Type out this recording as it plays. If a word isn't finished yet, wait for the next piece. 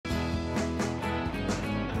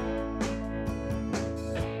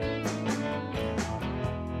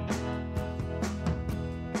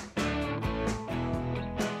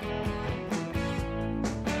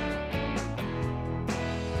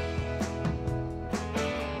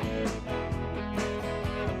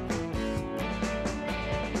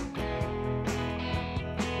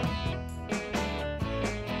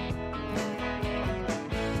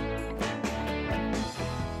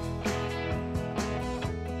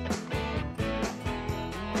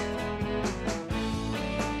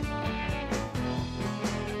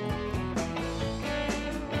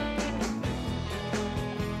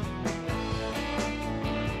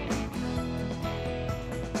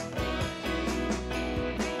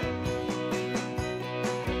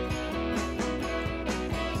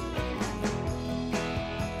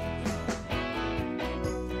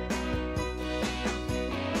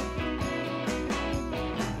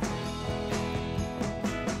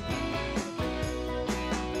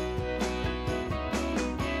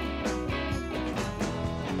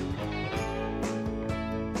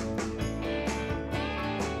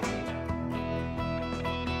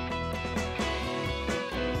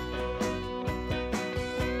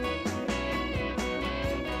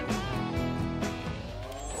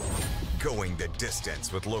going the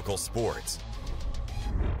distance with local sports.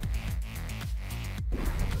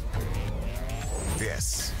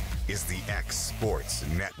 This is the X Sports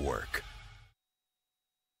Network.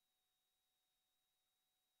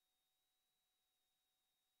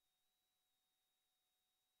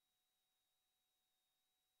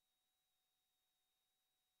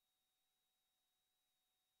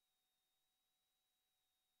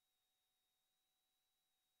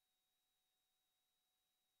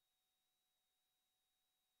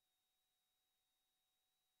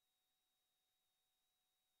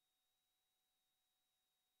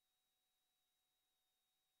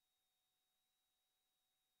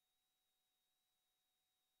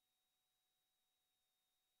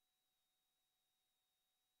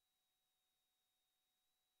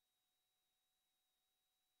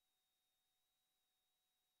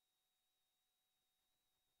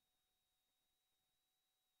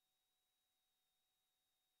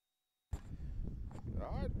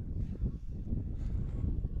 All right.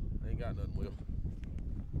 Ain't got nothing, Will.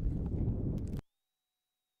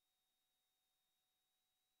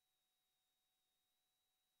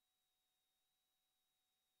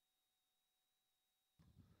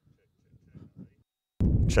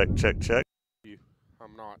 Check, check, check.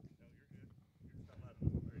 I'm not.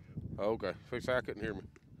 Okay. Fix that. I couldn't hear me.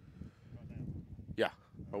 Yeah.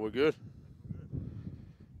 Are we good?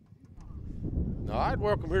 All right.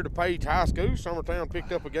 Welcome here to Page High School. Summertown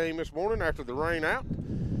picked up a game this morning after the rain out.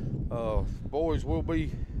 Boys will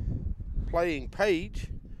be playing Page.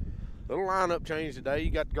 Little lineup change today.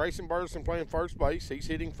 You got Grayson Burleson playing first base. He's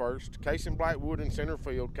hitting first. Casey Blackwood in center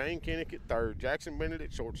field. Kane Kinnick at third. Jackson Bennett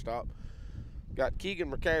at shortstop. Got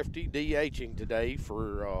Keegan McCafferty DHing today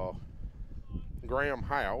for Graham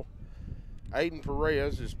Howe. Aiden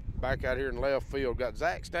Perez is back out here in left field. Got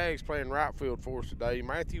Zach Staggs playing right field for us today.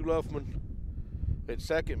 Matthew Luffman at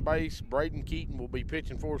second base. Braden Keaton will be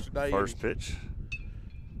pitching for us today. First pitch.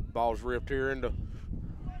 Ball's ripped here into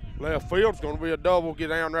left field. It's going to be a double. Get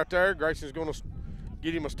down right there. Grayson's going to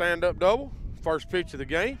get him a stand-up double. First pitch of the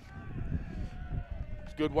game.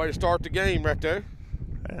 It's a good way to start the game right there.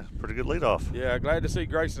 Yeah, pretty good leadoff. Yeah, glad to see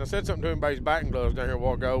Grayson. I said something to him about his batting gloves down here a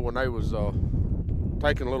while ago when they was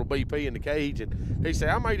taking a little BP in the cage, and he said,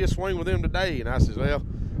 I made this swing with them today. And I said, well,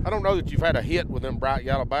 I don't know that you've had a hit with them bright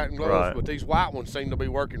yellow batting gloves, right, but these white ones seem to be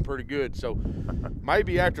working pretty good. So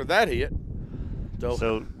maybe after that hit.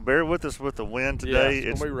 So bear with us with the wind today.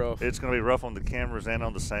 Yeah, it's going to be rough. It's going to be rough on the cameras and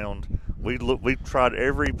on the sound. We tried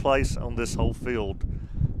every place on this whole field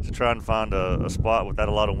to try and find a spot without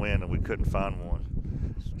a lot of wind, and we couldn't find one.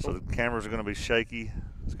 So the cameras are going to be shaky.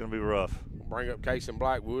 It's going to be rough. We'll bring up Casey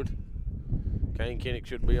Blackwood. Kane Kinnick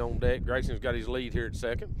should be on deck. Grayson's got his lead here at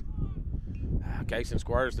second. Casey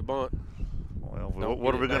squares the bunt. Well,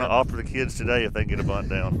 what are we going to offer the kids today if they get a bunt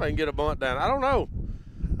down? If they can get a bunt down, I don't know.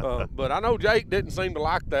 But I know Jake didn't seem to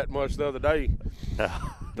like that much the other day.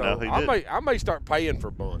 No, he didn't. I may start paying for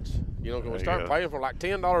bunts. You know, can we start paying for like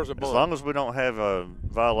 $10 a bunt? As long as we don't have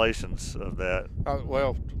violations of that.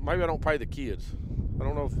 Well, maybe I don't pay the kids. I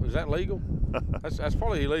don't know is that legal? That's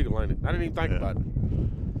probably illegal, ain't it? I didn't even think about it.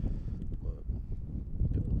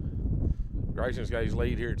 Grayson's got his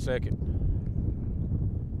lead here at second.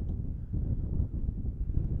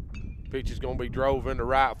 Pitch is going to be drove into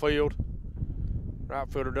right field. Right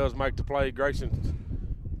fielder does make the play. Grayson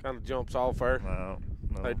kind of jumps off there. No.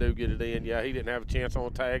 They do get it in. Yeah, he didn't have a chance on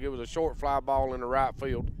the tag. It was a short fly ball in the right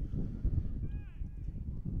field.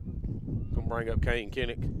 Going to bring up Kane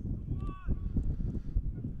Kinnick.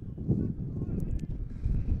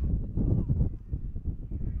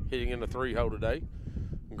 Hitting in the 3-hole today.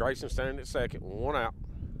 And Grayson standing at second, one out.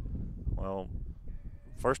 Well,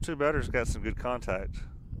 first two batters got some good contact.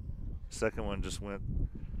 Second one just went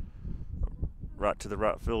right to the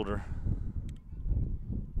right fielder.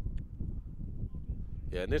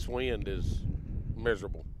 Yeah, and this wind is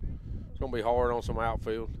miserable. It's going to be hard on some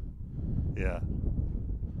outfield. Yeah.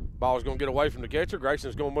 Ball's going to get away from the catcher.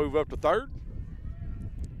 Grayson's going to move up to third.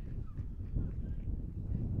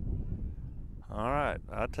 All right.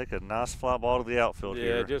 I'd take a nice fly ball to the outfield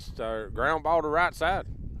here. Yeah, just ground ball to right side.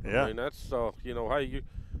 Yeah. I mean, that's, you know, hey,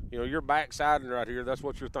 you're backsiding right here. That's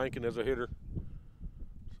what you're thinking as a hitter.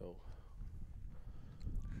 So,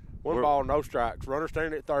 one ball, no strikes. Runner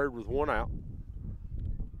standing at third with one out.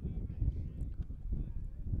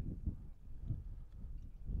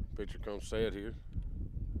 Pitcher comes set here.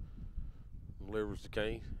 Delivers to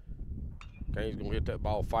Kane. Kane's going to hit that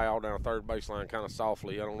ball foul down third baseline kind of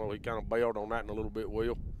softly. I don't know. He kind of bailed on that in a little bit,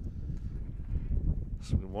 Will.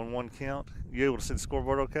 So 1-1 count. You able to see the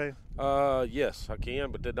scoreboard okay? Yes, I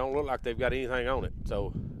can, but they don't look like they've got anything on it.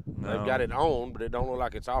 So No. They've got it on, but it don't look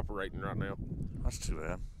like it's operating right now. That's too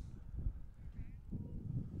bad.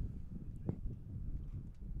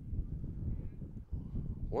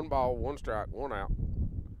 One ball, one strike, one out.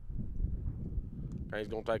 Kane's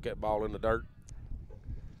going to take that ball in the dirt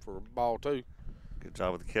for ball 2. Good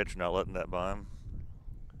job with the catcher not letting that by him.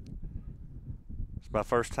 It's my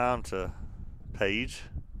first time to Page.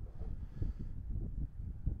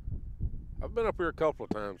 I've been up here a couple of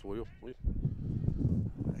times, Will.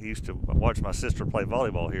 I used to watch my sister play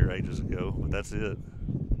volleyball here ages ago, but that's it.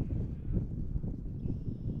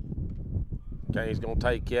 Kane's going to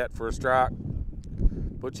take Cat for a strike.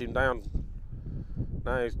 Puts him down.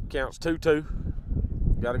 Now he counts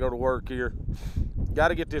 2-2. Got to go to work here. Got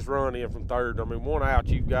to get this run in from third. I mean, one out,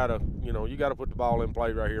 you've got to, you got to put the ball in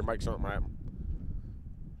play right here and make something happen.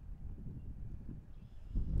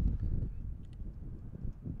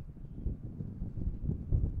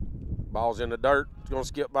 Ball's in the dirt. It's going to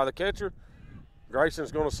skip by the catcher.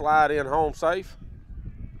 Grayson's going to slide in home safe.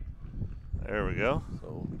 There we go.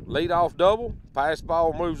 So lead off double. Pass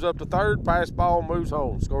ball moves up to third. Pass ball moves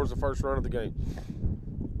home. Scores the first run of the game.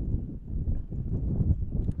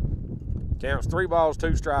 Counts 3 balls,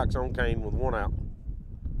 2 strikes on Kane with 1 out.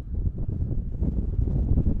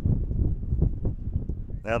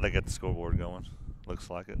 Now they got the scoreboard going. Looks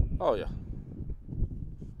like it. Oh, yeah.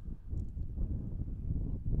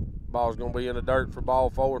 Ball's going to be in the dirt for ball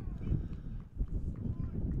 4.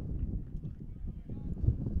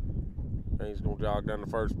 And he's going to jog down to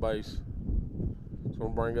first base. It's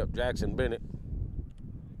going to bring up Jackson Bennett.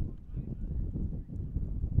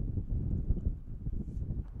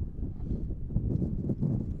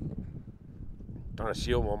 Trying to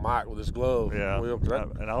shield my mic with his glove. Yeah, Will,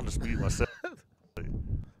 and I'll just mute myself.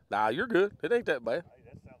 Nah, you're good. It ain't that bad. Hey,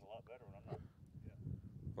 that sounds a lot better when I'm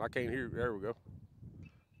not. I can't hear. There we go.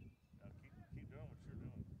 Keep doing what you're doing.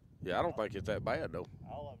 Yeah, I don't think it's that bad, though.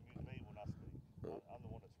 I'll unmute me when I speak. I'm the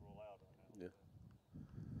one that's real loud right now.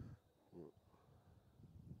 Yeah.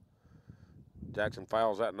 Jackson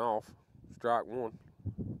fouls that and off. Strike 1.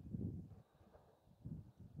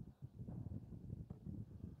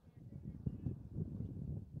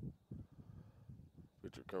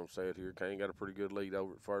 Pitcher comes set here. Kane got a pretty good lead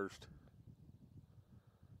over at first.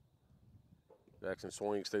 Jackson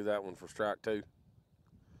swings through that one for strike 2.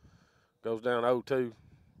 Goes down 0-2.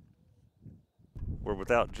 We're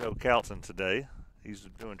without Joe Calton today. He's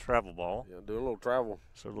doing travel ball. Yeah, doing a little travel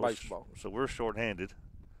baseball. So we're shorthanded.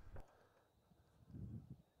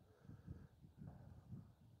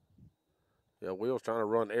 Yeah, Will's trying to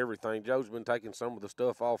run everything. Joe's been taking some of the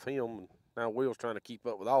stuff off him, and now Will's trying to keep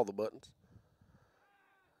up with all the buttons.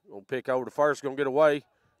 Gonna pick over to first, gonna get away.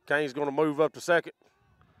 Kane's gonna move up to second.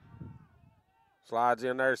 Slides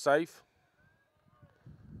in there safe.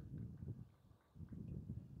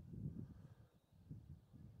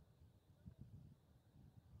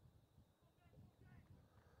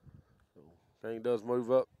 Kane does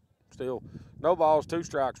move up. Still, no balls, 2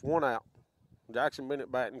 strikes, 1 out. Jackson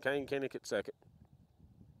Bennett batting, Kane Kinnick at second.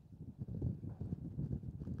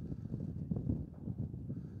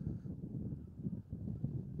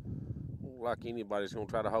 Don't like anybody's going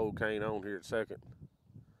to try to hold Kane on here at second.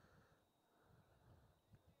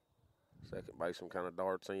 Second baseman kind of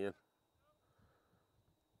darts in.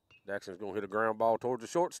 Jackson's going to hit a ground ball towards the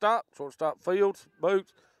shortstop. Shortstop fields,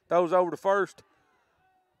 boots, throws over to first.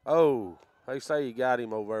 Oh, they say he got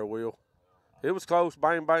him over there, Will. It was close,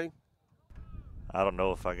 bang, bang. I don't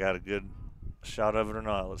know if I got a good shot of it or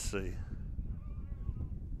not. Let's see.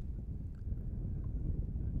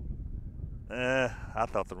 I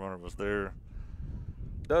thought the runner was there.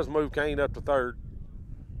 Does move Kane up to third.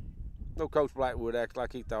 No, Coach Blackwood acts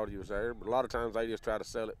like he thought he was there, but a lot of times they just try to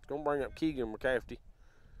sell it. It's going to bring up Keegan McCafferty,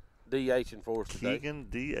 DHing for us today. Keegan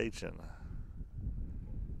DHing.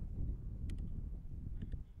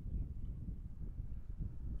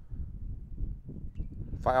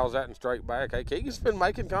 Fouls that and straight back. Hey, Keegan's been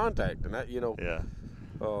making contact, and that, Yeah.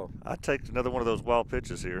 Uh, I'd take another one of those wild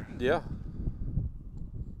pitches here. yeah.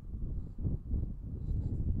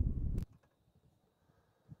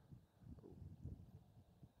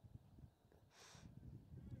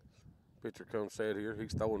 Pitcher comes set here.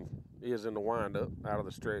 He's is in the windup, out of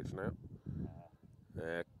the stretch now.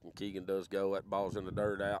 And Keegan does go. That ball's in the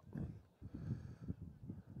dirt out.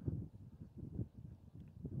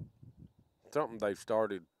 Something they've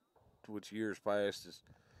started, which years past, is,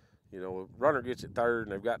 a runner gets at third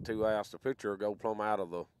and they've got 2 outs, the pitcher will go plumb out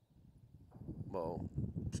of the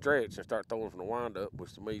stretch and start throwing from the windup,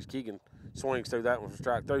 which to me is Keegan swings through that one for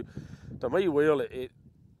strike 3. To me, Will,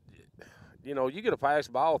 you get a pass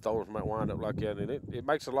ball throwing from that windup like that, and it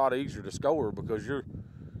makes it a lot easier to score because you're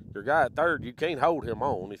your guy at third, you can't hold him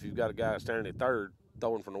on if you've got a guy standing at third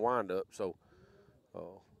throwing from the windup. So,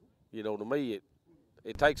 you know, to me,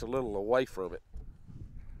 it takes a little away from it.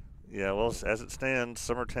 Yeah, well, as it stands,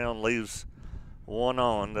 Summertown leaves one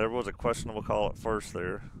on. There was a questionable call at first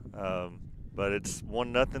there, but it's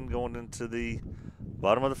 1-0 going into the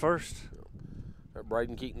bottom of the first.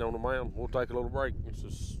 Braden Keaton on the mound. We'll take a little break. This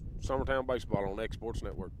is Summertown Baseball on Exports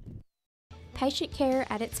Network. Patient care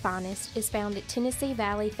at its finest is found at Tennessee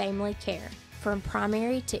Valley Family Care. From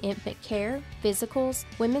primary to infant care, physicals,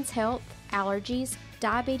 women's health, allergies,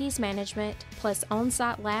 diabetes management, plus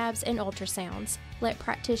on-site labs and ultrasounds. Let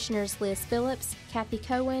practitioners Liz Phillips, Kathy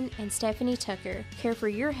Cohen, and Stephanie Tucker care for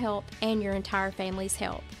your health and your entire family's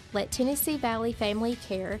health. Let Tennessee Valley Family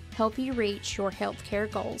Care help you reach your health care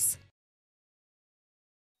goals.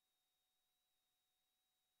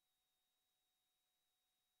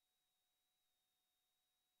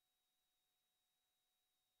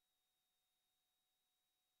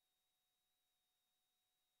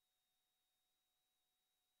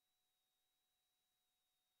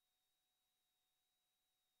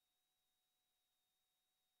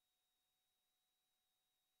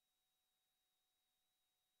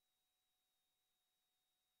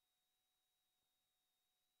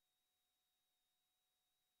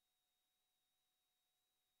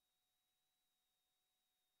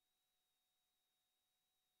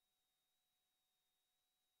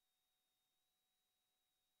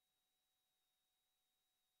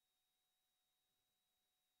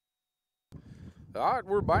 All right,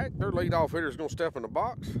 we're back. Their leadoff hitter is going to step in the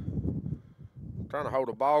box. I'm trying to hold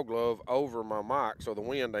a ball glove over my mic so the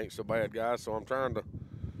wind ain't so bad, guys. So I'm trying to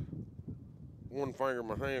one finger in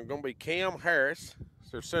my hand. Going to be Cam Harris.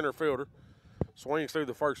 It's their center fielder. Swings through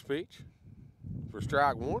the first pitch for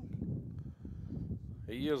strike one.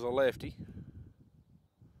 He is a lefty.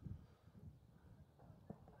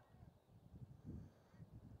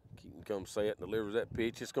 Keaton comes set and delivers that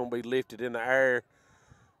pitch. It's going to be lifted in the air.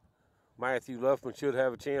 Matthew Luffman should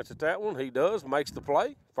have a chance at that one. He does. Makes the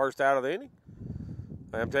play. First out of the inning.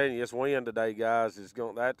 I'm telling you, this wind today, guys, is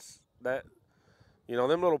going. That. You know,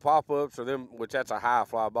 them little pop-ups or them, which that's a high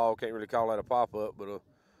fly ball. Can't really call that a pop-up, but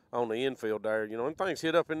on the infield there, you know, them things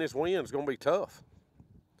hit up in this wind is going to be tough.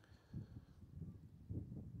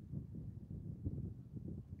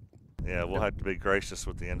 Yeah, we'll have to be gracious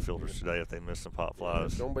with the infielders today if they miss some pop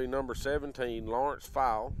flies. It's going to be number 17, Lawrence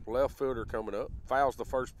Fowl, left fielder coming up. Fouls the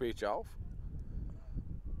first pitch off.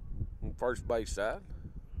 On first base side.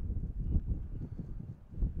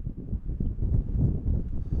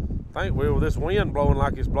 I think, Will, with this wind blowing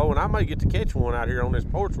like it's blowing, I may get to catch one out here on this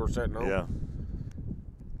porch we're sitting on. Yeah.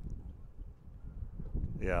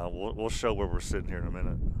 Yeah, we'll show where we're sitting here in a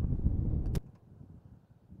minute.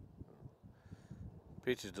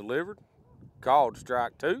 Pitch is delivered. Called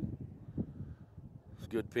strike two. It's a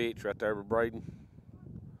good pitch right there with Braden.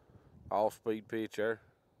 All-speed pitch there.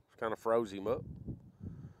 It's kind of froze him up.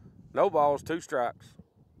 No balls, 2 strikes.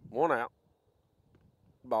 1 out.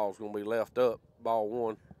 Ball's going to be left up. Ball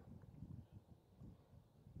 1.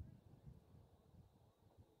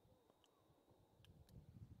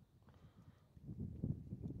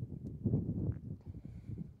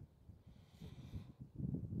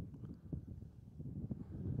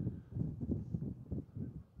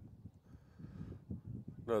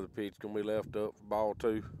 Another pitch going to be left up for ball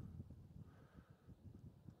 2.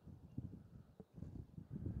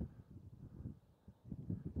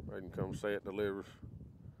 Braden comes set, delivers.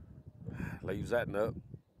 Leaves that one up.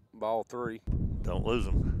 Ball 3. Don't lose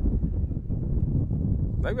them.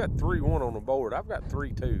 They've got 3-1 on the board. I've got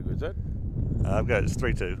 3-2. Is that? I've got it's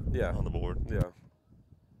 3-2 Yeah. on the board. Yeah.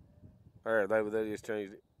 All right, they just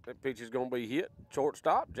changed it. That pitch is going to be hit.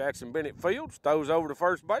 Shortstop, Jackson Bennett fields, throws over to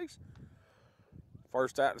first base.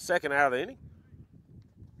 First out, second out of the inning.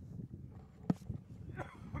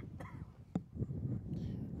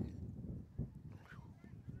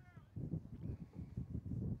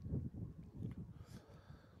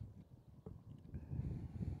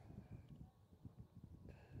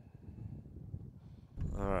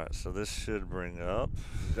 All right, so this should bring up.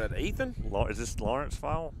 Is that Ethan? Is this Lawrence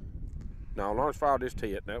Fowl? No, Lawrence Fowl just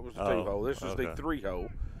hit. That was the 2-hole. This is the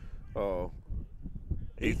 3-hole.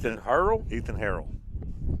 Ethan Hurl. Ethan Harrell.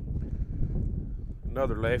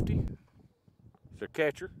 Another lefty. It's a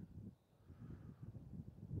catcher.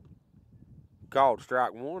 Called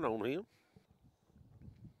strike 1 on him.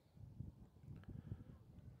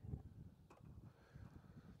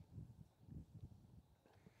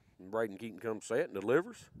 Braden Keaton comes set and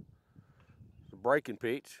delivers. It's a breaking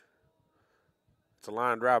pitch. It's a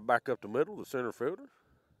line drive back up the middle, the center fielder.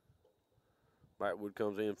 Blackwood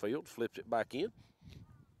comes in field, flips it back in.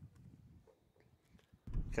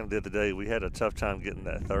 kind of the other day, we had a tough time getting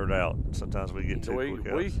that third out. Sometimes we get two quick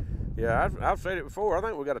outs. Yeah, I've said it before. I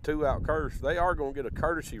think we got a 2-out curse. They are going to get a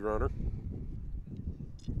courtesy runner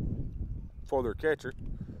for their catcher.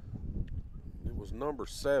 It was number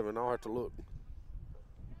 7. I'll have to look.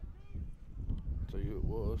 See who it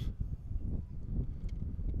was.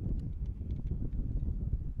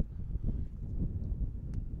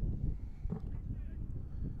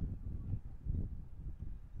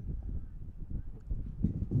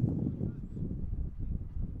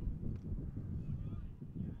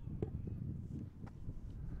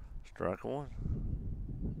 Strike one.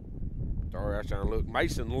 Sorry, I was trying to look.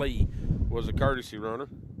 Mason Lee was a courtesy runner.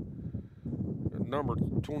 Number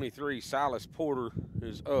 23, Silas Porter,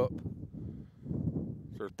 is up.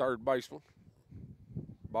 It's their third baseman.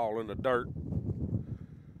 Ball in the dirt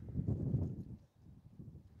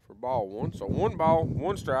for ball 1. So 1 ball,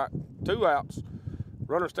 1 strike, 2 outs.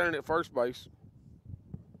 Runner standing at first base.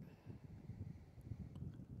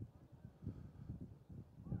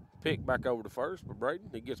 Pick back over to first for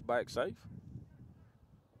Braden. He gets back safe.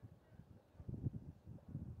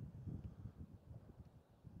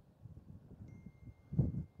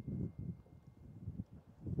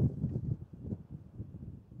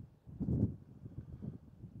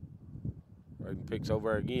 Braden picks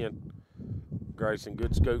over again. Grayson,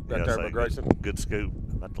 good scoop right there by Grayson. Good scoop.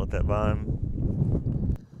 Not to let that by him.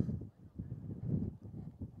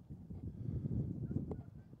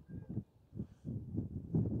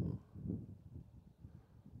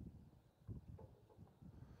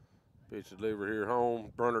 Pitch delivery here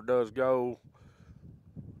home. Runner does go.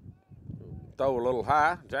 Throw a little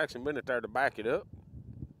high. Jackson Bennett there to back it up.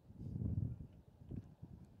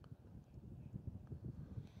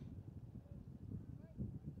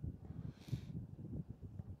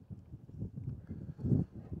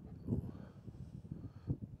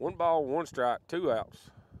 One ball, 1 strike, 2 outs.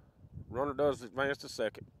 Runner does advance to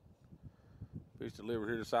second. Pitch delivery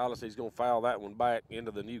here to Silas. He's going to foul that one back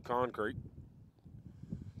into the new concrete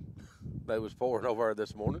they was pouring over there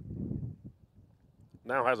this morning.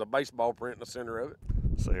 Now has a baseball print in the center of it.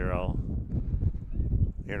 So here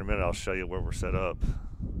in a minute I'll show you where we're set up.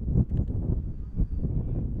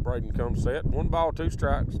 Braden comes set. 1 ball, 2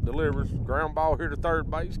 strikes. Delivers. Ground ball here to third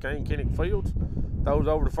base. Kane Kinnick fields. Throws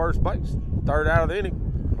over to first base. Third out of the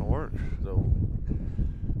inning. That'll work. So,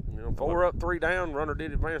 4 up, 3 down. Runner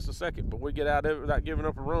did advance to second, but we get out of it without giving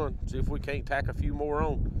up a run. See if we can't tack a few more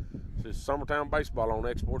on. This is Summertown Baseball on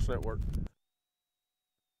X Sports Network.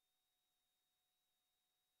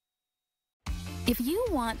 If you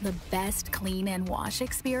want the best clean and wash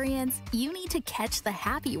experience, you need to catch the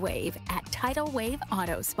happy wave at Tidal Wave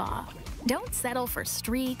Auto Spa. Don't settle for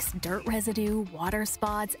streaks, dirt residue, water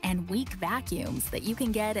spots, and weak vacuums that you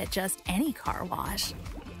can get at just any car wash.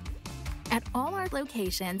 At all our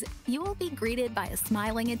locations, you will be greeted by a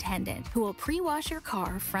smiling attendant who will pre-wash your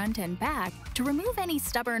car front and back to remove any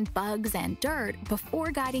stubborn bugs and dirt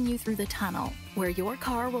before guiding you through the tunnel, where your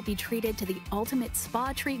car will be treated to the ultimate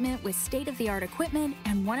spa treatment with state-of-the-art equipment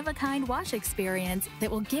and one-of-a-kind wash experience that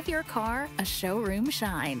will give your car a showroom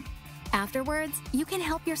shine. Afterwards, you can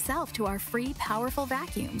help yourself to our free powerful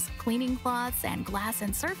vacuums, cleaning cloths, and glass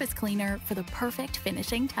and surface cleaner for the perfect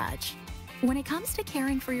finishing touch. When it comes to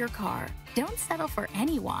caring for your car, don't settle for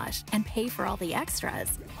any wash and pay for all the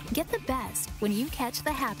extras. Get the best when you catch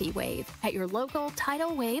the happy wave at your local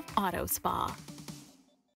Tidal Wave Auto Spa.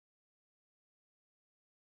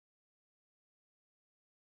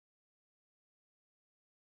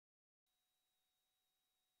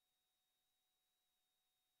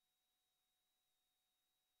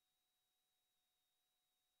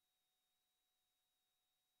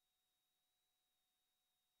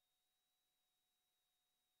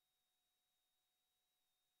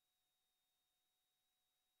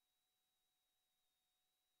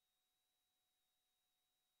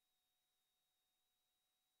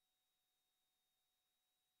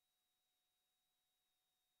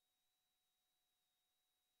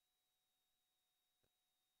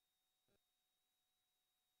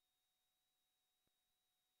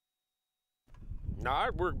 All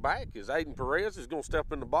right, we're back as Aiden Perez is going to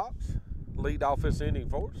step in the box, lead off this inning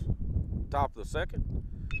for us. Top of the second.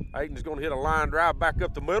 Aiden's going to hit a line drive back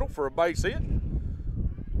up the middle for a base hit.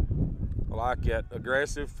 I like that.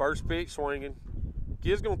 Aggressive, first pitch swinging.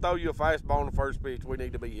 Kid's going to throw you a fastball on the first pitch. We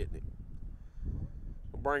need to be hitting it.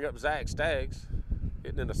 We'll bring up Zach Staggs,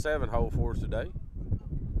 hitting in the 7-hole for us today.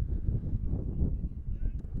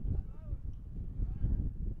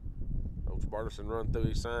 Barterson run through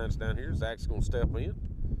his signs down here. Zach's going to step in.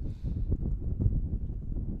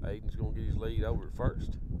 Aiden's going to get his lead over at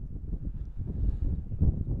first.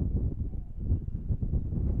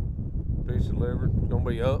 delivered. It's going to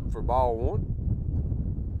be up for ball one.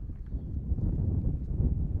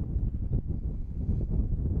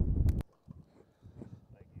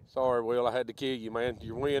 Sorry, Will, I had to kill you, man.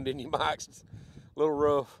 Your wind in your mic's a little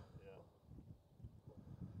rough.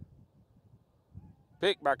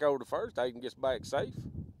 Pick back over to first. Aiden gets back safe.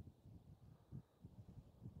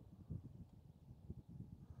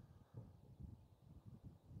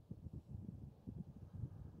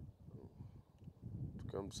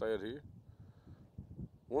 Come say it here.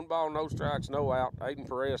 1 ball, no strikes, no out. Aiden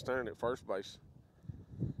Perez standing at first base.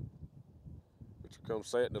 Pitcher comes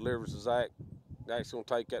set and delivers to Zach. Zach's going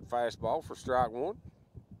to take that fastball for strike one.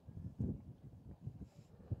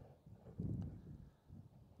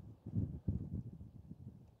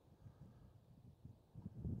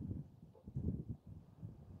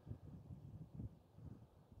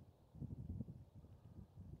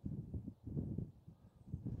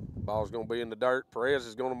 Ball's going to be in the dirt. Perez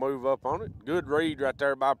is going to move up on it. Good read right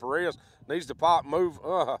there by Perez. Needs to pop, move.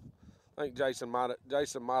 I think Jason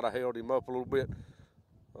might have held him up a little bit.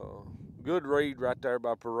 Good read right there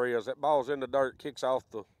by Perez. That ball's in the dirt, kicks off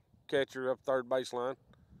the catcher up third baseline.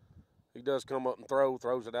 He does come up and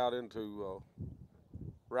throws it out into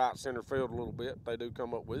right center field a little bit. They do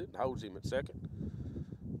come up with it and holds him at second.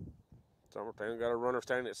 Summertown got a runner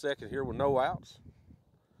standing at second here with no outs.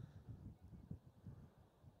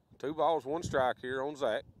 2 balls, 1 strike here on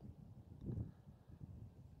Zach.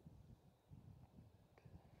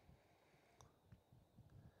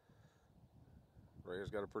 Ray's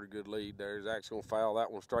got a pretty good lead there. Zach's going to foul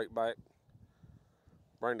that one straight back.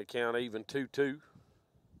 Bring the count even 2-2.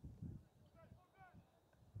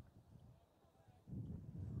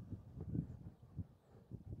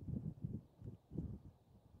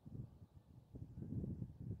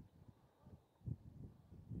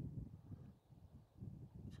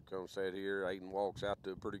 Comes set here. Aiden walks out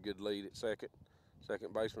to a pretty good lead at second.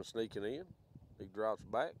 Second baseman sneaking in. He drops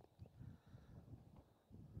back.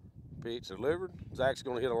 Pitch delivered. Zach's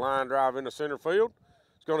going to hit a line drive into center field.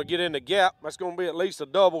 It's going to get in the gap. That's going to be at least a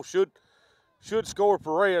double. Should score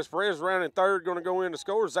Perez. Perez around in third, going to go in to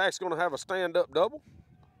score. Zach's going to have a stand-up double.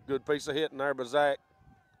 Good piece of hitting there by Zach.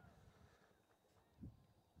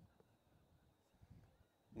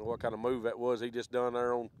 I don't know what kind of move that was he just done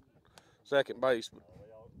there on second base, but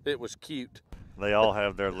it was cute. They all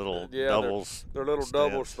have their little doubles. Their little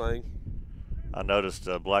stance. Doubles thing. I noticed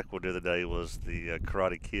Blackwood the other day was the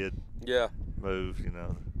Karate Kid move, you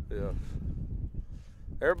know. Yeah.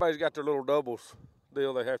 Everybody's got their little doubles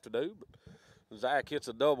deal they have to do, but Zach hits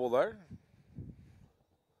a double there.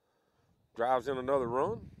 Drives in another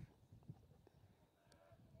run.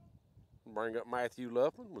 Bring up Matthew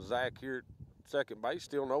Luffman with Zach here at second base,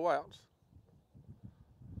 still no outs.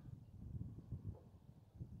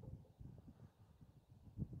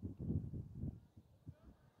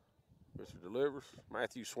 Delivers.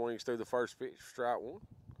 Matthew swings through the first pitch, strike one.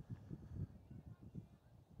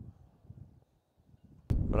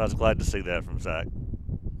 But I was glad to see that from Zach.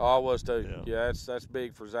 Oh, I was too. Yeah, that's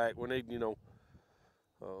big for Zach. We need,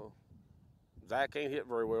 Zach ain't hit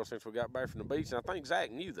very well since we got back from the beach, and I think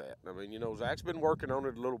Zach knew that. I mean, Zach's been working on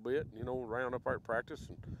it a little bit, around up there at practice,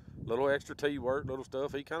 and a little extra tee work, little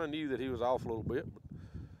stuff. He kind of knew that he was off a little bit,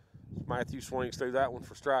 but Matthew swings through that one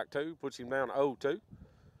for strike two, puts him down to 0-2.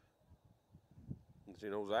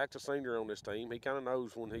 Zach's a senior on this team. He kind of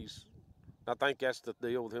knows when I think that's the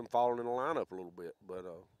deal with him falling in the lineup a little bit. But,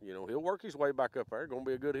 he'll work his way back up there. Going to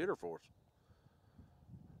be a good hitter for us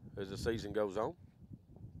as the season goes on.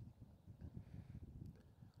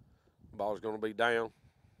 Ball's going to be down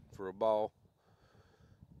for a ball.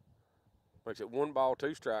 Makes it 1 ball,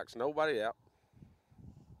 2 strikes, nobody out.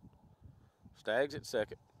 Staggs at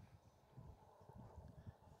second.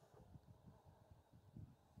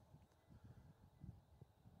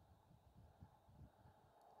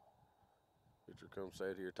 Comes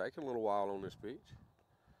set here, taking a little while on this pitch.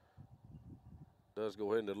 Does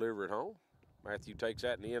go ahead and deliver it home. Matthew takes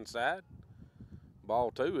that in the inside.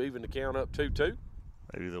 Ball 2, even the count up 2-2.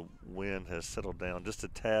 Maybe the wind has settled down just a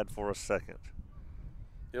tad for a second.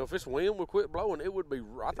 If this wind would quit blowing,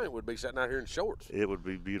 I think we'd be sitting out here in shorts. It would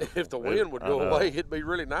be beautiful. If the wind would go away, it'd be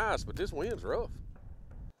really nice, but this wind's rough.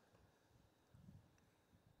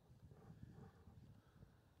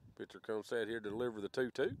 Pitcher comes set here to deliver the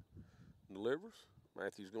 2-2. Delivers.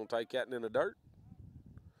 Matthew's going to take that in the dirt.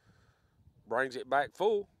 Brings it back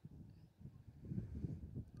full.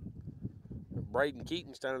 Braden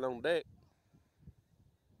Keaton standing on deck.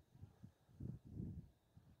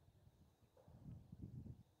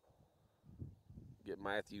 Get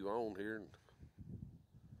Matthew on here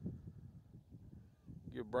and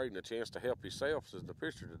give Braden a chance to help himself as the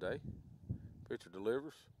pitcher today. Pitcher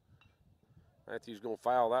delivers. Matthews going to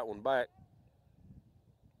foul that one back.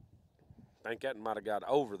 I think that might have got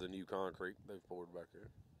over the new concrete they've poured back there.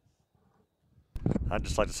 I'd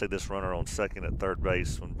just like to see this runner on second at third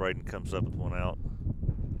base when Braden comes up with one out.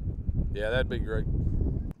 Yeah, that'd be great.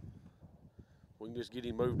 We can just get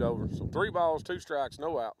him moved over. So 3 balls, 2 strikes,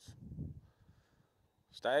 no outs.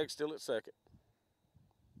 Staggs still at second.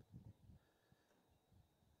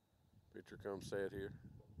 Pitcher comes set here.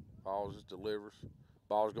 Ball just delivers.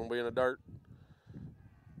 Ball's going to be in the dirt.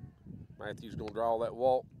 Matthews going to draw that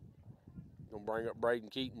walk. Going to bring up Braden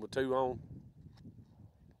Keaton with 2 on.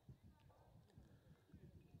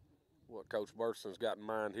 What Coach Burston's got in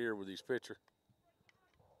mind here with his pitcher.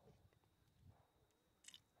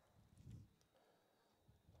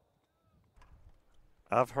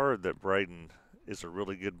 I've heard that Braden is a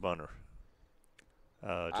really good bunter.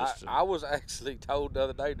 I was actually told the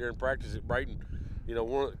other day during practice that Braden, you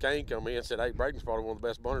know, Kane come in and said, hey, Braden's probably one of the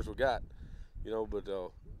best bunters we got. You know, but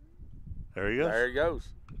there he goes. There he goes.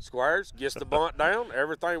 Squires gets the bunt down.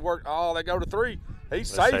 Everything worked. Oh, they go to 3. He's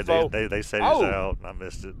safe, though. They say he's out, and I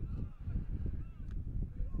missed it.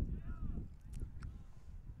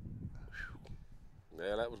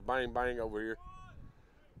 Yeah, that was bang, bang over here.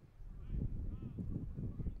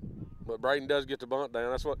 But Braden does get the bunt down.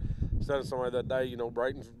 That's what I said to somebody that day. You know,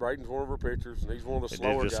 Braden's one of our pitchers, and he's one of the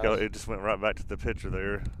slower guys. It just went right back to the pitcher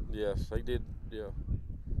there. Yes, he did. Yeah.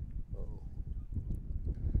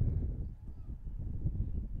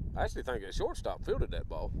 I actually think that shortstop fielded that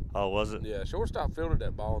ball. Oh, was it? Yeah, shortstop fielded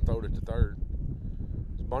that ball and threw it to third.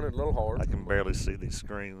 It's bunted a little hard. I can barely see these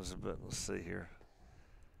screens, but let's see here.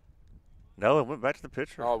 No, it went back to the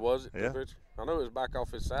pitcher. Oh, was it? Yeah. The pitcher? I knew it was back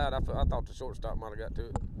off his side. I thought the shortstop might have got to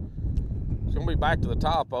it. It's going to be back to the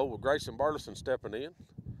top, with Grayson Burleson stepping in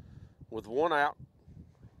with 1 out.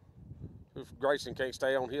 If Grayson can't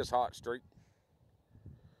stay on his hot streak,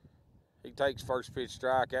 he takes first pitch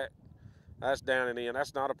strike. That's down and in.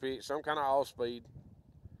 That's not a pitch. Some kind of off speed.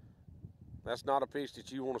 That's not a pitch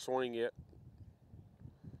that you want to swing yet.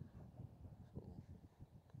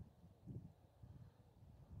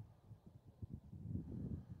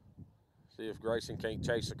 See if Grayson can't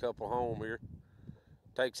chase a couple home here.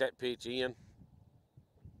 Takes that pitch in.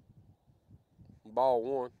 Ball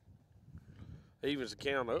 1. Evens the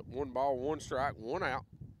count up. 1 ball, 1 strike, 1 out.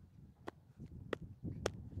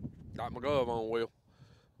 Got my glove on, Will.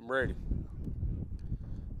 I'm ready.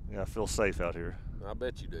 Yeah, I feel safe out here. I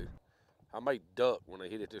bet you do. I may duck when I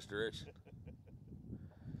hit it this direction.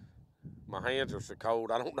 My hands are so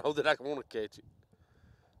cold, I don't know that I want to catch it.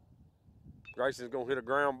 Grayson's going to hit a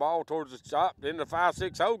ground ball towards the shop. Then the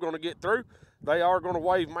 5-6 hole going to get through. They are going to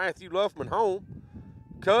wave Matthew Luffman home.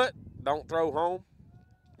 Cut. Don't throw home.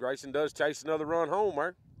 Grayson does chase another run home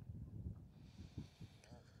there.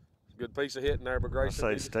 Good piece of hitting there, but Grayson.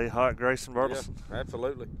 I say stay hot, Grayson Burleson. Yeah,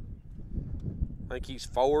 absolutely. I think he's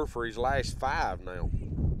 4 for his last 5 now.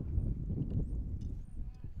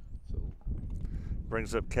 So.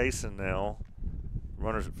 Brings up Kaysen now.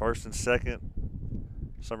 Runners at first and second.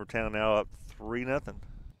 Summertown now up 3-0.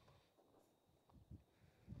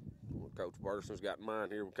 Well, Coach Burleson's got in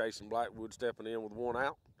mind here with Kaysen Blackwood stepping in with 1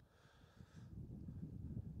 out.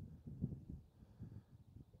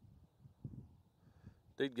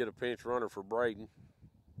 Did get a pinch runner for Braden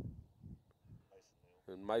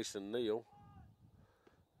and Mason Neal.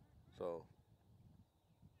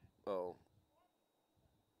 So,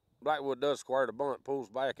 Blackwood does square the bunt, pulls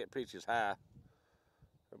back, that pitch is high.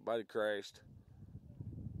 Everybody crashed.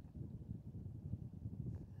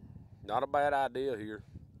 Not a bad idea here.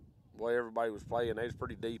 The way everybody was playing, they was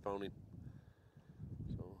pretty deep on him.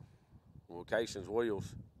 So, well, Kaysen's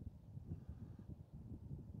wheels.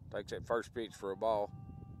 Takes that first pitch for a ball.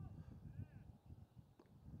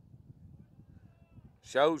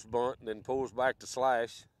 Shows bunt, and then pulls back to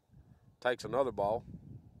slash. Takes another ball.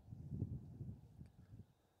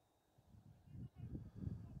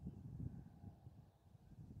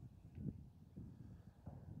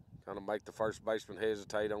 Kind of make the first baseman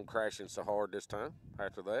hesitate on crashing so hard this time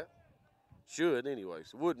after that. Should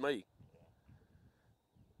anyways. Would me.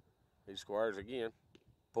 He squares again.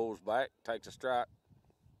 Pulls back. Takes a strike.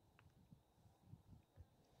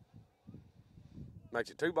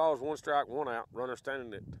 Makes it 2 balls, 1 strike, 1 out. Runner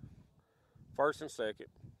standing at first and second.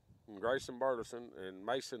 And Grayson Burleson and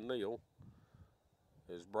Mason Neal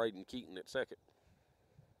is Braden Keaton at second.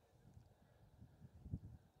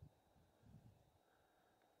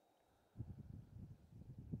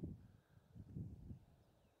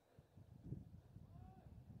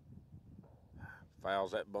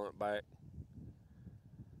 Fouls that bunt back.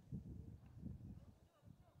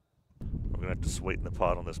 We're going to to sweeten the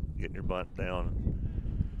pot on this getting your bunt down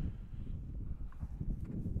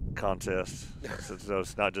contest. So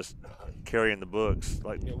it's not just carrying the books.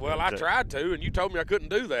 Like, well, I tried to, and you told me I couldn't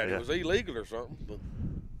do that. Yeah. It was illegal or something. But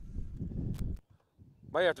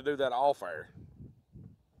may have to do that off air.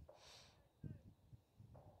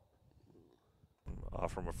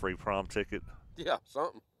 Offer him a free prom ticket. Yeah,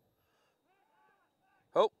 something.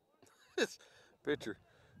 Oh, this pitcher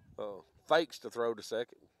fakes to throw to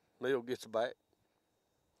second. Neal gets back.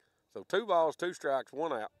 So 2 balls, 2 strikes,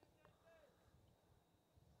 1 out.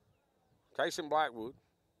 Casey Blackwood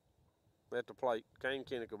at the plate. Kane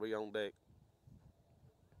Kinnick will be on deck.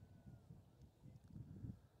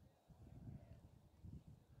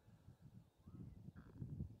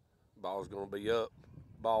 Ball's going to be up.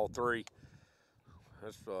 Ball 3.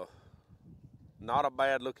 That's not a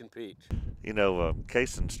bad-looking pitch. You know,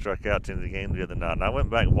 Kaysen struck out to the game the other night, and I went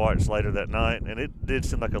back and watched later that night, and it did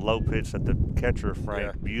seem like a low pitch that the catcher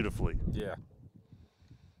framed beautifully. Yeah.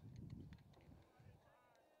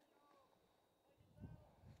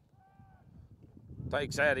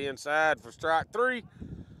 Takes that inside for strike 3.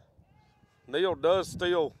 Neal does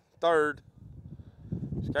steal third.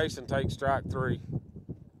 Kaysen takes strike 3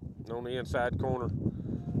 on the inside corner.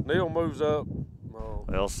 Neal moves up.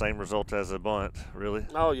 Well, same result as a bunt, really.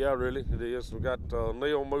 Oh, yeah, really, it is. We got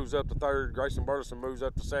Neal moves up to third. Grayson Burleson moves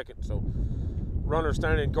up to second. So runner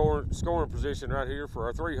standing in scoring position right here for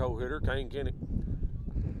our 3-hole hitter, Kane Kinnick.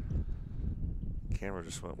 Camera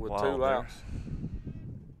just went with wild 2 there. outs.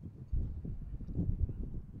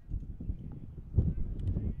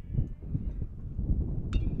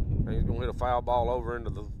 And he's going to hit a foul ball over into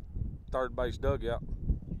the third base dugout.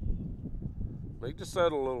 He just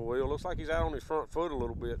settled a little, Will. Looks like he's out on his front foot a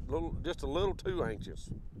little bit. Just a little too anxious.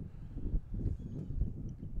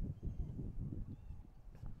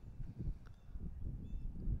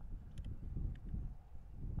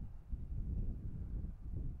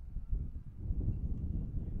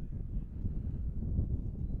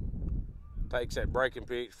 Takes that breaking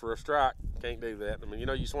pitch for a strike. Can't do that. I mean, you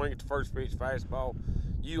know, you swing at the first pitch fastball,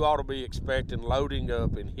 you ought to be expecting loading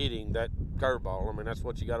up and hitting that curveball. I mean, that's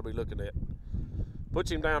what you got to be looking at. Puts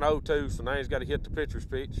him down 0-2, so now he's got to hit the pitcher's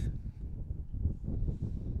pitch.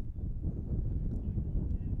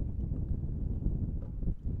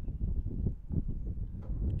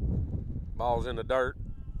 Ball's in the dirt.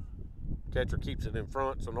 Catcher keeps it in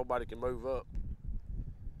front so nobody can move up.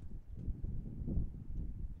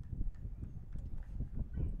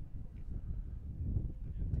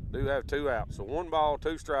 Do have 2 outs. So 1 ball,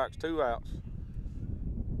 2 strikes, 2 outs.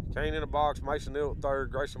 Kane in the box, Mason Neal at third,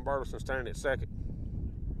 Grayson Burleson standing at second.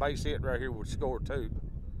 Base hit right here would score 2.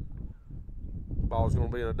 Ball's going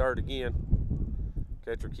to be in the dirt again.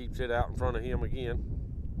 Catcher keeps it out in front of him again.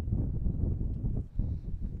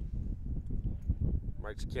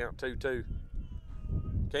 Makes it count 2-2.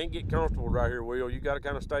 Can't get comfortable right here, Will. You got to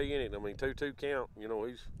kind of stay in it. I mean, 2-2 count. You know,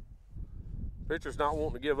 pitcher's not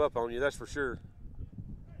wanting to give up on you, that's for sure.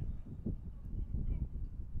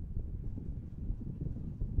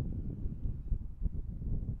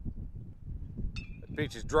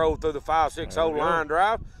 Pitches drove through the 5-6-0 line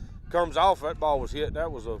drive. Comes off. That ball was hit. That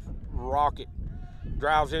was a rocket.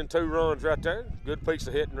 Drives in 2 runs right there. Good piece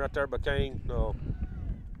of hitting right there by Kane. Ball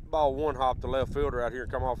 1-hopped the left fielder out here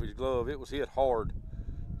and come off his glove. It was hit hard.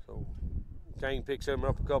 So Kane picks him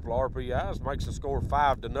up a couple of RBIs. Makes the score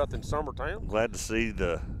 5-0 Summertown. Glad to see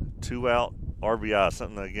the 2-out RBI.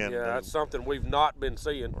 Something again. Yeah, that's something we've not been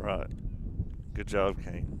seeing. Right. Good job,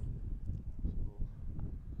 Kane.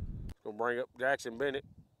 Gonna bring up Jackson Bennett.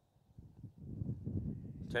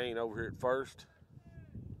 Kane over here at first.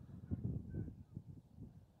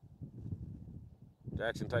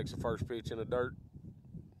 Jackson takes the first pitch in the dirt.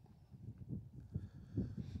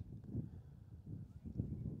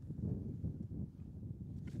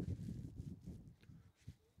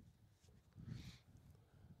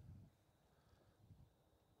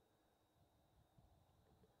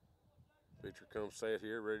 Pitcher comes set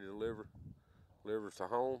here, ready to deliver. Delivers to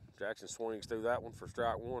home. Jackson swings through that one for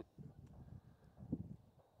strike 1.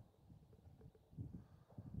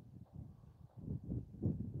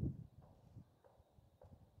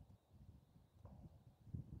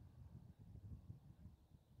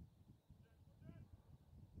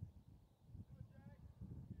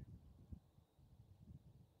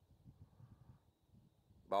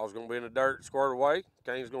 Ball's going to be in the dirt, squared away.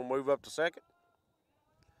 Kane's going to move up to second.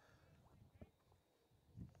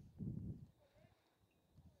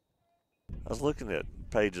 I was looking at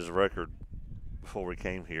Page's record before we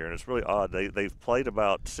came here, and it's really odd. They've played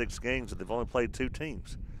about 6 games, but they've only played 2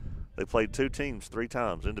 teams. They played 2 teams 3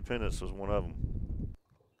 times. Independence was one of them.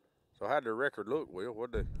 So how'd their record look, Will?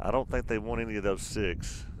 What'd they? I don't think they won any of those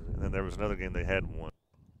 6. And then there was another game they had won.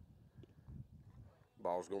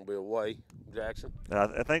 Ball's going to be away, Jackson.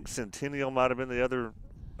 I think Centennial might have been the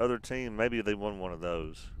other team. Maybe they won one of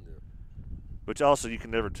those. Yeah. Which also you can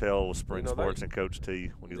never tell with spring sports they, and Coach T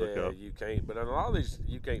when you look up. Yeah, you can't. But in a lot of these,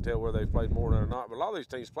 you can't tell whether they've played more than or not. But a lot of these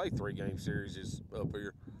teams play 3-game series up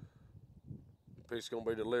here. Pitch going to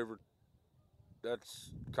be delivered. That's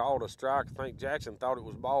called a strike. I think Jackson thought it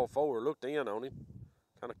was ball 4. Looked in on him.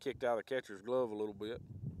 Kind of kicked out of the catcher's glove a little bit.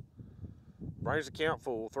 Brings the count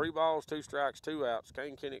full. 3 balls, 2 strikes, 2 outs.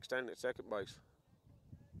 Kane Kinnick standing at second base.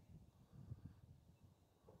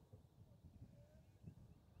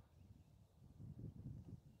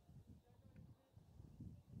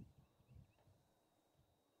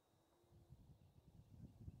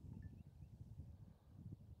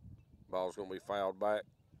 Ball's going to be fouled back.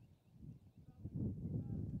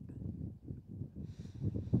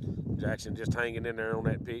 Jackson just hanging in there on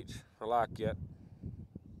that pitch. I like that.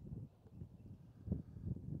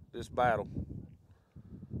 This battle.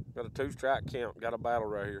 Got a 2-strike count. Got a battle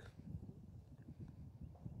right here.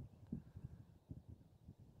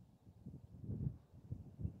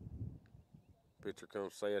 Pitcher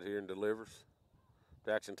comes set here and delivers.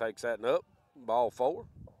 Jackson takes that and up. Ball 4.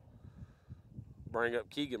 Bring up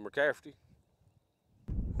Keegan McCafferty.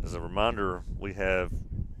 As a reminder, we have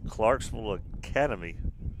Clarksville Academy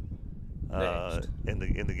in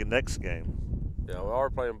the next game. Yeah, we are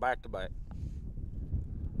playing back-to-back.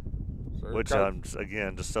 So which I'm,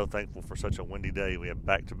 again, just so thankful for such a windy day. We have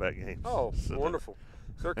back-to-back games. Oh, so wonderful.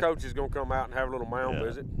 Their coach is going to come out and have a little mound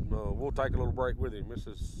visit. We'll take a little break with him. This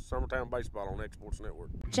is Summertown Baseball on Exports Network.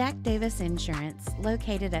 Jack Davis Insurance,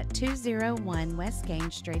 located at 201 West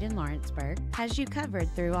Gaines Street in Lawrenceburg, has you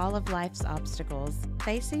covered through all of life's obstacles.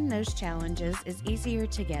 Facing those challenges is easier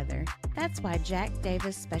together. That's why Jack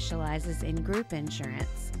Davis specializes in group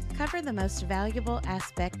insurance. Cover the most valuable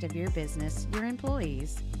aspect of your business, your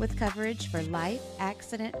employees, with coverage for life,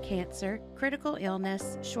 accident, cancer, critical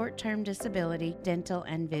illness, short-term disability, dental,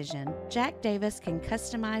 and vision. Jack Davis can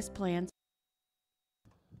customize plans.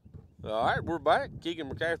 All right, we're back.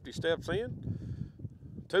 Keegan McCafferty steps in.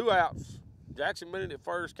 2 outs. Jackson Bennett at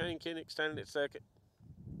first, Kane Kinnick standing at second.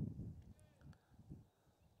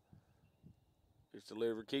 It's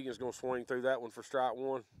delivered. Keegan's going to swing through that one for strike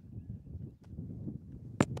 1.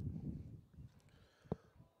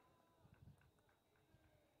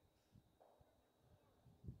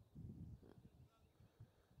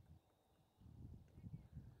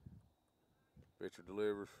 Pitcher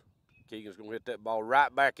delivers. Keegan's going to hit that ball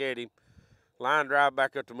right back at him. Line drive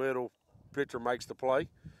back up the middle. Pitcher makes the play.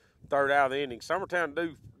 3rd out of the inning.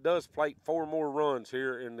 Summertown does plate 4 more runs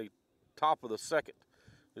here in the top of the 2nd.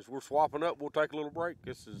 As we're swapping up, we'll take a little break.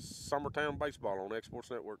 This is Summertown Baseball on Exports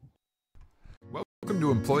Network. Welcome to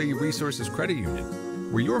Employee Resources Credit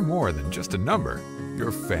Union, where you're more than just a number,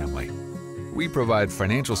 you're family. We provide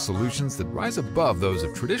financial solutions that rise above those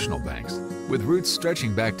of traditional banks. With roots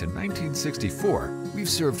stretching back to 1964, we've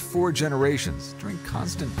served 4 generations during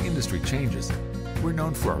constant industry changes. We're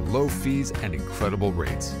known for our low fees and incredible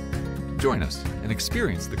rates. Join us and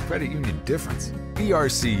experience the credit union difference.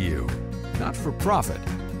 ERCU, not for profit,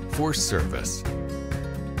 for service.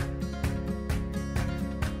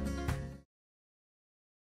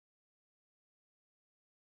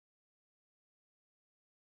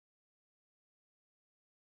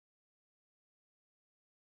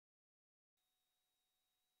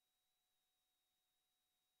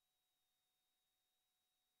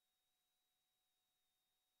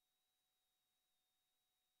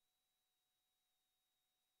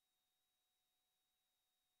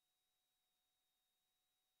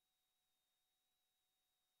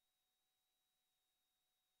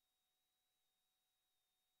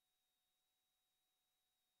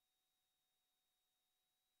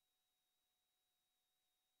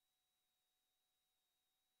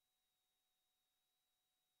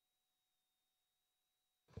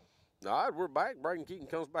 All right, we're back. Braden Keaton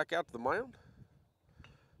comes back out to the mound.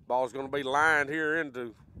 Ball's going to be lined here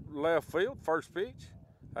into left field. First pitch.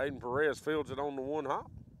 Hayden Perez fields it on the 1 hop.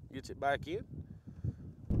 Gets it back in.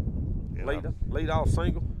 Lead off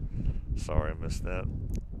single. Sorry, I missed that.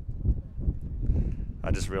 I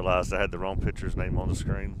just realized I had the wrong pitcher's name on the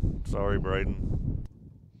screen. Sorry, Braden.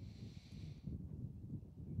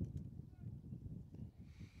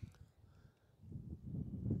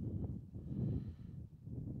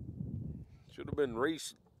 Should have been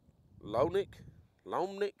Reese Lomnick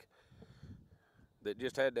that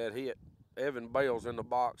just had that hit. Evan Bales in the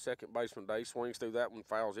box, second baseman day, swings through that one,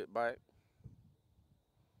 fouls it back.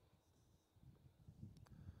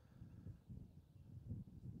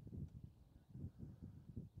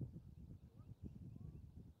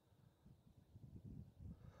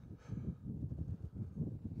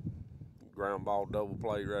 ground ball double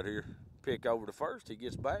play right here. Pick over to first. He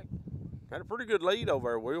gets back. Had a pretty good lead over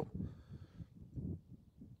there, Will.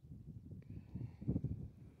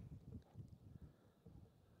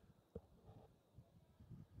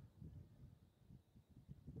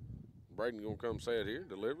 Braden going to come set here.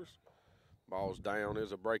 Delivers. Ball's down.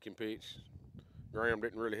 Is a breaking pitch. Graham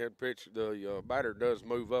didn't really have pitch. The batter does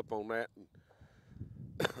move up on that.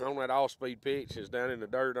 On that off-speed pitch is down in the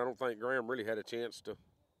dirt. I don't think Graham really had a chance to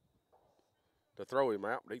throw him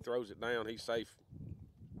out, but he throws it down. He's safe.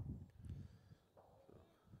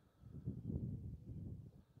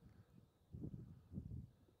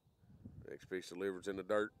 Next pitch delivers in the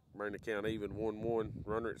dirt. Bring the count even, 1-1.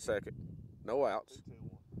 Runner at second. No outs.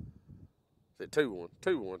 Is it 2-1?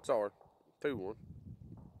 2-1, sorry. 2-1.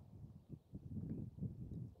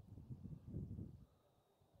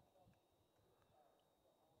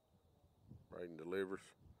 Braden delivers.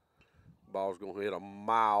 Ball's going to hit a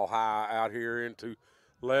mile high out here into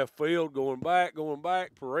left field. Going back.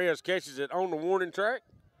 Perez catches it on the warning track.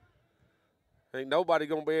 Ain't nobody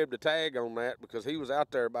going to be able to tag on that because he was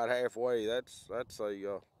out there about halfway. That's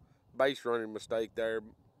a base running mistake there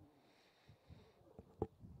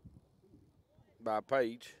by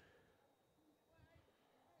Page.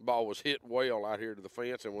 Ball was hit well out here to the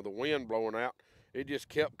fence, and with the wind blowing out, it just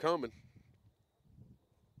kept coming.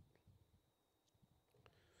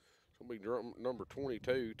 It's going to be number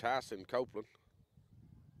 22, Tyson Copeland.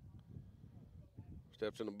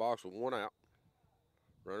 Steps in the box with 1 out.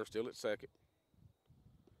 Runner still at second.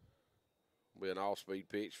 Be an off-speed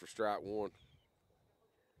pitch for strike 1.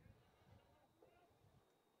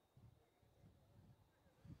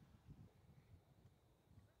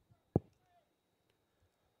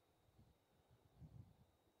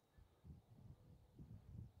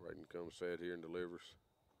 Braden comes set here and delivers.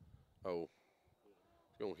 Oh,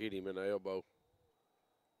 it's going to hit him in the elbow.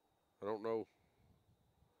 I don't know.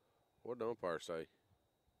 What did the umpire say?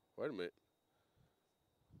 Wait a minute.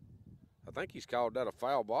 I think he's called that a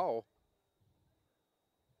foul ball.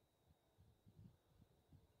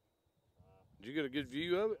 Did you get a good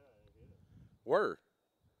view of it? Where?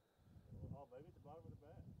 Oh, maybe at the bottom of the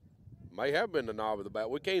bat. May have been the knob of the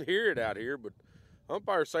bat. We can't hear it out here, but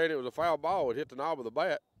umpire saying it was a foul ball. It hit the knob of the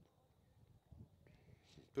bat.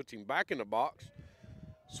 Puts him back in the box.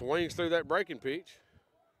 Swings through that breaking pitch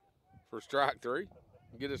for strike 3.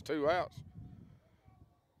 Get his 2 outs.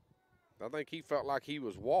 I think he felt like he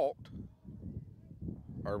was walked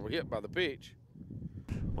or hit by the pitch.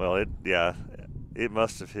 Well, it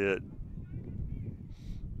must have hit.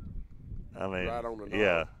 I mean, right on the knob.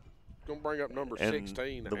 yeah. It's going to bring up number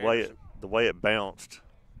 16. The way it bounced,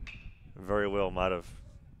 very well might have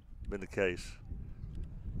been the case.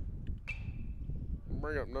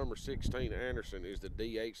 Bring up number 16. Anderson is the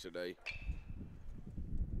DH today.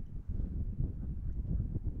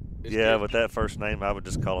 With that first name, I would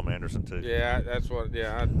just call him Anderson too. Yeah, that's what.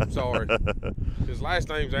 Yeah, I'm sorry. His last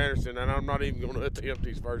name's Anderson, and I'm not even going to attempt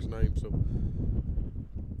his first name. So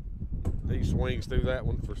he swings through that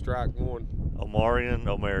one for strike 1. Omarion.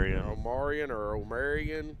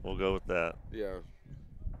 We'll go with that. Yeah,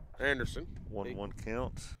 Anderson. 1-1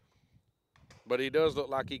 counts. But he does look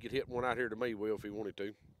like he could hit one out here to me, Will, if he wanted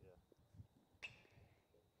to.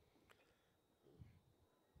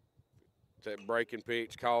 It's that breaking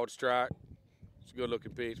pitch, called strike. It's a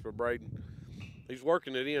good-looking pitch for Braden. He's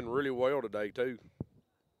working it in really well today, too.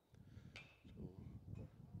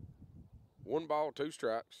 1 ball, 2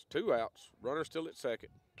 strikes, 2 outs. Runner still at second.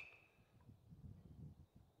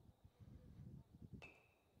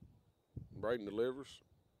 Braden delivers.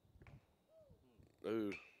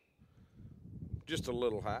 Ooh. Just a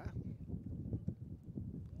little high.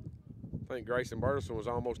 I think Grayson Burleson was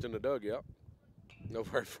almost in the dugout.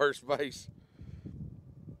 Over at first base.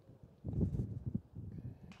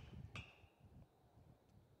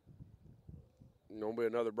 Going to be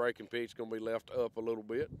another breaking pitch. Going to be left up a little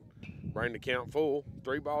bit. Bring the count full.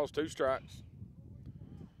 3 balls, 2 strikes.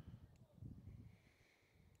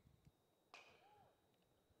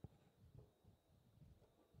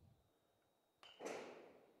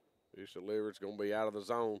 This delivery, it's going to be out of the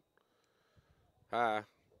zone. High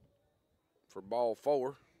for ball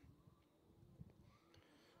 4.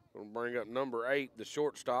 Going to bring up number 8, the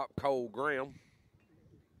shortstop, Cole Graham.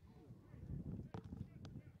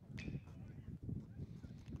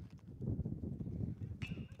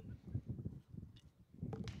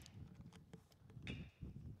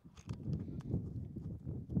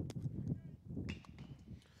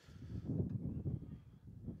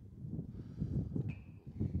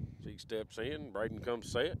 He steps in, Braden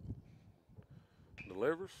comes set,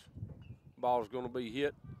 delivers. Ball's going to be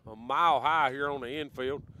hit a mile high here on the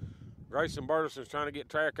infield. Grayson Burleson's trying to get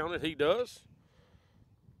track on it. He does.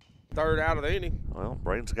 Third out of the inning. Well,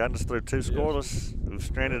 Braden's gotten us through 2 scoreless. We've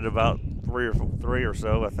stranded about three or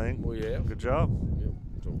so, I think. We have. Good job. Yep.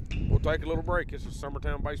 So we'll take a little break. This is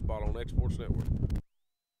Summertown Baseball on X Sports Network.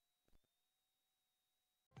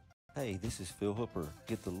 Hey, this is Phil Hooper.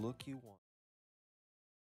 Get the look you want.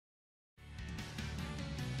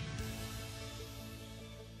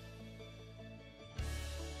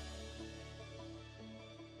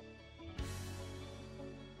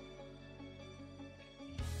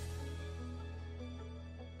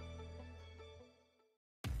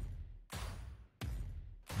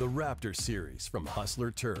 The Raptor Series from Hustler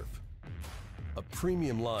Turf. A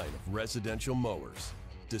premium line of residential mowers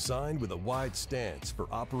designed with a wide stance for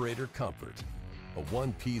operator comfort. A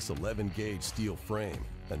one-piece 11-gauge steel frame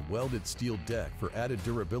and welded steel deck for added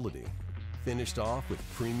durability. Finished off with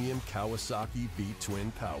premium Kawasaki V-twin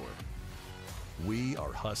power. We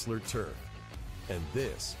are Hustler Turf, and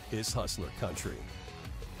this is Hustler Country.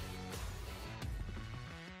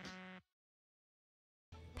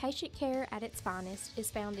 Patient care at its finest is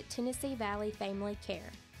found at Tennessee Valley Family Care.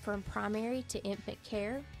 From primary to infant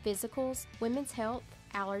care, physicals, women's health,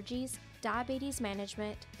 allergies, diabetes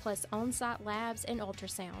management, plus on-site labs and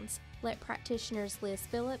ultrasounds. Let practitioners Liz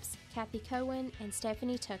Phillips, Kathy Cohen, and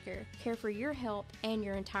Stephanie Tucker care for your health and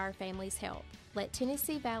your entire family's health. Let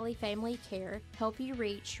Tennessee Valley Family Care help you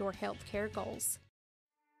reach your health care goals.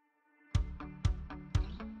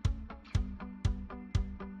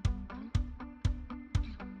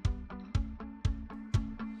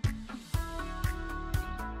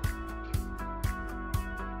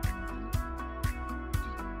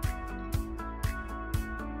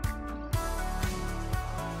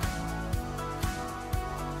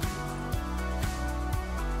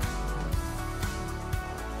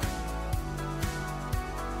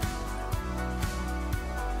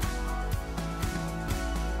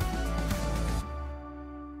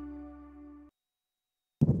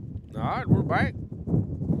 All right, we're back.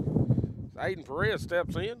 Aiden Perez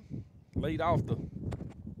steps in, lead off the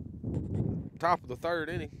top of the third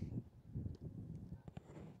inning.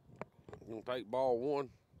 Gonna take ball one.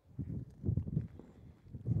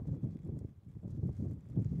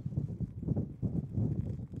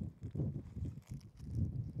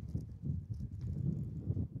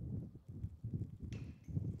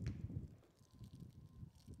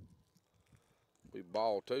 Be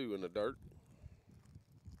ball two in the dirt.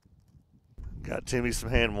 Got Timmy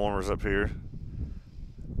some hand warmers up here.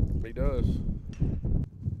 He does.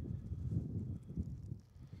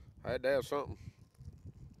 I had to have something.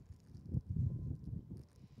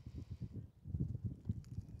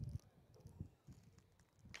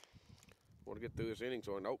 Want to get through this inning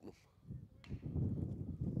so I can open them.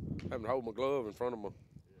 Having to hold my glove in front of my.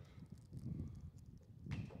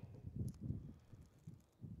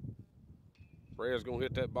 Red's going to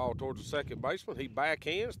hit that ball towards the second baseman. He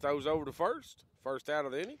backhands, throws over to first. First out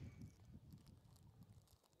of the inning.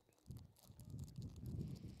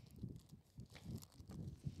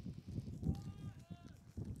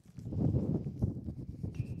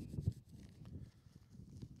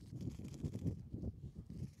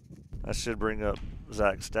 That should bring up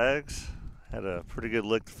Zach Staggs. Had a pretty good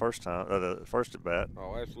lick the first time, the first at bat.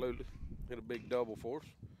 Oh, absolutely. Hit a big double for us.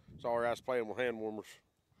 Sorry, I was playing with hand warmers.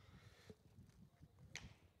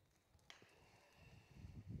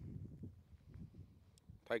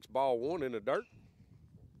 Takes ball one in the dirt.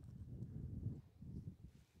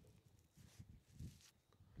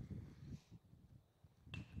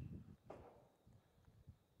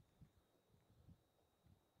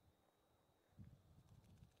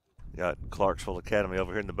 Got Clarksville Academy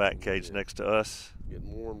over here in the back cage next to us.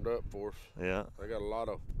 Getting warmed up for us. Yeah. They got a lot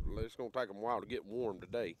of, it's going to take them a while to get warm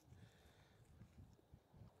today.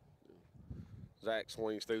 Zach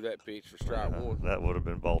swings through that pitch for strike one. That would have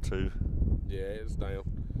been ball two. Yeah, it's down.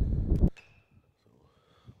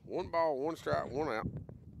 One ball, one strike, one out.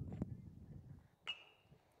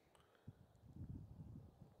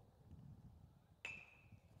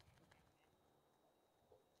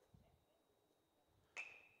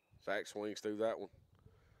 Zach swings through that one.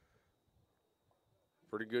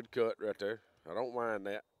 Pretty good cut right there. I don't mind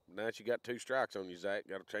that. Now that you got two strikes on you, Zach,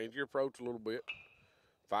 got to change your approach a little bit.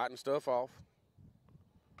 Fighting stuff off.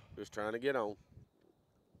 Just trying to get on.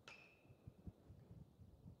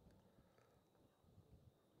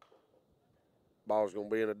 Ball's going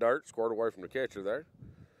to be in the dirt, squared away from the catcher there.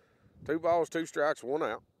 2 balls, 2 strikes, 1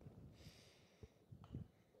 out.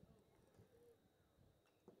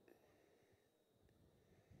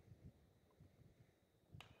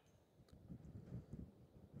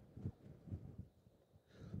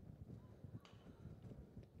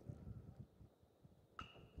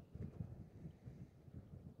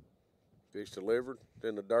 Pitch delivered.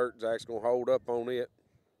 In the dirt. Zach's going to hold up on it.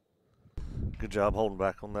 Good job holding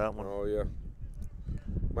back on that one. Oh, yeah.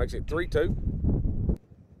 Makes it 3-2.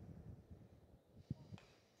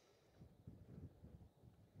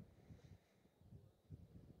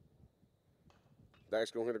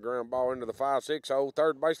 Zach's going to hit a ground ball into the 5-6 hole.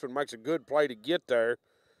 Third baseman makes a good play to get there.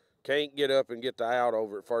 Can't get up and get the out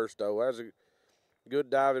over at first, though. That's a good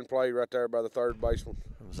diving play right there by the third baseman.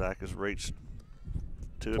 Zach has reached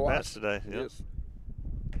 2 at-bats today. Yep. Yes.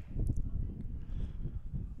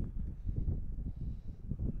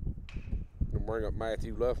 Gonna bring up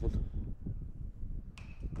Matthew Luffman.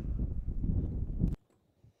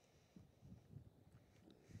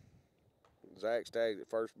 Zach tagged at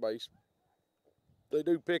first base. They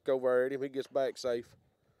do pick over at him. He gets back safe.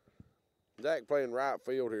 Zach playing right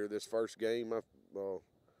field here this first game. I'm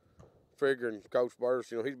figuring Coach Burris,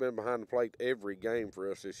 he's been behind the plate every game for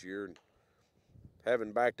us this year. And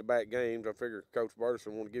having back-to-back games, I figure Coach Burris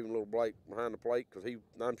will want to give him a little break behind the plate because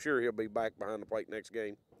I'm sure he'll be back behind the plate next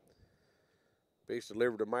game. Pitch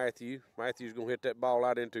delivered to Matthew. Matthew's going to hit that ball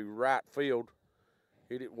out into right field.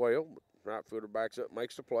 Hit it well, but right fielder backs up,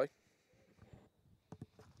 makes the play.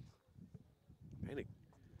 And if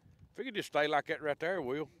he could just stay like that right there,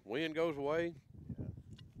 Will, wind goes away.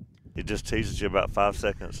 He just teases you about 5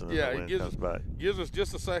 seconds and then the wind comes back. Gives us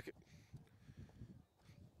just a second.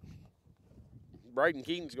 Braden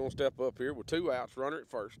Keaton's going to step up here with 2 outs, runner at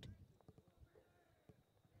first.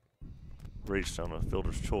 Reached on a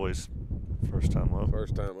fielder's choice. First time up.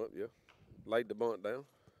 First time up, yeah. Laid the bunt down.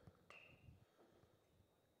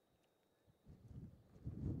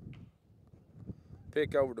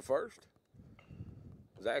 Pick over to first.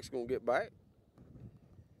 Zach's going to get back.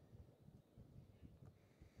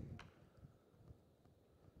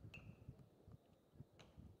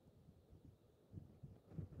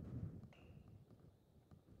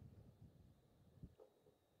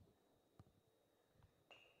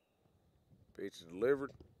 Pitch is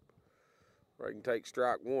delivered. Ray can take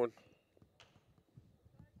strike 1.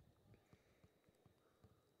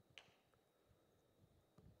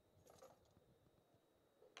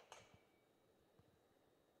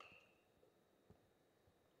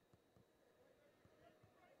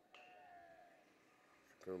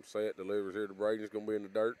 Comes set, delivers here to Braden. It's going to be in the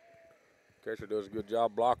dirt. Catcher does a good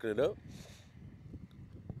job blocking it up.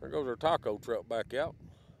 There goes our taco truck back out.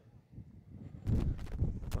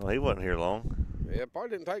 Well, he wasn't here long. Yeah, it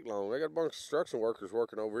probably didn't take long. They got a bunch of construction workers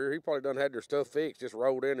working over here. He probably done had their stuff fixed, just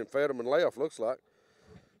rolled in and fed them and left, looks like.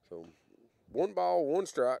 So, 1 ball, 1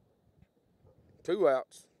 strike, 2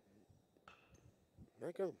 outs. There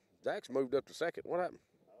you go. Zach's moved up to second. What happened?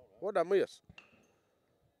 What did I miss?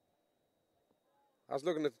 I was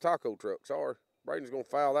looking at the taco truck. Sorry. Braden's going to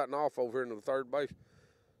foul that one off over here into the third base.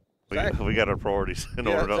 We got our priorities in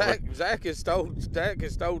order, don't we? Zach has stole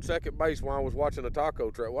second base while I was watching a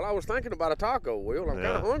taco truck. Well, I was thinking about a taco, Will. I'm kind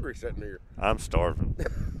of hungry sitting here. I'm starving.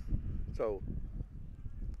 So.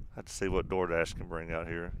 I have to see what DoorDash can bring out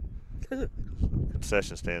here.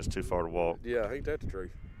 Concession stand's too far to walk. Yeah, ain't that the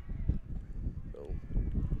truth? So,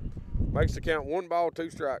 makes the count 1 ball, 2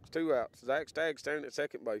 strikes, 2 outs. Zach Stagg standing at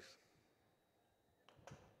second base.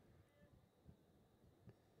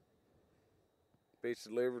 Pitch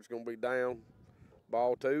delivered, it's going to be down.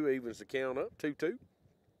 Ball 2, evens the count up, 2-2.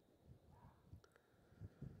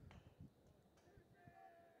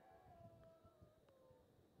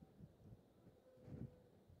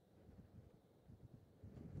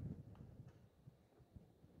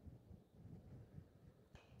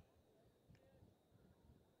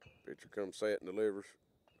 Pitcher comes set and delivers.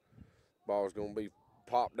 Ball's going to be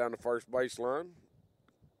popped down the first baseline.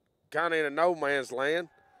 Kind of in a no man's land.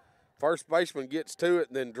 First baseman gets to it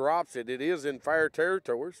and then drops it. It is in fair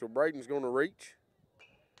territory, so Braden's going to reach.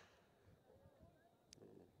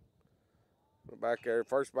 Back there,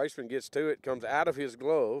 first baseman gets to it, comes out of his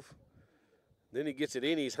glove. Then he gets it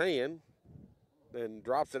in his hand and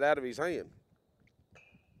drops it out of his hand.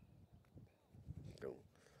 So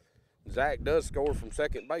Zach does score from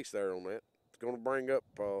second base there on that. It's going to bring up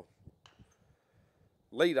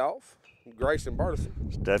leadoff. Grayson Burleson.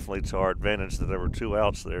 It's definitely to our advantage that there were 2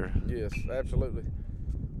 outs there. Yes, absolutely.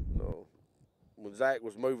 No, when Zach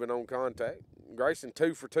was moving on contact. Grayson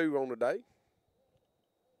 2 for 2 on the day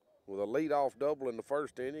with a leadoff double in the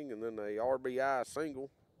first inning and then a RBI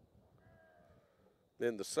single.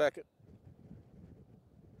 Then the second.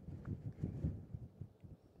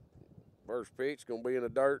 First pitch going to be in the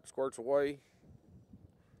dirt, squirts away.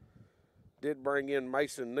 Did bring in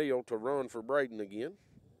Mason Neal to run for Braden again.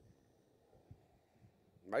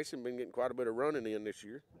 Mason been getting quite a bit of running in this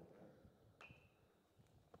year.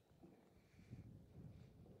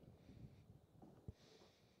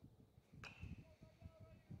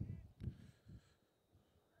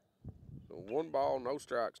 1 ball, no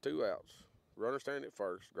strikes, 2 outs. Runner standing at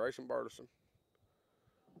first. Grayson Burleson.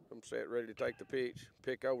 I'm set, ready to take the pitch.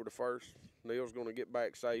 Pick over to first. Neal's going to get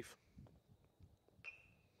back safe.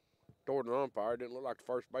 Toward the umpire. Didn't look like the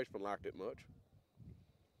first baseman liked it much.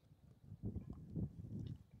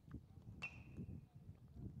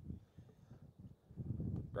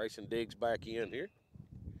 Grayson digs back in here.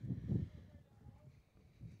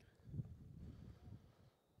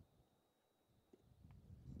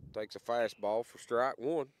 Takes a fastball for strike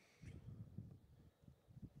 1.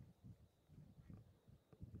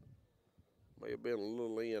 May have been a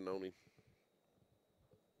little in on him.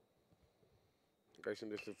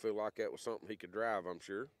 Grayson just didn't feel like that was something he could drive, I'm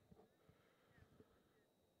sure.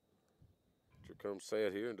 Here comes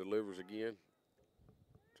Seth here and delivers again.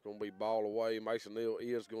 It's going to be ball away. Mason Neal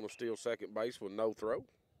is going to steal second base with no throw.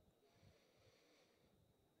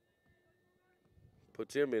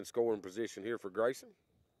 Puts him in scoring position here for Grayson.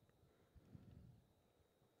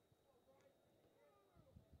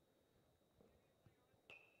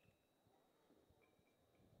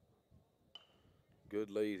 Good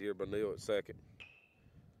lead here by Neal at second.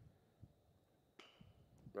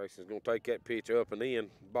 Grayson's going to take that pitch up and in.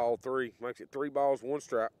 Ball 3. Makes it 3 balls, 1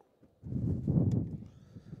 strike.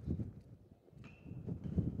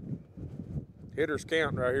 Hitters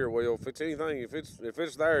count right here, Will. If it's anything, if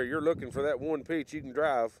it's there, you're looking for that one pitch you can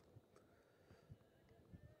drive.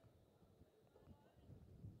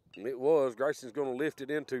 And it was. Grayson's going to lift it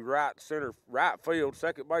into right field.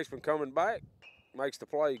 Second baseman coming back. Makes the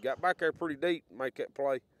play. Got back there pretty deep. Make that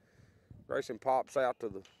play. Grayson pops out to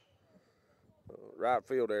the right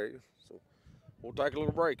field area. So we'll take a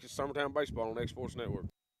little break. It's Summertown Baseball on X Sports Network.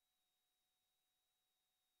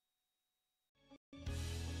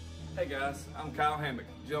 Hey guys, I'm Kyle Hammock,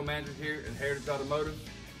 General Manager here at Heritage Automotive,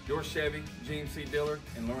 your Chevy GMC dealer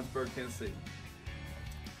in Lawrenceburg, Tennessee.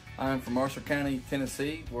 I'm from Marshall County,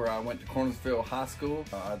 Tennessee, where I went to Cornersville High School.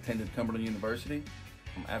 I attended Cumberland University.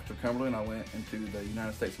 After Cumberland, I went into the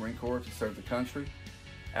United States Marine Corps to serve the country.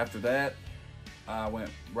 After that, I went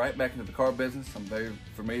right back into the car business. I'm very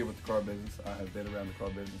familiar with the car business. I have been around the car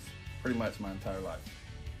business pretty much my entire life.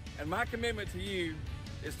 And my commitment to you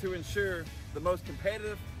is to ensure the most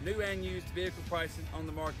competitive new and used vehicle pricing on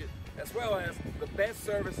the market, as well as the best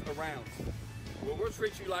service around. Well, we'll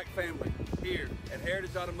treat you like family here at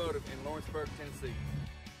Heritage Automotive in Lawrenceburg, Tennessee.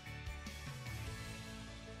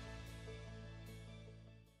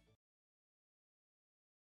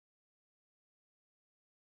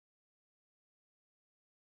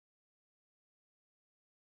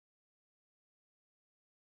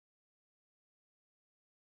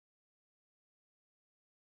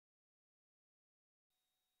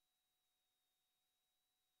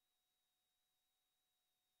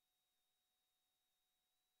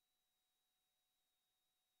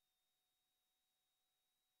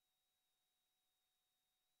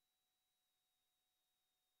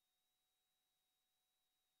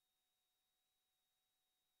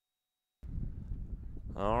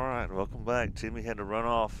 All right, welcome back. Timmy had to run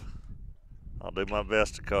off. I'll do my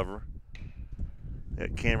best to cover.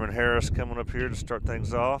 Got Cameron Harris coming up here to start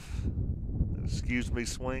things off. Excuse me,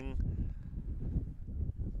 swing.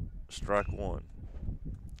 Strike 1.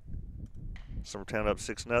 Summertown up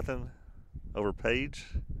 6-0 over Page.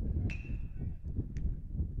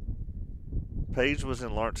 Page was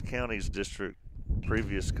in Lawrence County's district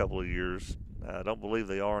previous couple of years. I don't believe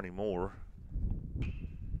they are anymore.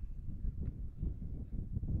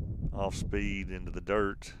 Off speed into the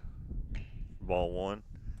dirt. Ball 1.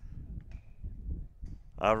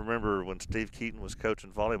 I remember when Steve Keaton was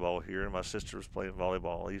coaching volleyball here and my sister was playing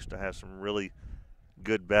volleyball, I used to have some really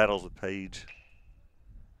good battles with Page.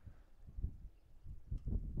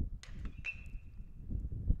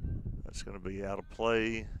 That's going to be out of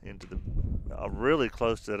play into the really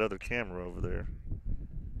close to that other camera over there.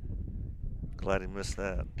 Glad he missed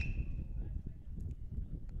that.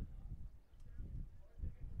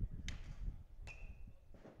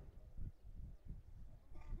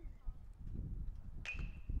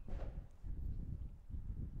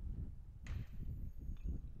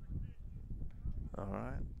 All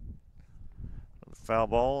right. Foul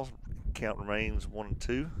ball. Count remains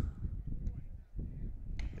 1-2.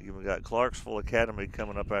 We got Clarksville Academy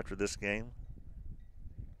coming up after this game.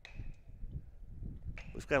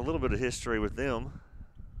 We've got a little bit of history with them.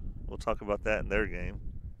 We'll talk about that in their game.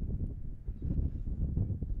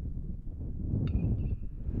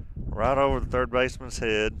 Right over the third baseman's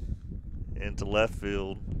head into left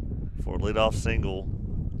field for a leadoff single,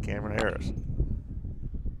 Cameron Harris.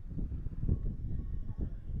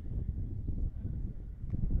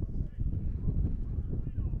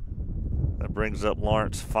 That brings up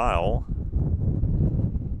Lawrence foul.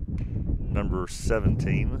 number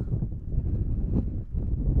 17.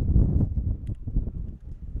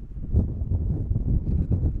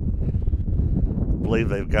 I believe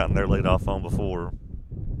they've gotten their leadoff on before.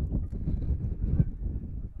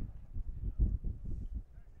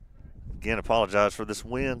 Again, apologize for this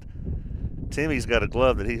wind. Timmy's got a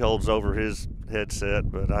glove that he holds over his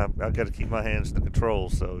headset, but I've got to keep my hands in the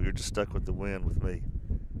controls, so you're just stuck with the wind with me.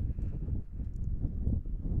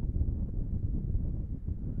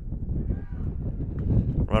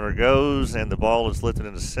 Runner goes, and the ball is lifted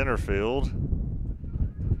into center field.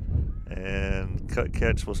 And cut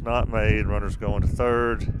catch was not made. Runner's going to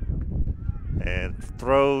third. And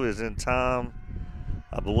throw is in time,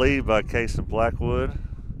 I believe, by Casey Blackwood.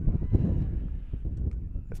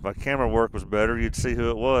 If my camera work was better, you'd see who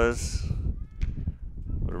it was.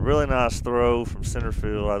 But a really nice throw from center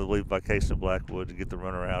field, I believe, by Casey Blackwood to get the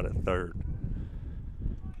runner out at third.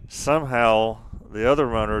 Somehow, the other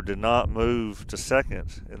runner did not move to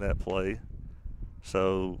second in that play.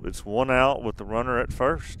 So it's one out with the runner at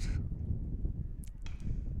first.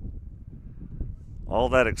 All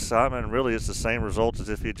that excitement, really, it's the same result as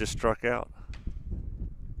if he had just struck out.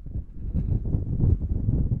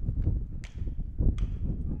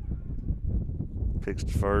 Picks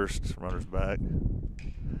to first, runner's back.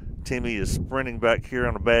 Timmy is sprinting back here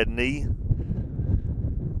on a bad knee.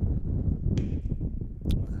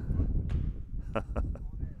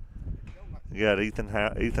 You got Ethan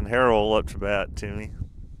Harrell up to bat, Timmy.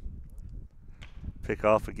 Pick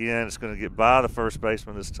off again. It's going to get by the first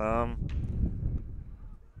baseman this time.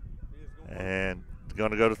 And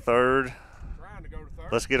going to go to third.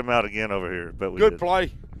 Let's get him out again over here. But we Good did.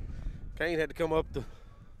 play. Kane had to come up the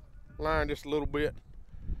line just a little bit.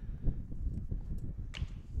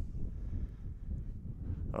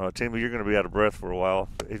 Timmy, you're going to be out of breath for a while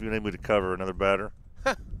if you need me to cover another batter.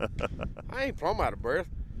 I ain't plumb out of breath.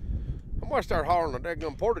 I'm going to start hauling a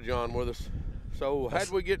daggum Porta-John with us. So how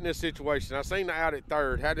did we get in this situation? I seen the out at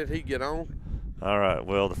third. How did he get on? All right,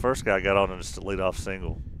 well, the first guy got on and just a leadoff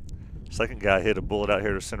single. Second guy hit a bullet out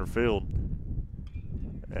here to center field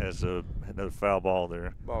as another foul ball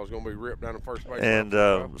there. Ball's going to be ripped down the first base. And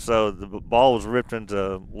so the ball was ripped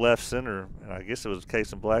into left center, and I guess it was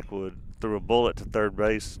Casey Blackwood threw a bullet to third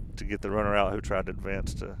base to get the runner out who tried to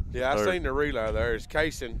advance to Yeah, third. I seen the relay there. It's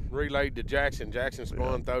Casey relayed to Jackson. Jackson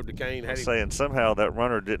spun, threw to Kane. I'm saying somehow that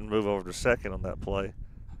runner didn't move over to second on that play,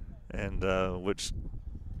 and which,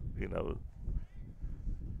 you know,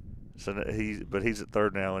 so he's at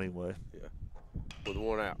third now anyway. Yeah, with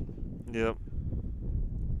one out. Yep.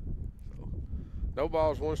 So, no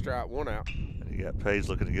balls, one strike, one out. And you got Page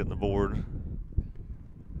looking to get on the board.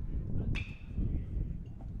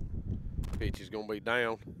 Pitch is going to be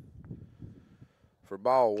down for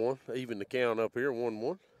ball one. Even the count up here,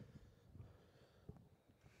 1-1.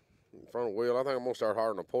 In front of Will, I think I'm going to start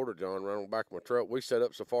hiring a Porta-John around the back of my truck. We set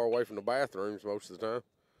up so far away from the bathrooms most of the time.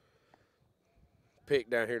 Pick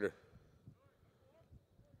down here to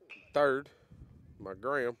third, my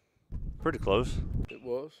Graham. Pretty close. It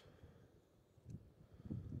was.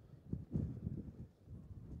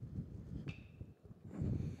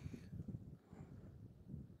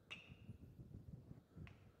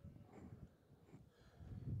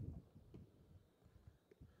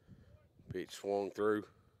 Pitch swung through.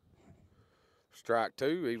 Strike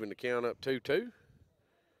two, even the count up 2-2.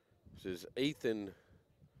 This is Ethan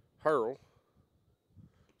Hurl.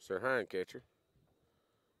 It's their hind catcher.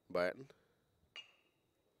 Batting.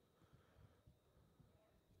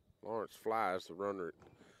 Lawrence flies the runner.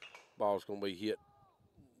 Ball's going to be hit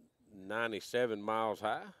 97 miles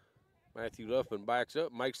high. Matthew Luffman backs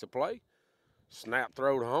up, makes the play. Snap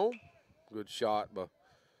throw to home. Good shot by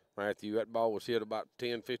Matthew. That ball was hit about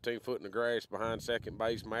 10, 15 foot in the grass behind second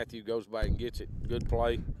base. Matthew goes back and gets it. Good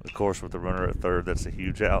play. Of course, with the runner at third, that's a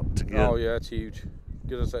huge out to get. Oh, yeah, that's huge.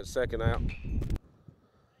 Get us that second out.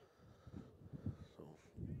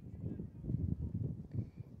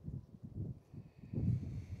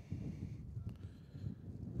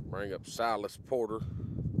 Bring up Silas Porter,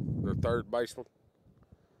 their third baseman.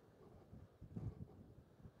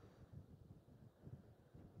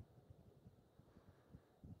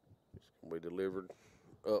 It's going to be delivered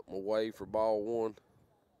up and away for ball one.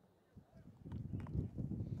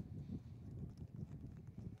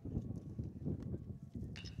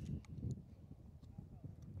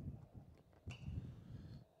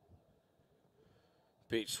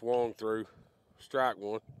 Pitch swung through, strike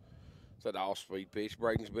one. It's that off-speed pitch.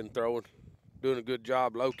 Braden's been throwing, doing a good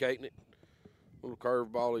job locating it. Little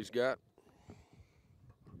curve ball he's got.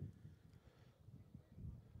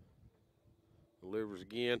 Delivers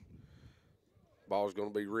again. Ball's going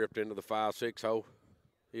to be ripped into the 5-6 hole.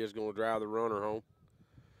 He is going to drive the runner home.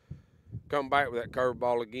 Come back with that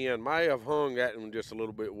curveball again. May have hung that one just a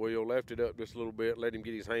little bit, Will. Left it up just a little bit, let him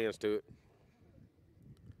get his hands to it.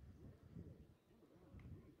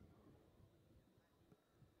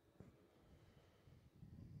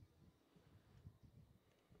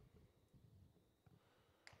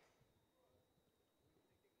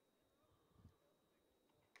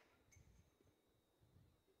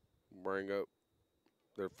 Bring up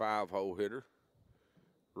their 5-hole hitter,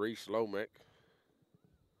 Reese Lomack.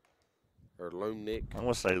 Or Lumnick. I'm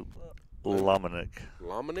going to say Lomanick.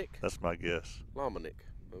 Lomanick? That's my guess. Lomanick.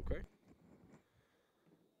 Okay.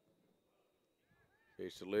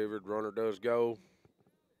 It's delivered. Runner does go.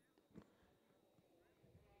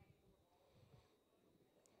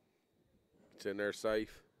 It's in there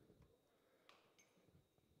safe.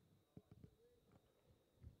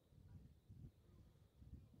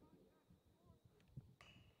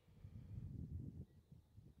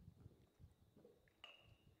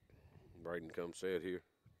 Braden comes set here.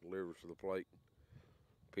 Delivers to the plate.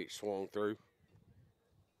 Pitch swung through.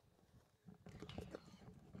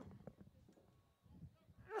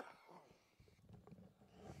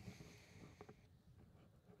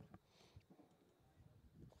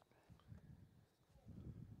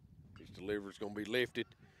 His delivery's going to be lifted.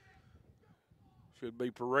 Should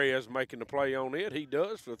be Perez making the play on it. He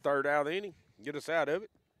does for the third out of the inning. Get us out of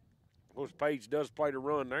it. Of course, Page does play the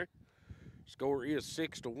run there. Score is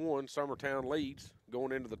 6-1. Summertown leads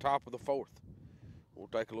going into the top of the fourth. We'll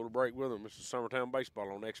take a little break with them. This is Summertown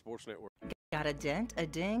Baseball on X Sports Network. Got a dent, a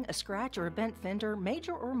ding, a scratch, or a bent fender?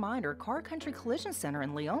 Major or minor, Car Country Collision Center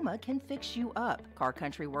in Leoma can fix you up. Car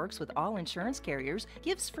Country works with all insurance carriers,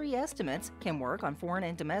 gives free estimates, can work on foreign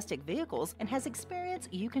and domestic vehicles, and has experience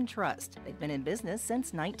you can trust. They've been in business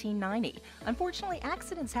since 1990. Unfortunately,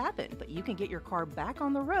 accidents happen, but you can get your car back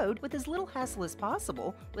on the road with as little hassle as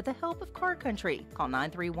possible with the help of Car Country. Call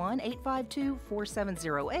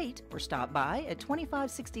 931-852-4708 or stop by at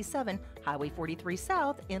 2567 Highway 43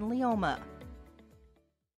 South in Leoma.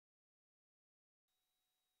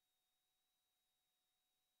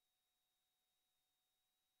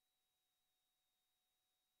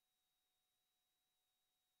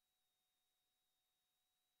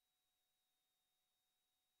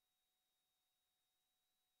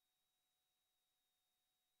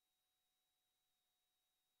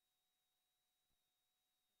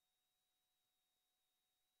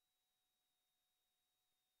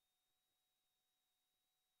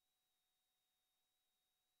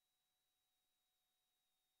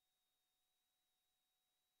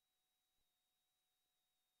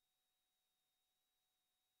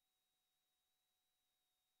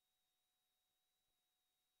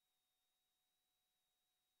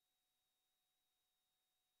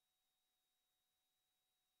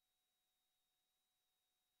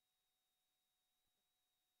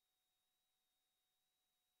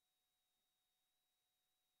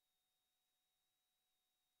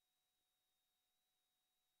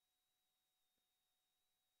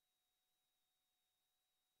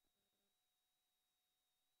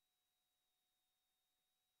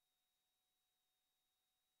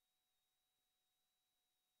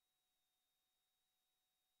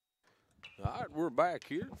 All right, we're back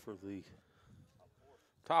here for the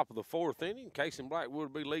top of the fourth inning. Casey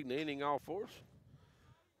Blackwood will be leading the inning off for us.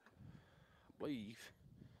 I believe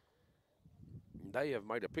they have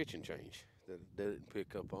made a pitching change that they didn't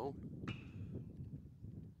pick up on.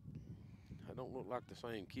 I don't look like the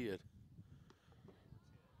same kid.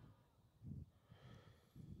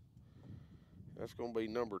 That's going to be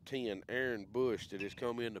number 10, Aaron Bush, that has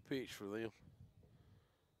come in to pitch for them.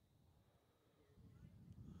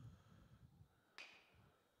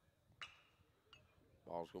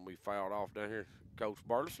 Ball's going to be fouled off down here. Coach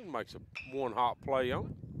Burleson makes a one-hop play on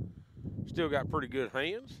it. Still got pretty good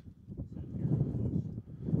hands.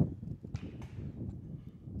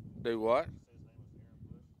 Do what?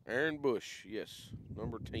 Aaron Bush, yes,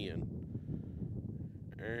 number 10.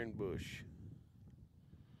 Aaron Bush.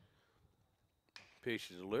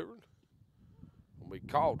 Pitch is delivered. Will be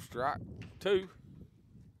called strike 2.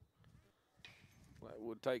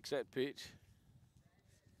 Blackwood takes that pitch.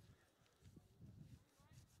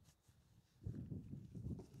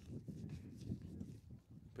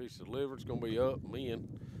 Pitch delivered. It's going to be up and in.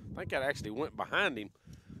 I think that actually went behind him.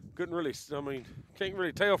 Couldn't really, I mean, can't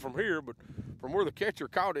really tell from here, but from where the catcher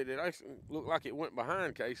caught it, it actually looked like it went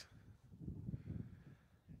behind Case.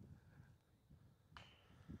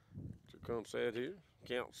 So comes set here.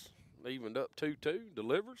 Counts evened up 2-2.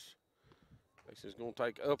 Delivers. Case is going to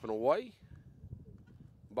take up and away.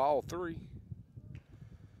 Ball 3.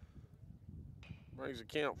 Brings the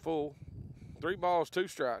count full. 3 balls, 2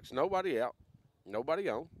 strikes. Nobody out. Nobody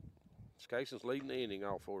on. Casey's leading the inning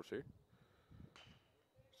off for us here.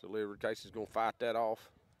 So Casey's going to fight that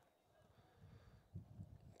off.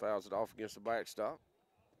 Fouls it off against the backstop.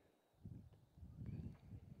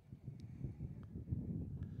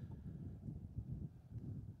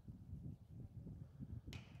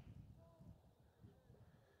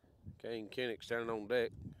 Kane Kinnick standing on deck.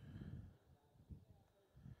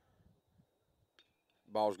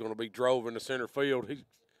 Ball's going to be drove into center field.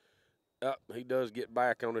 He does get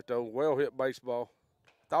back on it, though. Well hit baseball.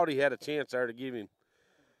 Thought he had a chance there to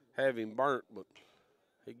have him burnt, but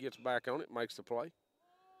he gets back on it, makes the play.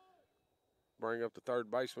 Bring up the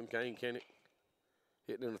third baseman, Kane Kinnick,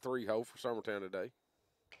 hitting in a 3-hole for Summertown today.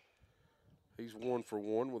 He's 1 for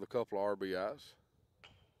 1 with a couple of RBIs.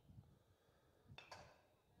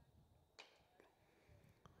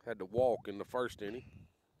 Had to walk in the first inning.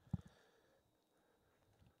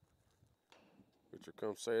 Pitcher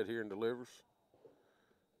comes set here and delivers.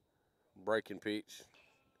 Breaking pitch.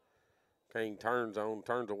 Kane turns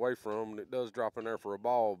away from him, and it does drop in there for a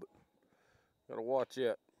ball, but got to watch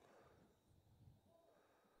it.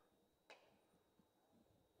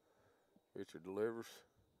 Pitcher delivers.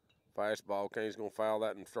 Fastball. Kane's going to foul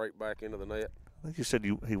that and straight back into the net. I think you said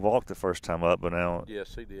he walked the first time up, but now.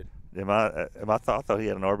 Yes, he did. I thought he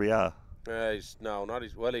had an RBI.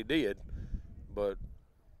 Well, he did, but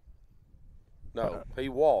no, he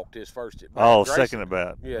walked his first at bat. Oh, second at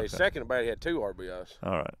bat. Yeah, okay. His second at bat, he had 2 RBIs.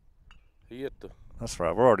 All right. He hit the. That's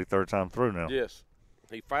right. We're already third time through now. Yes.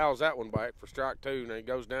 He fouls that one back for strike 2, and then he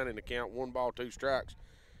goes down in the count, 1 ball, 2 strikes.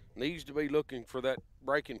 Needs to be looking for that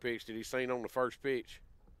breaking pitch that he's seen on the first pitch.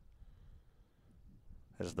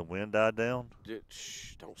 Has the wind died down?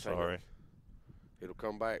 Shh, don't say Sorry. that. It'll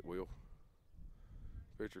come back, Will.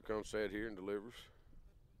 Pitcher comes set here and delivers.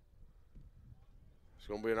 It's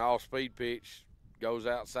going to be an all-speed pitch. Goes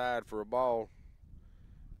outside for a ball.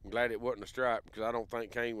 I'm glad it wasn't a strike because I don't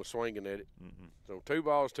think Kane was swinging at it. Mm-mm. So 2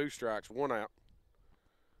 balls, 2 strikes, 1 out.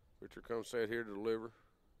 Pitcher comes set here to deliver.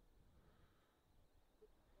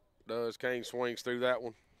 Kane swings through that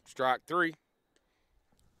one. Strike 3.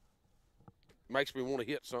 Makes me want to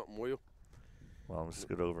hit something, Will. Well, let's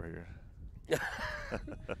get over here.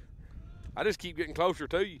 I just keep getting closer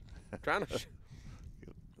to you. Trying to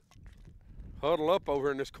huddle up over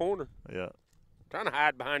in this corner. Yeah. Trying to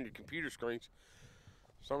hide behind your computer screens.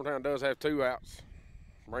 Summertown does have 2 outs.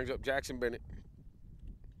 Brings up Jackson Bennett.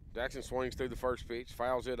 Jackson swings through the first pitch,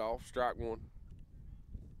 fouls it off, strike 1.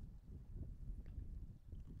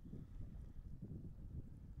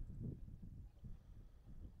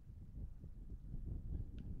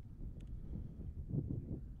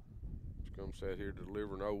 Comes set here to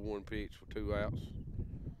deliver an 0-1 pitch for 2 outs.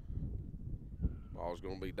 Ball's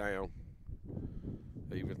going to be down.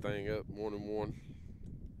 Even thing up, 1-1.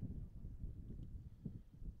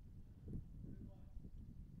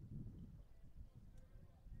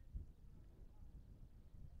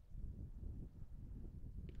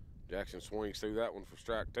 Jackson swings through that one for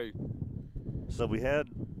strike 2. So we had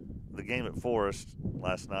the game at Forest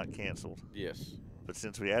last night canceled. Yes. But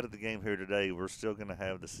since we added the game here today, we're still going to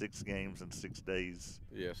have the 6 games in 6 days.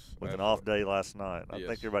 Yes. With an off day last night. I Yes.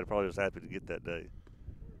 think everybody probably was happy to get that day.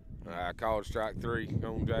 I called strike 3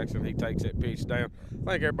 on Jackson. He takes that pitch down.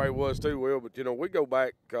 I think everybody was too, Will. But, we go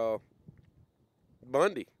back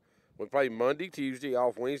Monday. We play Monday, Tuesday,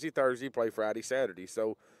 off Wednesday, Thursday, play Friday, Saturday.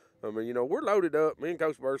 So, we're loaded up. Me and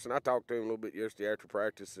Coach Burson, I talked to him a little bit yesterday after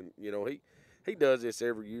practice, and, he does this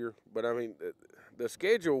every year. But, the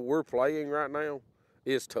schedule we're playing right now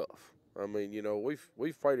is tough.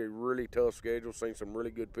 We've played a really tough schedule, seen some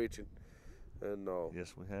really good pitching. And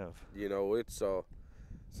yes, we have. It's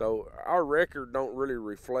so our record don't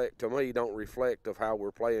reflect of how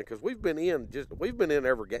we're playing because we've been in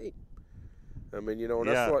every game.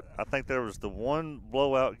 That's what I think there was the one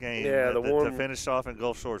blowout game to finish off in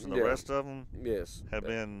Gulf Shores, and the rest of them have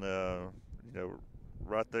been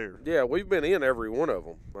right there. Yeah, we've been in every one of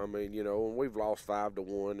them. And we've lost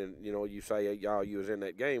 5-1, and you say you was in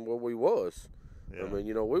that game. Well, we was. Yeah.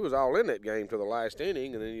 We was all in that game to the last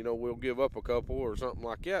inning, and then we'll give up a couple or something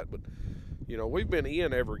like that. But we've been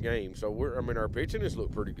in every game, so our pitching has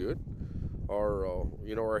looked pretty good.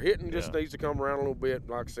 Our hitting just needs to come around a little bit.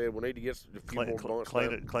 Like I said, we need to get a few more bunts.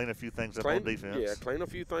 Clean a few things up on defense. Yeah, clean a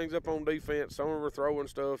few things up on defense. Some of our throwing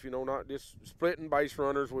stuff, not just splitting base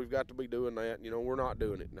runners. We've got to be doing that. We're not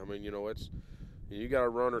doing it. It's you got a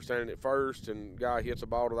runner standing at first, and guy hits a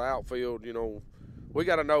ball to the outfield. We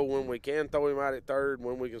got to know when we can throw him out at third,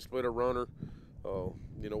 when we can split a runner.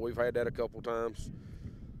 We've had that a couple times,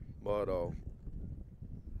 but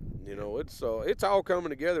You know, it's all coming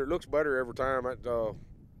together. It looks better every time.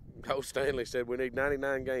 Coach Stanley said we need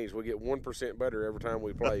 99 games. We get 1% better every time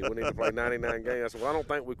we play. We need to play 99 games. I said, well, I don't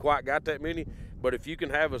think we quite got that many, but if you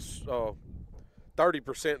can have us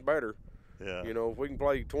 30% better, you know, if we can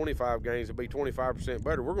play 25 games and be 25%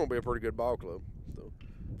 better, we're going to be a pretty good ball club. So,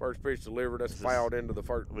 first pitch delivered, that's fouled into the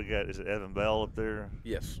first. Is it Evan Bell up there?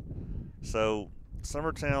 Yes. So,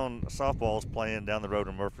 Summertown softball's playing down the road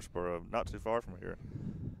in Murfreesboro, not too far from here.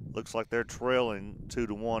 Looks like they're trailing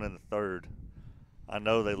 2-1 in the third. I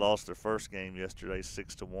know they lost their first game yesterday,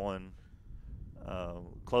 6-1.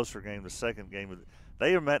 Closer game, the second game.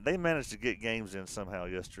 They managed to get games in somehow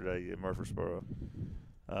yesterday in Murfreesboro.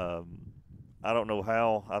 I don't know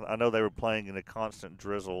how. I know they were playing in a constant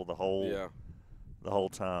drizzle the whole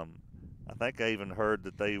time. I think I even heard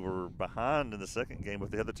that they were behind in the second game,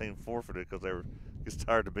 but the other team forfeited because they were just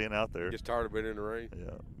tired of being out there. Just tired of being in the rain.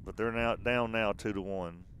 Yeah, but they're down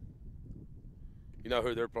 2-1. You know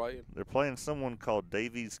who they're playing? They're playing someone called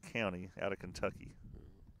Davies County out of Kentucky.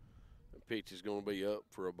 The pitch is going to be up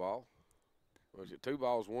for a ball. Was it 2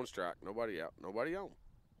 balls, 1 strike? Nobody out, nobody on.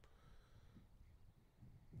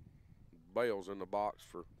 Bell's in the box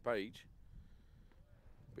for Page.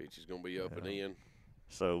 Pitch is going to be up and in.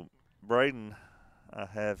 So Braden, I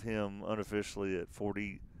have him unofficially at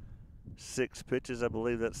 46 pitches, I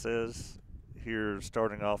believe that says, here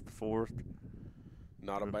starting off the fourth.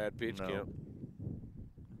 Not a bad pitch count.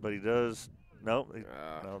 But he does. No,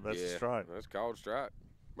 that's a strike. That's called strike.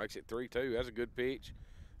 Makes it 3-2. That's a good pitch.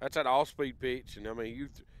 That's an all-speed pitch, and I mean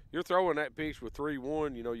you're throwing that pitch with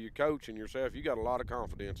 3-1. You know, you're coaching yourself. You got a lot of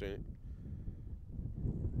confidence in it.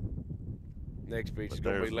 Next pitch is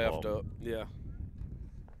going to be left up. Yeah.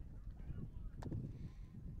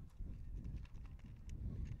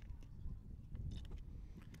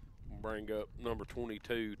 Bring up number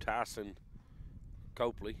 22, Tyson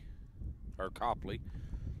Copley.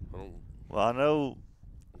 Well, I know.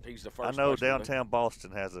 He's the first. I know downtown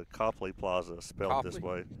Boston has a Copley Plaza spelled this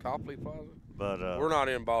way. Copley Plaza. But we're not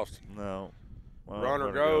in Boston. No. Well,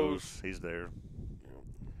 runner goes. He's there.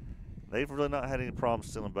 They've really not had any problems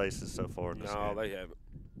stealing bases so far in this game. They haven't.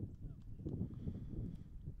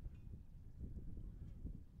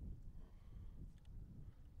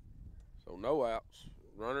 So no outs.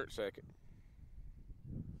 Runner at second.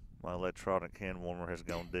 My electronic hand warmer has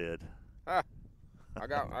gone dead. I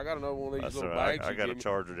got another one of these little right. bags. I got a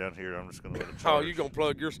charger down here. I'm just going to let it Oh, charge. you're going to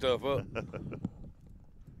plug your stuff up.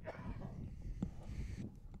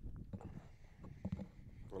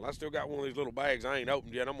 Well, I still got one of these little bags I ain't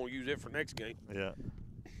opened yet. I'm going to use it for next game. Yeah.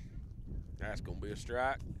 That's going to be a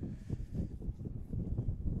strike.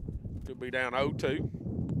 Could be down 0-2.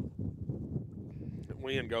 The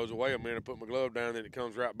wind goes away a minute. I put my glove down, then it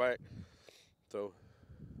comes right back. So,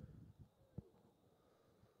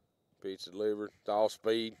 pitch delivered. It's all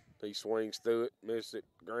speed. He swings through it, missed it.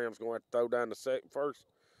 Graham's going to have to throw down the second first.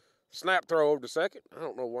 Snap throw over to second. I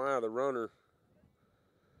don't know why the runner,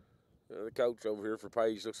 the coach over here for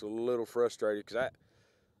Page, looks a little frustrated because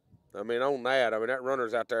I mean, on that, that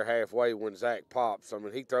runner's out there halfway when Zach pops. I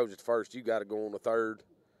mean, he throws it first. You got to go on the third.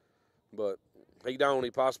 But he don't.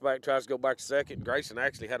 He pops back, tries to go back to second. Grayson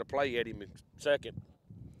actually had a play at him in second.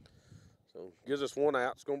 So gives us 1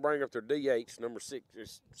 out. It's going to bring up their DH, number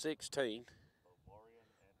 16,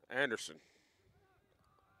 Anderson.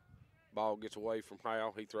 Ball gets away from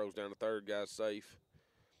Howell. He throws down the third. Guy's safe.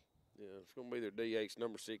 Yeah, it's going to be their DH,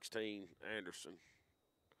 number 16, Anderson.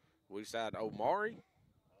 We decide Omari?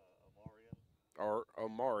 Or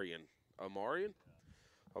Omarian. Omarian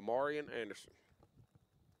Anderson.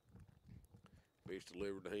 Pitch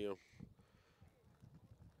delivered to him.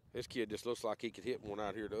 This kid just looks like he could hit one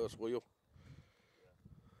out here to us, Will.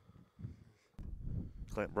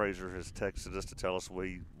 Clint Brazier has texted us to tell us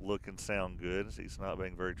we look and sound good. He's not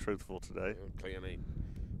being very truthful today.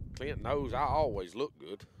 Clint knows I always look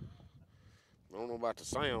good. I don't know about the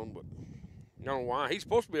sound, but you know why? He's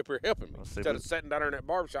supposed to be up here helping me instead of sitting down there in that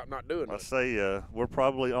barbershop not doing it. I say we're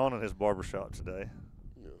probably on in his barbershop today.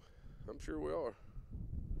 Yeah, I'm sure we are.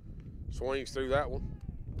 Swings through that one.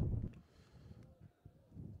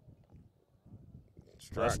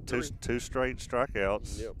 That's two straight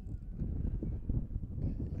strikeouts. Yep.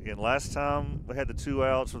 Again, last time we had the 2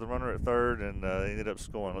 outs with the runner at third, and they ended up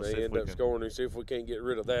scoring. Let's see if we can scoring and see if we can't get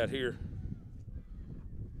rid of that here.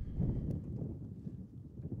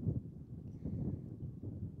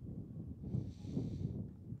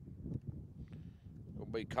 It'll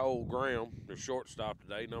be Cole Graham, the shortstop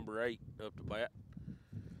today, number 8 up to bat.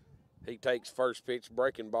 He takes first pitch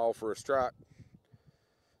breaking ball for a strike.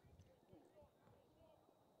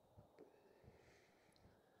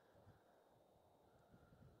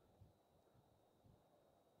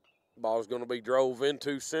 Ball's going to be drove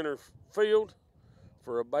into center field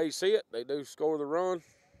for a base hit. They do score the run.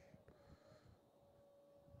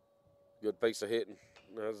 Good piece of hitting.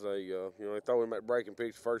 As they, they throw him that breaking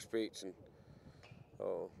pitch, first pitch, and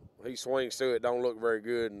he swings to it, don't look very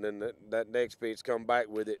good, and then that next pitch come back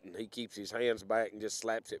with it, and he keeps his hands back and just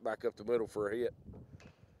slaps it back up the middle for a hit.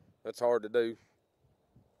 That's hard to do.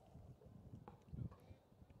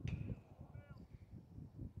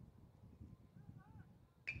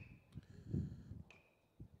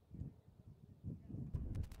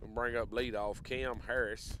 We'll bring up leadoff Cam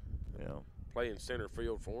Harris. Yeah. Playing center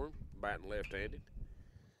field for him, batting left-handed.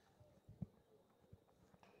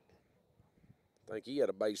 I think he had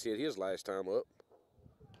a base hit his last time up.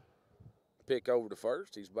 Pick over to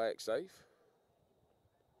first. He's back safe.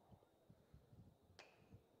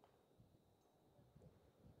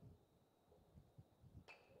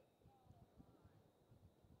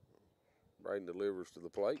 Braden delivers to the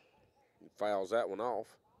plate. He fouls that one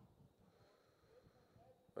off.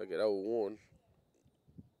 Make it 0-1.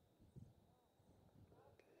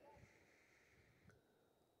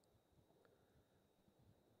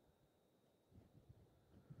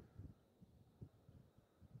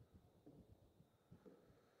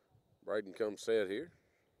 Braden comes set here.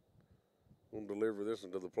 Going to deliver this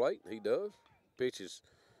into the plate. He does. Pitch is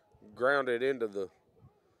grounded into the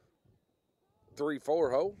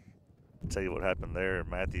 3-4 hole. I'll tell you what happened there.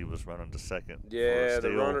 Matthew was running to second. Yeah,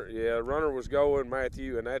 the runner was going,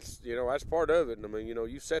 Matthew, and that's part of it. And I mean,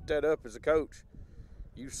 you set that up as a coach.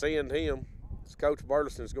 You send him. Coach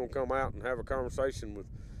Burleson's going to come out and have a conversation with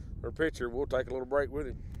our pitcher. We'll take a little break with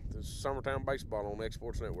him. This is Summertown Baseball on the X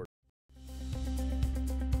Sports Network.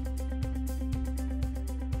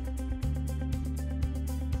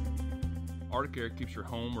 Arctic Air keeps your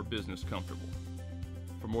home or business comfortable.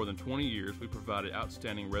 For more than 20 years, we provided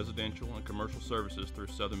outstanding residential and commercial services through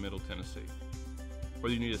Southern Middle Tennessee.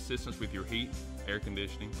 Whether you need assistance with your heat, air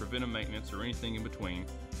conditioning, preventive maintenance, or anything in between,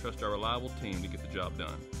 trust our reliable team to get the job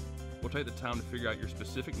done. We'll take the time to figure out your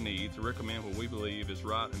specific needs and recommend what we believe is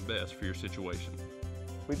right and best for your situation.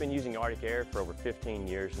 We've been using Arctic Air for over 15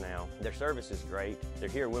 years now. Their service is great, they're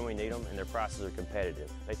here when we need them, and their prices are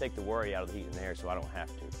competitive. They take the worry out of the heat and air so I don't have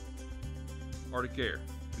to. Arctic Air.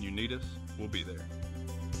 When you need us, we'll be there.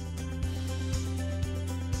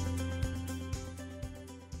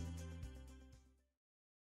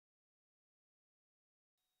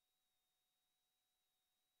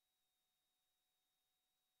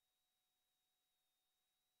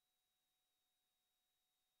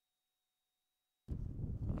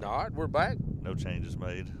 All right, we're back. No changes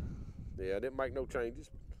made. Yeah, I didn't make no changes.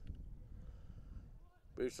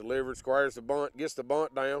 Pitch delivered, squares the bunt, gets the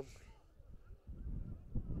bunt down.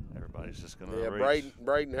 Everybody's just going to reach.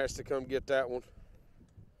 Braden has to come get that one.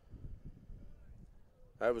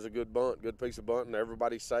 That was a good bunt, good piece of bunting.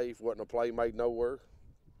 Everybody's safe. Wasn't a play made nowhere.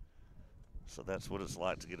 So that's what it's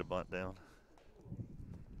like to get a bunt down?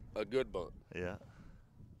 A good bunt. Yeah.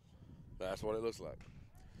 That's what it looks like.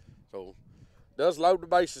 So, does load the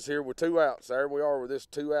bases here with 2 outs. There we are with this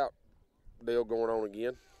 2-out deal going on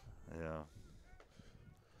again. Yeah.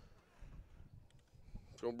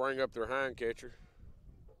 It's going to bring up their hind catcher.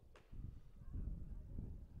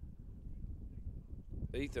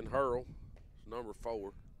 Ethan Hurl, number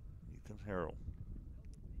 4. Ethan Harrell.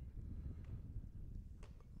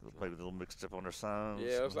 Maybe a little mixed up on their signs.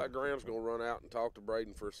 Yeah, looks like Graham's going to run out and talk to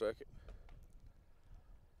Braden for a second.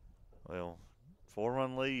 Well,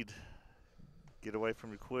 4-run lead. Get away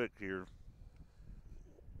from you quick here.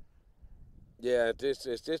 Yeah, it's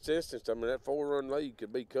this instance. I mean, that 4-run lead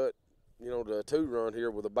could be cut, to a 2-run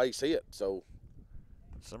here with a base hit. So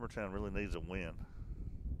Summertown really needs a win.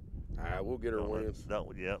 We'll get our wins.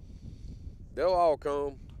 Yep. They'll all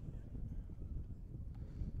come.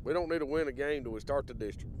 We don't need to win a game till we start the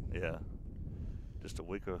district. Yeah. Just a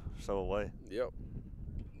week or so away. Yep.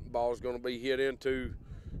 Ball's going to be hit into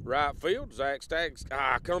right field. Zach Staggs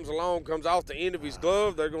comes along, comes off the end of his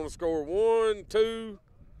glove. They're going to score 1, 2.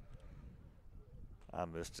 I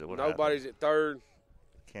missed it. Nobody's at third.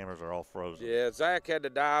 Cameras are all frozen. Yeah, Zach had to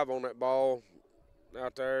dive on that ball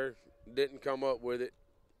out there. Didn't come up with it.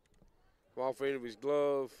 Come off the end of his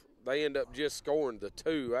glove. They end up just scoring the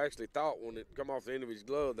 2. I actually thought when it come off the end of his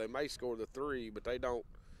glove, they may score the 3, but they don't.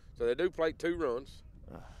 So they do play 2 runs.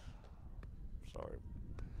 Sorry.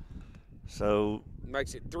 So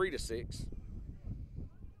makes it 3-6.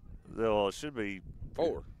 Well, it should be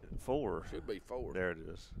 4. 4. Should be 4. There it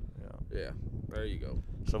is. Yeah. Yeah. There you go.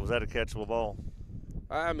 So was that a catchable ball?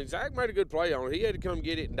 I mean, Zach made a good play on it. He had to come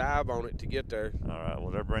get it and dive on it to get there. All right.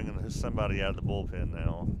 Well, they're bringing somebody out of the bullpen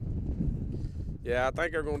now. Yeah, I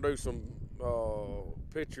think they're going to do some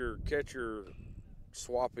pitcher catcher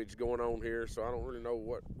swappage going on here, so I don't really know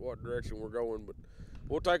what direction we're going, but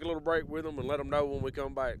we'll take a little break with them and let them know when we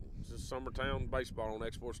come back. This is Summertown Baseball on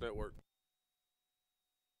X Sports Network.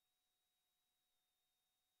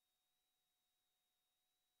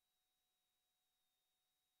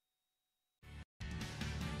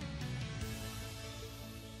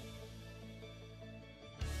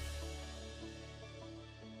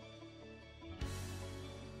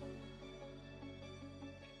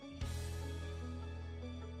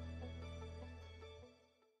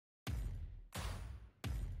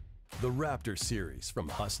 The Raptor Series from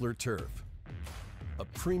Hustler Turf. A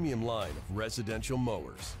premium line of residential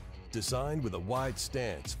mowers designed with a wide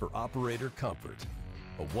stance for operator comfort.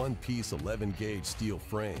 A one-piece 11-gauge steel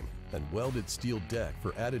frame and welded steel deck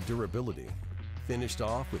for added durability. Finished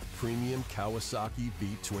off with premium Kawasaki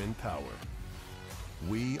V-twin power.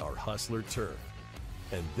 We are Hustler Turf,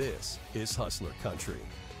 and this is Hustler Country.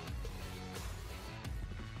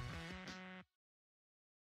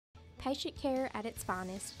 Patient care at its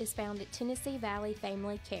finest is found at Tennessee Valley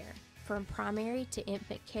Family Care. From primary to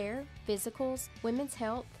infant care, physicals, women's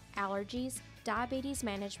health, allergies, diabetes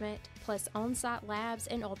management, plus on-site labs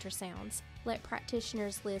and ultrasounds. Let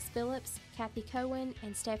practitioners Liz Phillips, Kathy Cohen,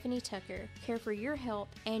 and Stephanie Tucker care for your health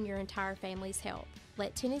and your entire family's health.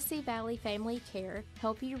 Let Tennessee Valley Family Care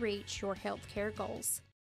help you reach your health care goals.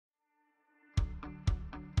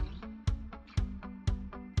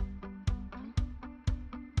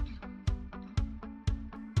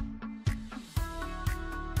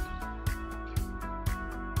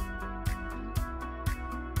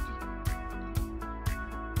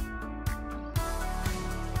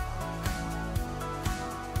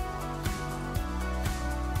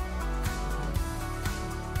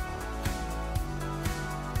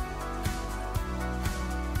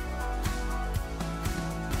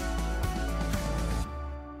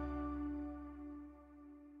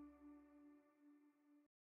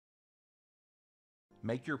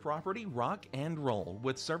 Make your property rock and roll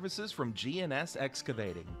with services from G&S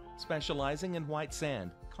Excavating, specializing in white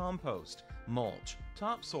sand, compost, mulch,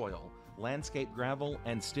 topsoil, landscape gravel,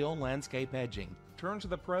 and steel landscape edging. Turn to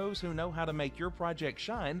the pros who know how to make your project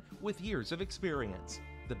shine with years of experience.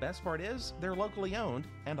 The best part is they're locally owned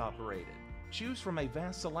and operated. Choose from a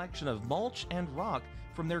vast selection of mulch and rock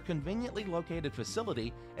from their conveniently located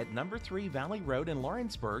facility at number 3 Valley Road in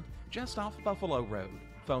Lawrenceburg, just off Buffalo Road.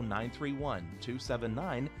 Phone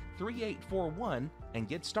 931-279-3841 and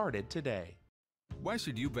get started today. Why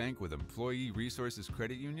should you bank with Employee Resources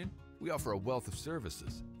Credit Union? We offer a wealth of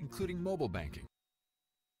services, including mobile banking.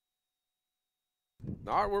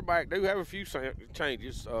 All right, we're back. Do have a few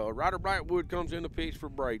changes. Ryder Blackwood comes in the pitch for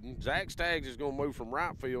Braden. Zach Staggs is going to move from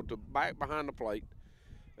right field to back behind the plate.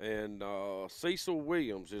 And Cecil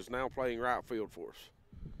Williams is now playing right field for us.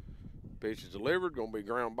 Pitch is delivered, going to be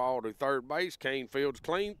ground ball to third base. Kane fields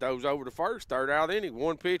clean, throws over to first, third out of the inning.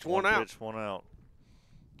 One pitch, one out. One pitch, one out.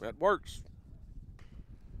 That works.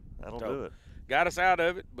 That'll do it. Got us out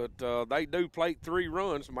of it, but they do plate 3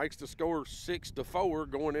 runs, makes the score 6-4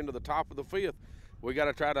 going into the top of the 5th. We got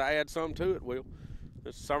to try to add some to it, Will.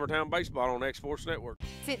 This is Summertown Baseball on X Sports Network.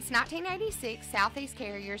 Since 1986, Southeast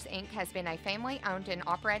Carriers, Inc. has been a family-owned and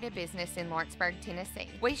operated business in Lawrenceburg, Tennessee.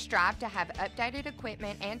 We strive to have updated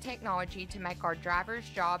equipment and technology to make our drivers'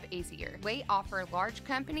 job easier. We offer large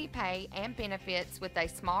company pay and benefits with a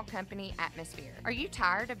small company atmosphere. Are you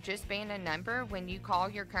tired of just being a number when you call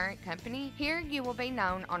your current company? Here you will be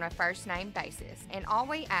known on a first-name basis, and all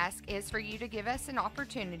we ask is for you to give us an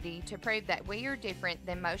opportunity to prove that we are different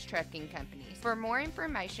than most trucking companies. For more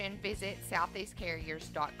information, visit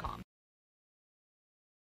southeastcarriers.com.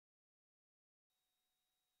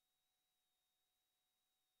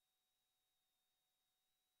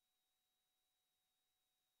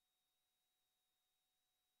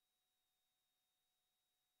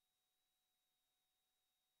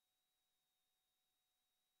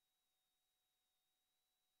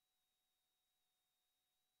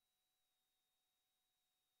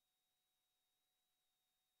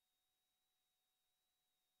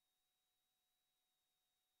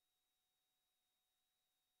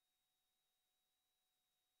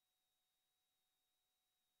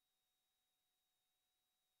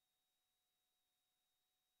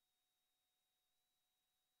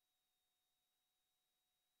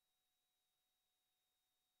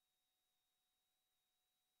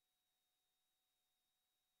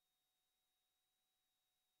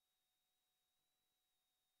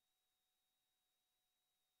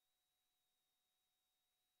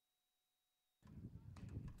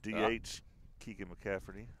 DH, Keegan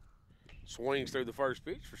McCafferty. Swings through the first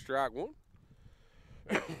pitch for strike 1.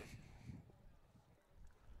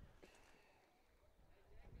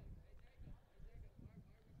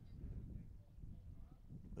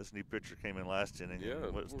 This new pitcher came in last inning. Yeah.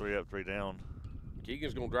 It was 3 up, 3 down.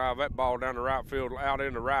 Keegan's going to drive that ball down the right field, out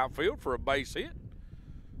in the right field for a base hit.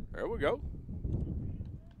 There we go.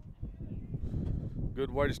 Good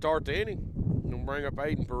way to start the inning. Going to bring up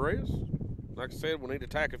Aiden Perez. Like I said, we need to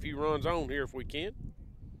tack a few runs on here if we can.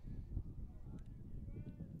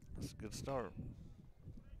 That's a good start.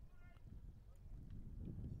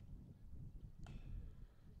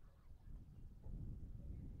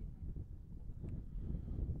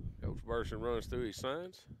 Coach Burson runs through his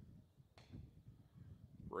signs.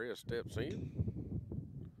 Perez steps in.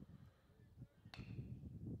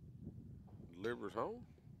 Delivers home.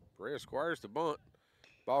 Perez squares the bunt.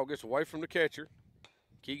 Ball gets away from the catcher.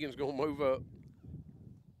 Keegan's going to move up.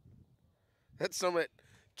 That's some of that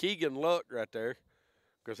Keegan luck right there,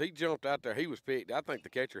 because he jumped out there. He was picked. I think the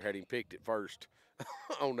catcher had him picked at first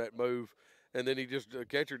on that move, and then the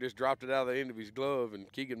catcher just dropped it out of the end of his glove,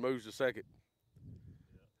 and Keegan moves to second.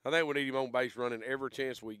 I think we need him on base running every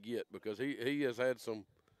chance we get, because he has had some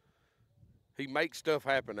 – he makes stuff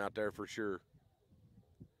happen out there for sure.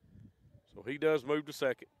 So he does move to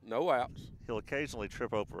second. No outs. He'll occasionally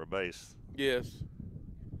trip over a base. Yes.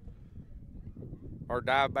 Or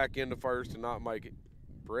dive back into first and not make it.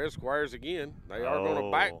 Perez squares again. They are going to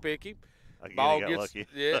back pick him. Again, Ball he got gets lucky.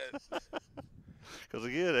 Yeah. Because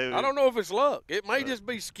again, I don't know if it's luck. It may just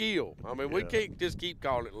be skill. I mean, we can't just keep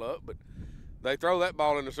calling it luck, but they throw that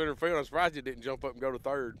ball in the center field. I'm surprised it didn't jump up and go to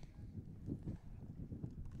third.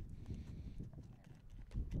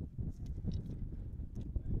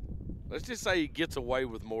 Let's just say he gets away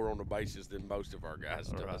with more on the bases than most of our guys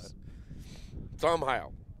does. Right.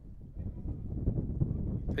 Somehow.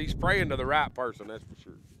 He's praying to the right person, that's for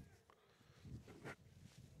sure.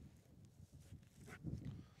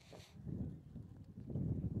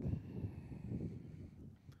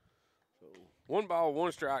 So 1 ball,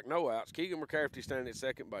 1 strike, no outs. Keegan McCafferty standing at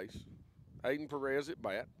second base. Aiden Perez at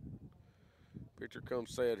bat. Pitcher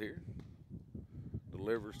comes set here.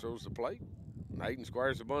 Delivers, throws the plate. And Aiden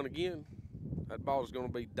squares the bunt again. That ball is going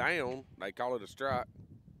to be down. They call it a strike.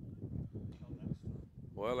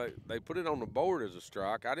 Well, they put it on the board as a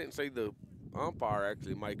strike. I didn't see the umpire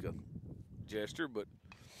actually make a gesture, but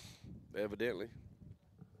evidently.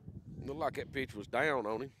 Looked like that pitch was down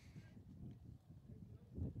on him.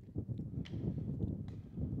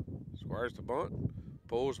 Squares the bunt.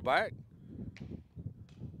 Pulls back.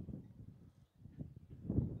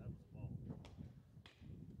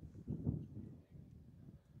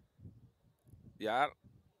 Yeah,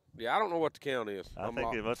 I don't know what the count is. I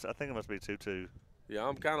think it must be 2-2. Yeah,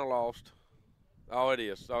 I'm kind of lost. Oh, it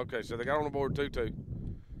is. Okay, so they got on the board 2-2.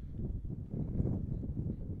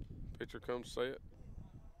 Pitcher comes set.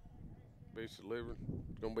 Pitch delivered.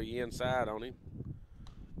 It's going to be inside on him.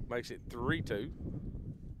 Makes it 3-2.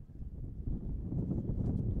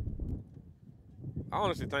 I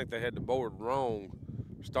honestly think they had the board wrong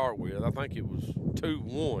to start with. I think it was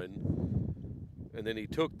 2-1, and then he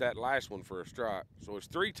took that last one for a strike. So it's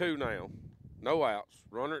 3-2 now. No outs.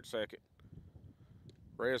 Runner at second.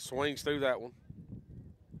 Perez swings through that one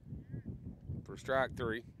for strike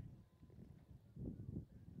 3.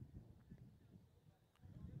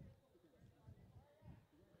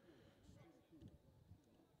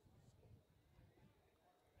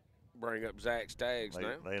 Bring up Zach Staggs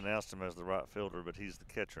now. They announced him as the right fielder, but he's the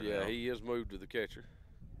catcher now. Yeah, he is moved to the catcher.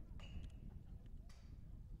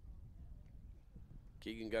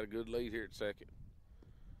 Keegan got a good lead here at second.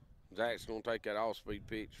 Zach's going to take that off-speed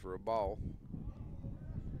pitch for a ball.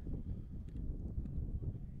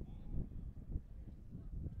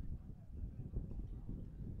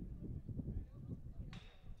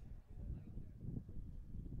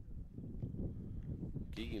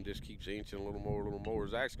 Keegan just keeps inching a little more.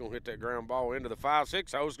 Zach's going to hit that ground ball into the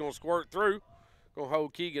 5-6 hole. It's going to squirt through. Going to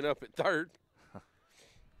hold Keegan up at third.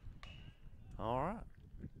 All right.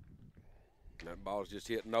 That ball's just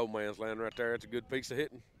hitting no man's land right there. It's a good piece of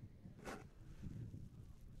hitting.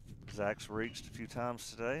 Zach's reached a few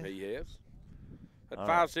times today. He has. That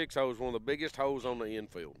 5-6 hole is one of the biggest holes on the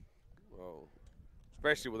infield.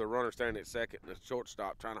 Especially with a runner standing at second and the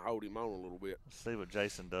shortstop trying to hold him on a little bit. Let's see what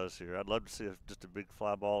Jason does here. I'd love to see just a big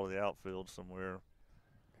fly ball to the outfield somewhere.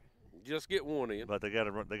 Just get one in. But they got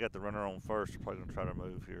the runner on first. They're probably going to try to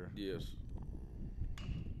move here. Yes.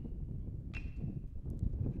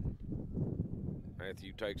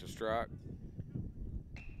 Matthew takes a strike.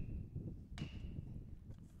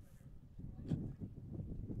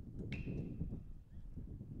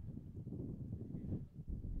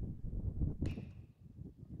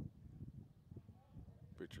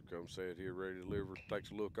 Pitcher comes set here, ready to deliver.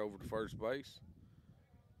 Takes a look over to first base.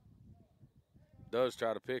 Does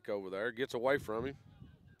try to pick over there. Gets away from him.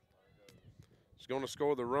 going to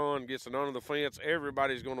score the run, gets it under the fence,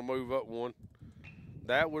 everybody's going to move up one.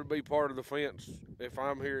 That would be part of the fence. If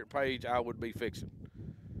I'm here at Page, I would be fixing.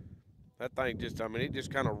 That thing just, I mean, it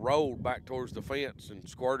just kind of rolled back towards the fence and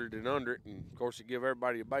squirted it under it. And, of course, it give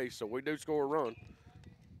everybody a base, so we do score a run.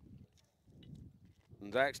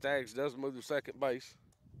 And Zach Staggs does move to second base.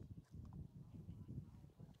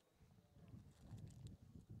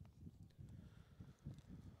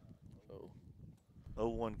 So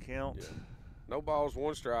 0-1 count. Yeah. No balls,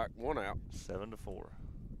 1 strike, 1 out. 7-4.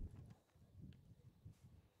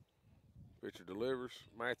 Pitcher delivers.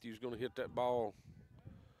 Matthews going to hit that ball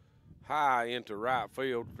high into right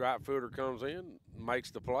field. Right fielder comes in,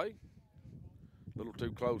 makes the play. A little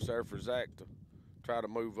too close there for Zach to try to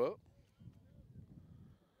move up.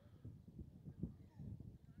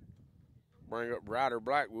 Bring up Ryder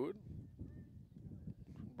Blackwood.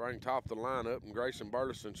 Bring top of the lineup, and Grayson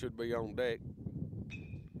Burleson should be on deck.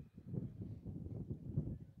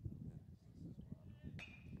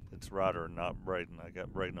 It's Ryder, not Braden. I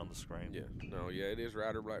got Braden on the screen. Yeah, no, yeah, it is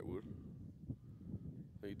Ryder Blackwood.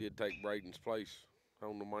 He did take Braden's place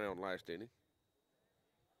on the mound last inning.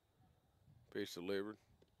 Pitch delivered.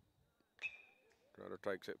 Ryder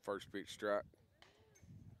takes that first pitch strike.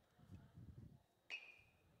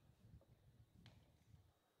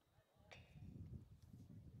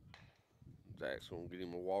 Zach's going to get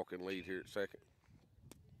him a walking lead here at second.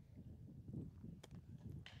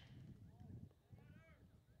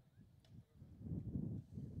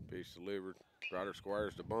 Pitch delivered. Ryder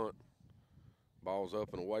squares the bunt. Ball's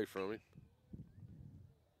up and away from him.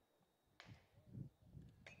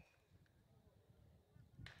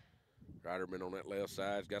 Ryder been on that left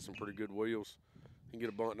side. He's got some pretty good wheels. He can get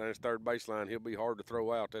a bunt down his third baseline. He'll be hard to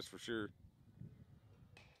throw out, that's for sure.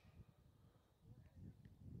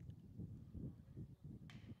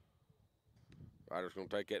 Ryder's going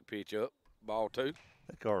to take that pitch up. Ball 2. I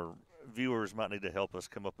think our viewers might need to help us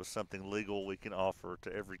come up with something legal we can offer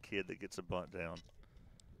to every kid that gets a bunt down.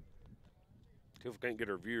 If we can't get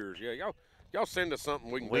our viewers, yeah, y'all send us something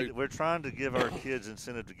we can do. We're trying to give our kids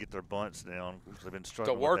incentive to get their bunts down because they've been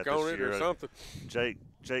struggling to work with that on this it year. or something.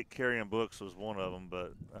 Jake carrying books was one of them,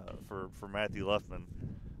 but for Matthew Luffman.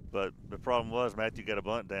 But the problem was Matthew got a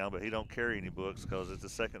bunt down, but he don't carry any books because it's the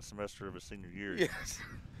second semester of his senior year. Yes.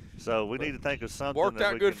 So we need to think of something. Worked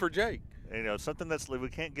that out good for Jake. You know, something that's we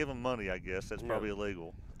can't give him money. I guess that's probably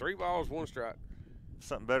illegal. 3 balls, 1 strike.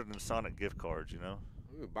 Something better than Sonic gift cards, you know.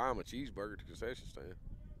 We buy him a cheeseburger at the concession stand.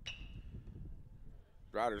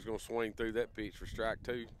 Ryder's going to swing through that pitch for strike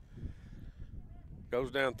 2.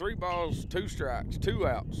 Goes down 3 balls, 2 strikes, 2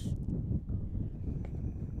 outs.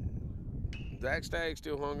 Zach Staggs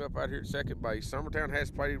still hung up out here at second base. Summertown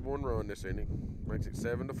has played 1 run this inning. Makes it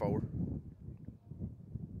 7-4.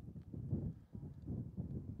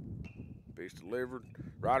 Pitch delivered.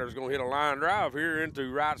 Ryder's going to hit a line drive here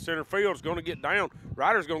into right center field. It's going to get down.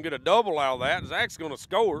 Ryder's going to get a double out of that. Zach's going to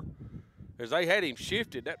score. As they had him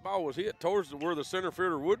shifted, that ball was hit towards where the center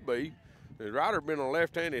fielder would be. As Ryder been a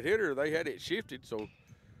left-handed hitter, they had it shifted. So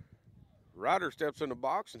Ryder steps in the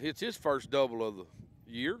box and hits his first double of the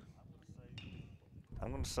year. I'm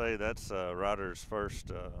going to say that's Ryder's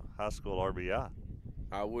first high school RBI.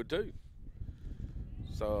 I would too.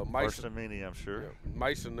 So Mason, first of many, I'm sure. Yeah,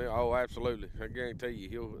 Mason, oh, absolutely. I guarantee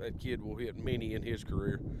you, that kid will hit many in his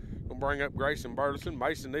career. Gonna bring up Grayson Burleson.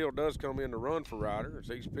 Mason Neal does come in to run for Ryder as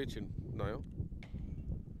he's pitching now.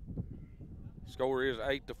 Score is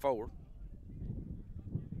 8-4.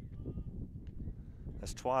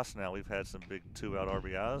 That's twice now we've had some big 2-out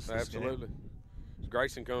RBIs. Absolutely. As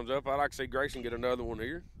Grayson comes up, I like to see Grayson get another one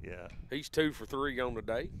here. Yeah. He's 2 for 3 on the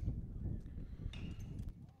day.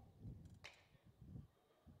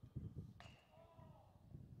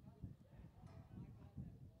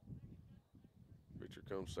 Pitcher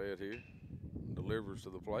comes set here, delivers to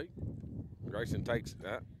the plate. Grayson takes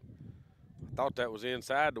that. I thought that was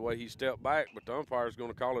inside the way he stepped back, but the umpire's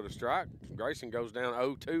going to call it a strike. Grayson goes down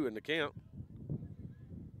 0-2 in the count.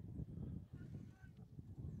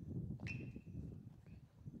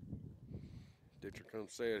 Pitcher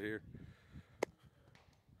comes set here.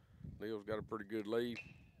 Neal's got a pretty good lead.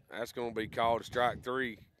 That's going to be called a strike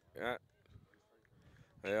 3.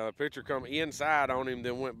 The pitcher come inside on him,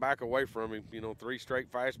 then went back away from him. 3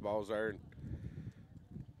 straight fastballs there, and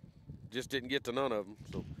just didn't get to none of them.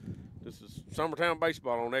 So this is Summertown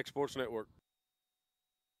Baseball on X Sports Network.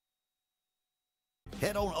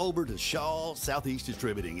 Head on over to Shaw Southeast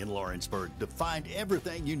Distributing in Lawrenceburg to find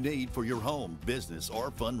everything you need for your home, business, or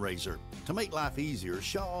fundraiser. To make life easier,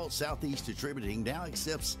 Shaw Southeast Distributing now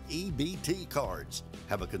accepts EBT cards.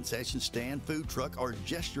 Have a concession stand, food truck, or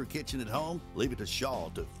just your kitchen at home? Leave it to Shaw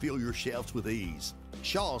to fill your shelves with ease.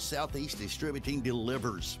 Shaw Southeast Distributing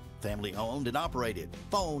delivers. Family owned and operated.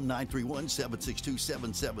 Phone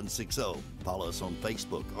 931-762-7760. Follow us on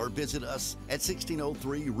Facebook or visit us at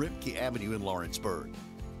 1603 Ripke Avenue in Lawrenceburg.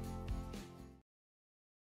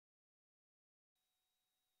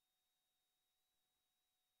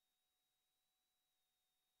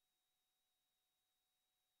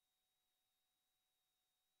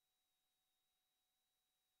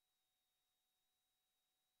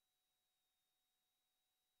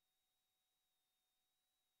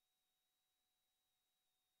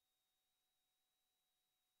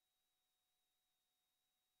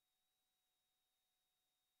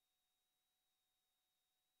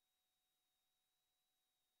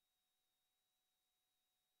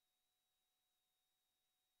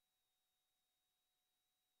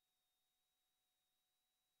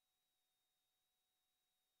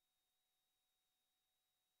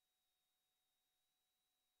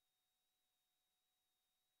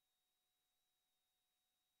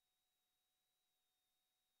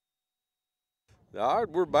 All right,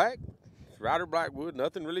 we're back. Ryder Blackwood,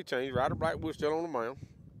 nothing really changed. Ryder Blackwood still on the mound.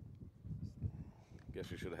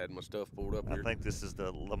 Guess we should have had my stuff pulled up here. I think this is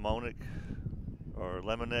the Lamonic or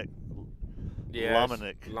Lemonic. Yeah,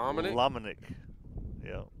 Lomonic.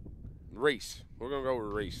 Yeah. Reese. We're going to go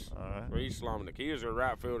with Reese. All right. Reese Lomonic. He is a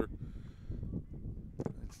right fielder.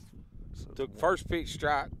 Took first pitch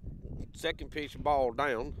strike, second pitch ball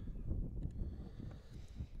down.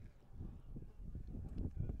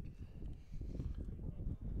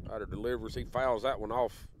 Ryder delivers. He fouls that one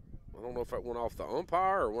off. I don't know if that went off the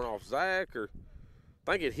umpire or went off Zach, or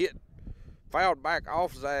I think it fouled back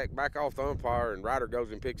off Zach, back off the umpire, and Ryder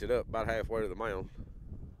goes and picks it up about halfway to the mound.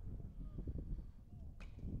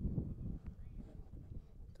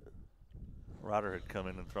 Ryder had come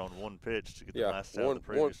in and thrown one pitch to get the last out of the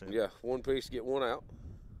previous inning. Yeah, one pitch to get one out.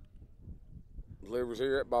 Delivers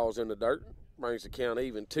here. That ball's in the dirt. Brings the count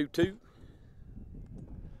even 2-2.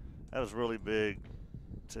 That was really big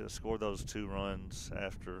to score those 2 runs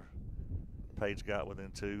after Page got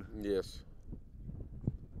within 2. Yes.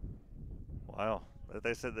 Wow.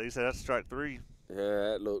 They said that's strike 3. Yeah,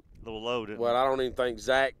 that looked a little low, didn't Well, I don't even think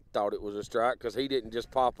Zach thought it was a strike because he didn't just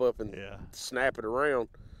pop up and snap it around.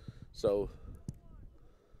 So,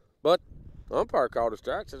 but umpire called a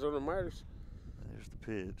strike. That's all that matters. There's the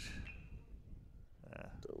pitch.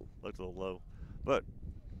 Looked a little low. But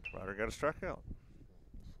Ryder got a strikeout.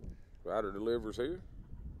 Ryder delivers here.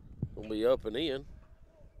 Gonna be up and in.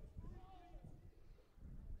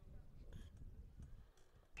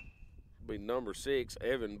 Be number 6,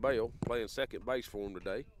 Evan Bell, playing second base for him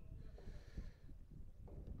today.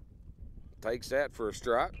 Takes that for a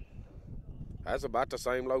strike. That's about the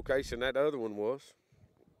same location that other one was.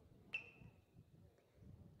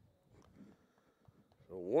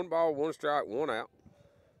 So 1 ball, 1 strike, 1 out.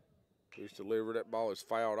 He's delivered. That ball is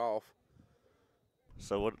fouled off.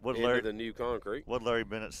 So what into Larry, the new concrete. What Larry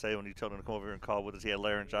Bennett say when you told him to come over here and call with us? He had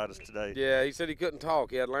laryngitis today. Yeah, he said he couldn't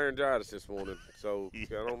talk. He had laryngitis this morning. So I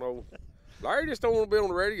don't know. Larry just don't want to be on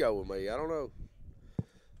the radio with me. I don't know.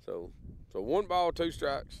 So 1 ball, 2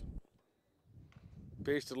 strikes.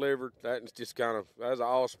 Pitch delivered. That's just that's an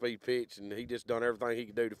all-speed pitch, and he just done everything he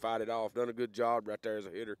could do to fight it off. Done a good job right there as a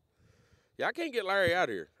hitter. Yeah, I can't get Larry out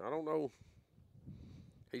here. I don't know.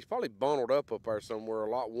 He's probably bundled up there somewhere a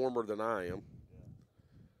lot warmer than I am.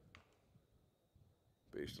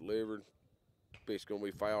 Pitch delivered. Pitch going to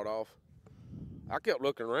be fouled off. I kept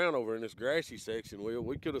looking around over in this grassy section, Will.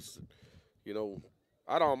 We could have,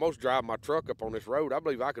 I'd almost drive my truck up on this road. I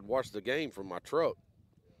believe I could watch the game from my truck.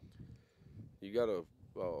 You got a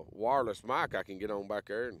wireless mic I can get on back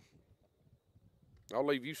there, and I'll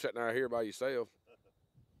leave you sitting out here by yourself.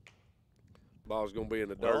 Ball's going to be in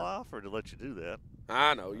the dirt. Well, I offered to let you do that.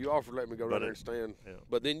 I know. You offered to let me go down there and stand. Yeah.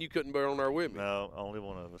 But then you couldn't be on there with me. No, only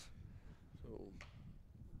one of us.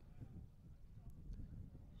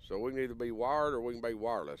 So we can either be wired or we can be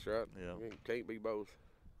wireless, right? Yeah. We can't be both.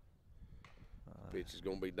 Pitch is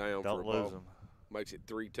going to be down don't for a ball. lose them. Makes it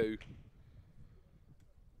 3-2.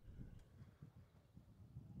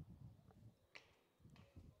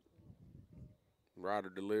 Ryder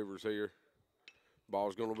delivers here.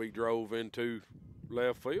 Ball's going to be drove into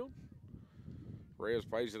left field. Reyes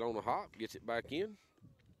pays it on the hop, gets it back in.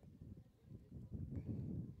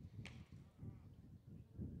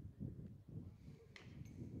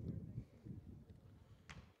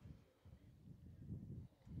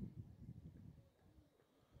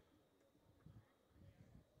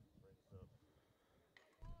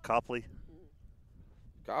 Copley.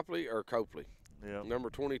 Copley or Copley? Yeah. Number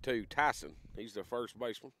 22, Tyson. He's the first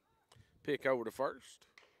baseman. Pick over to first.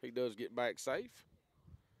 He does get back safe.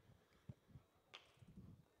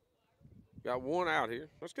 Got one out here.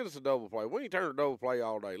 Let's get us a double play. We ain't turned a double play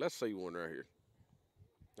all day. Let's see one right here.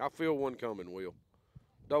 I feel one coming, Will.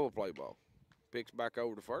 Double play ball. Picks back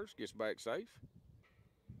over to first. Gets back safe.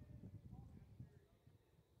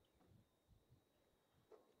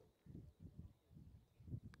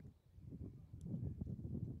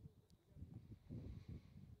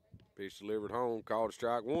 Pitch delivered home. Called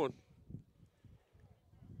strike one.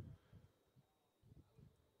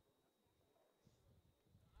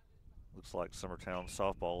 Looks like Summertown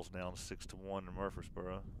softball's down 6-1 in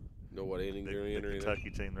Murfreesboro. Know what inning they're in? The Kentucky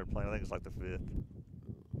team they're playing, I think it's like the 5th.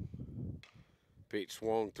 Pitch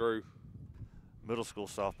swung through. Middle school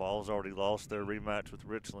softball has already lost their rematch with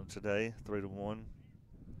Richland today, 3-1.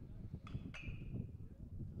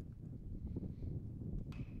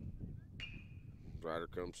 Ryder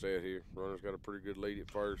comes set here. Runner's got a pretty good lead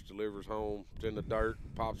at first. Delivers home. It's in the dirt.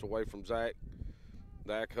 Pops away from Zach.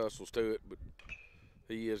 Zach hustles to it, but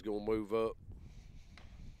he is going to move up.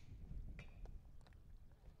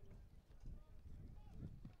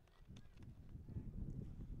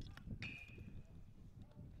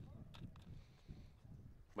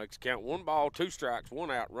 Makes count 1 ball, 2 strikes,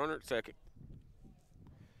 1 out. Runner at second.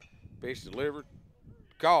 Pitch delivered.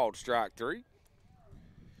 Called strike 3.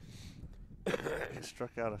 He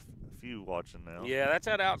struck out a few watching now. Yeah, that's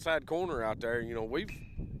that outside corner out there. You know,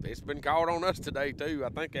 it's been called on us today too. I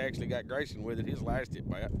think I actually got Grayson with it his last at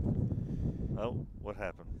bat. Oh, what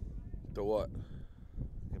happened? To what?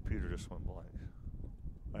 The computer just went blank.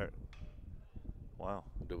 All right. Wow.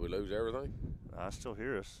 Did we lose everything? I still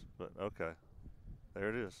hear us, but okay. There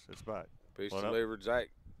it is. It's back. Pitch delivered. Zach.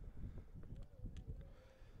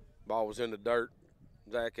 Ball was in the dirt.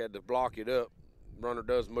 Zach had to block it up. Runner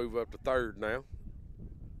does move up to third now.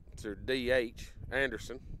 It's their DH,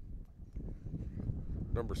 Anderson,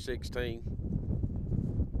 number 16.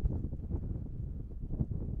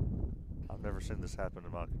 I've never seen this happen to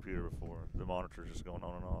my computer before. The monitor's just going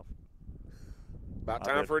on and off. About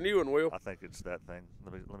time for a new one, Will. I think it's that thing.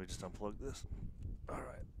 Let me just unplug this. All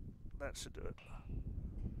right. That should do it.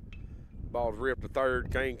 Ball's ripped to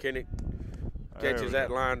third. Kane Kinnick catches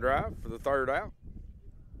that line drive for the third out.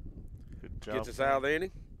 Good job. Gets us out of the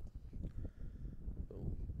inning.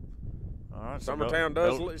 All right. Summertown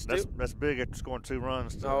That's big after scoring 2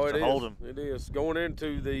 runs to it hold is. them. It is. Going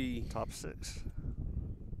into the top 6.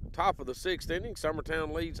 Top of the 6th inning.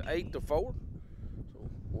 Summertown leads 8-4. So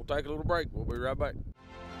we'll take a little break. We'll be right back.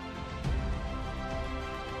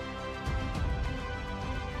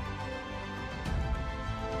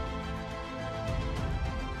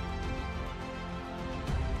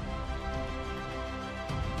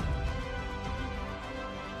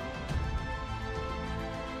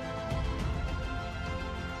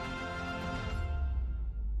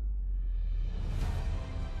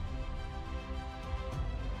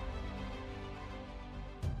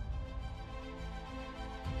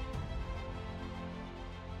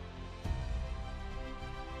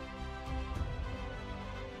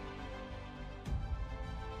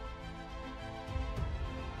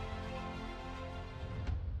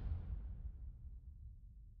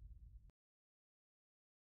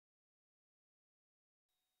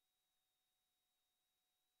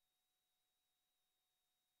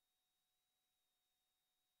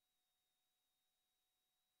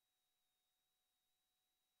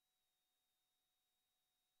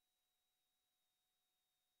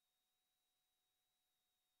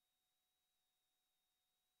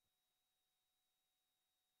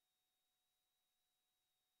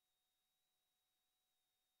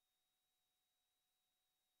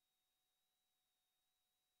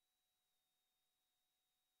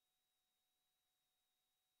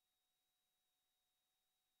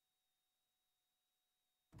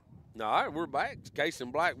 All right, we're back. Casey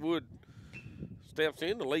Blackwood steps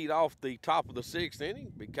in to lead off the top of the 6th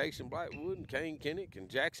inning. Be Casey Blackwood and Kane Kinnick and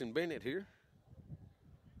Jackson Bennett here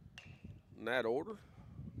in that order.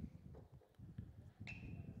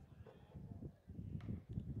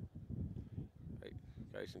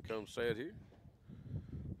 Casey comes set here.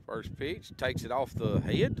 First pitch, takes it off the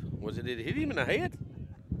head. Did it hit him in the head?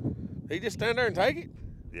 He just stand there and take it?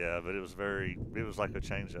 Yeah, but it was like a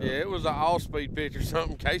changeup. Yeah, it was an all-speed pitch or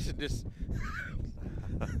something. Casey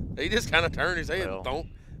he just kind of turned his head and don't.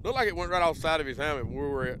 Looked like it went right off the side of his helmet where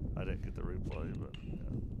we're at. I didn't get the replay, but yeah.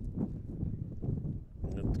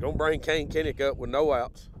 It's going to bring Kane Kinnick up with no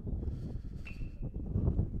outs.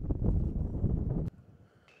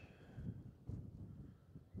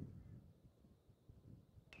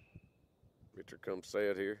 Catcher comes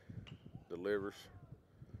set here, delivers.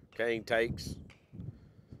 Kane takes,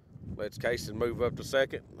 lets Kaysen move up to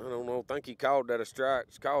second. I don't know, think he called that a strike.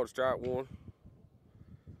 It's called strike one.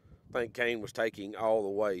 I think Kane was taking all the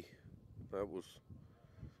way. That was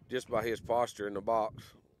just by his posture in the box.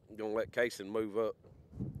 Gonna let Kaysen move up.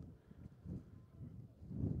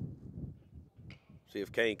 See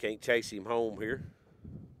if Kane can't chase him home here.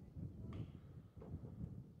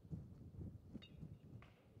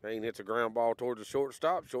 Kane hits a ground ball towards the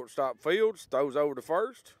shortstop. Shortstop fields, throws over to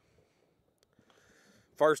first.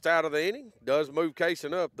 First out of the inning. Does move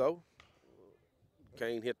Kaysen up, though.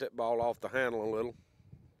 Kane hit that ball off the handle a little.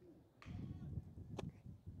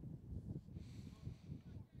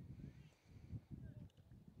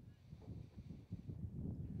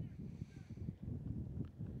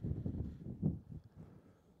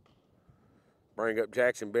 Bring up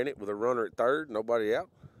Jackson Bennett with a runner at third, nobody out.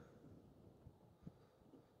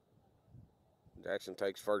 Jackson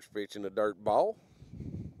takes first pitch in the dirt ball.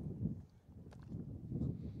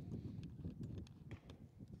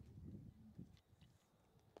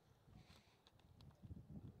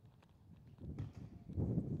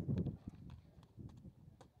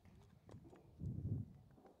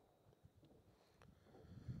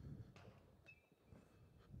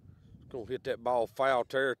 Gonna hit that ball foul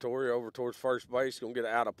territory over towards first base. Gonna get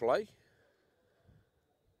it out of play.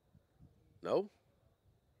 No.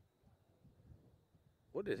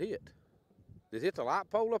 What did it hit? Did it hit the light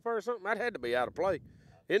pole up there or something? That had to be out of play.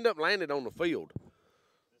 End up landed on the field.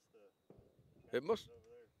 It must.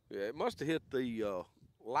 Yeah, it must have hit the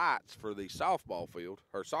lights for the softball field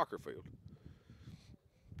or soccer field.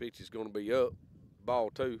 Pitch is going to be up. Ball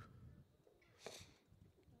two.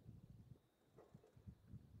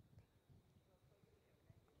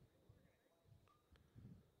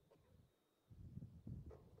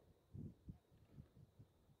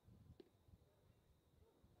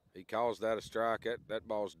 He calls that a strike. That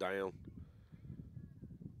ball's down.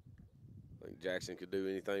 I think Jackson could do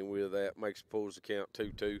anything with that. Pulls the count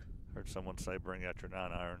 2-2. Heard someone say bring out your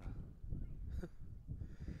 9-iron.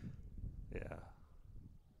 Yeah.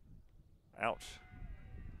 Ouch.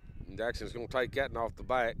 And Jackson's going to take that and off the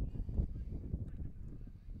back.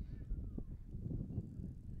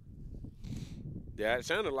 Yeah, it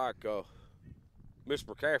sounded like Miss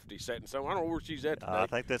McCafferty setting something. I don't know where she's at today. I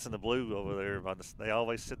think that's in the blue over there. They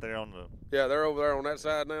always sit there on the. Yeah, they're over there on that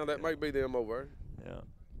side now. That may be them over there. Yeah.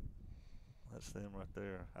 That's them right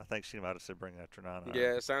there. I think she might have said bring out your 9-iron.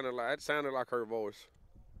 Yeah, it sounded like her voice.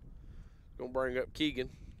 Gonna bring up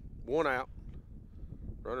Keegan. One out.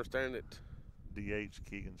 Runner standing at DH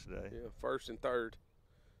Keegan today. Yeah, first and third.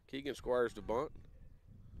 Keegan squares the bunt.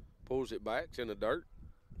 Pulls it back. It's in the dirt.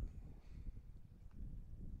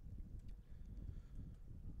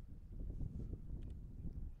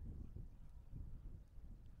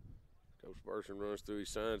 Coach Burson runs through his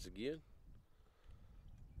signs again.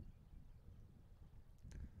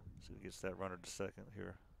 So he gets that runner to second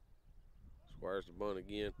here. Squares the bunt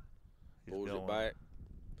again. He's Pulls going. it back.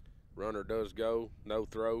 Runner does go. No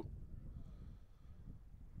throw.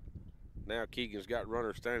 Now Keegan's got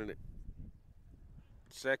runner standing at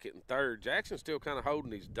second and third. Jackson's still kind of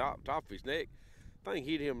holding his top of his neck. I think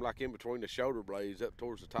hit him like in between the shoulder blades up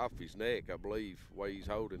towards the top of his neck, I believe, the way he's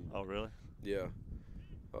holding. Oh, really? Yeah.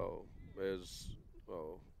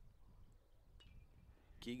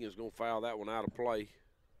 Keegan's going to foul that one out of play.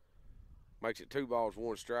 Makes it 2 balls,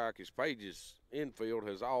 1 strike. His Page's infield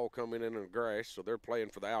has all come in the grass, so they're playing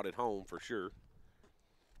for the out at home for sure.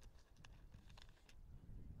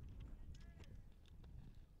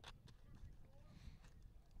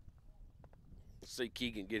 Let's see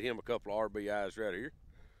Keegan get him a couple of RBIs right here.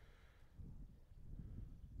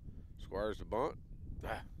 Squares the bunt.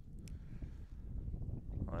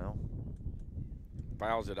 Well.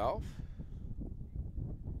 Fouls it off.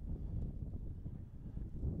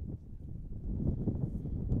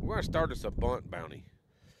 We're going to start us a bunt bounty.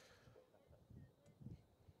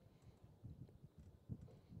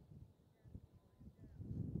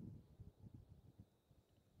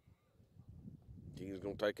 Keegan's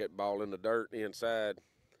going to take that ball in the dirt inside.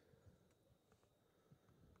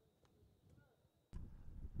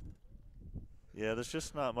 Yeah, there's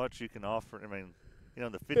just not much you can offer. I mean, you know,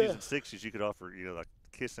 in the 50s and 60s, you could offer, you know, like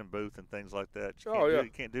kissing booth and things like that. You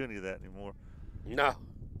can't do any of that anymore. No.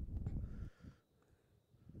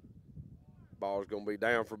 Ball's going to be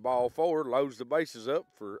down for ball 4. Loads the bases up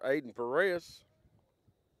for Aiden Perez.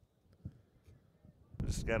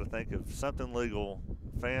 Just got to think of something legal.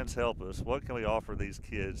 Fans, help us. What can we offer these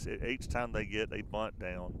kids each time they get a bunt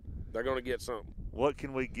down? They're going to get something. What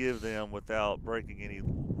can we give them without breaking any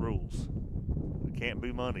rules? It can't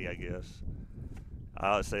be money, I guess.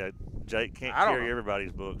 I would say Jake can't I don't carry know.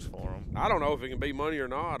 everybody's books for him. I don't know if it can be money or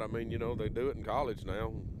not. I mean, you know, they do it in college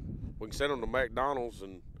now. We can send them to McDonald's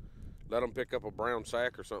and let them pick up a brown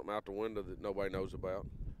sack or something out the window that nobody knows about.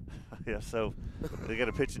 Yeah, so they got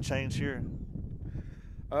a pitch and change here.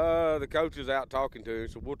 The coach is out talking to him,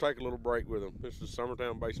 so we'll take a little break with him. This is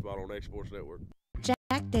Summertown Baseball on X Sports Network.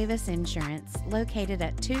 Jack Davis Insurance, located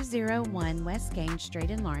at 201 West Gage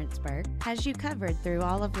Street in Lawrenceburg, has you covered through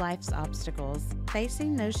all of life's obstacles.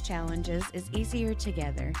 Facing those challenges is easier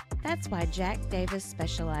together. That's why Jack Davis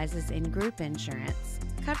specializes in group insurance.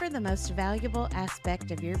 Cover the most valuable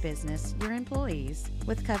aspect of your business, your employees,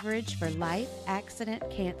 with coverage for life, accident,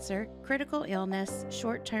 cancer, critical illness,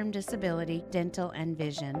 short-term disability, dental, and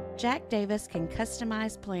vision. Jack Davis can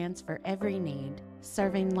customize plans for every need.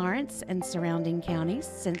 Serving Lawrence and surrounding counties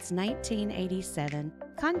since 1987.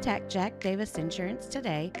 Contact Jack Davis Insurance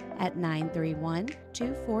today at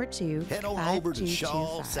 931-242-5225. Head on over to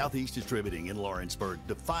Shaw Southeast Distributing in Lawrenceburg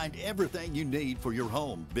to find everything you need for your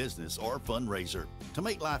home, business, or fundraiser. To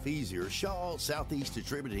make life easier, Shaw Southeast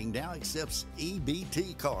Distributing now accepts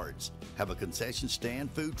EBT cards. Have a concession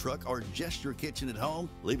stand, food truck, or just your kitchen at home?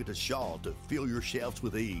 Leave it to Shaw to fill your shelves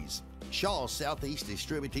with ease. Shaw Southeast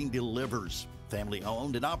Distributing delivers. Family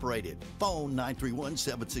owned and operated. Phone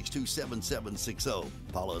 931-762-7760.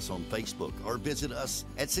 Follow us on Facebook or visit us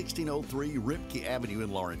at 1603 Ripke Avenue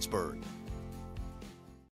in Lawrenceburg.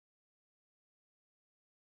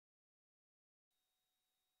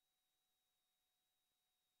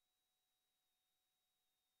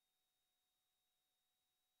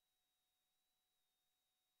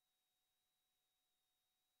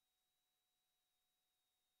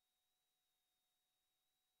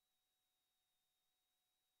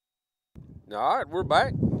 All right, we're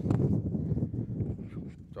back.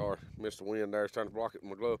 Sorry, missed the wind there. I was trying to block it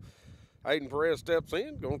with my glove. Aiden Perez steps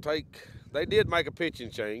in. They did make a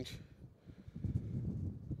pitching change.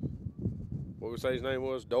 What would we say his name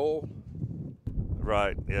was? Doyle?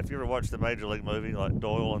 Right. Yeah, if you ever watched the Major League movie, like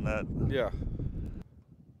Doyle and that. Yeah.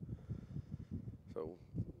 So,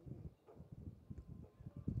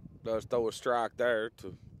 does throw a strike there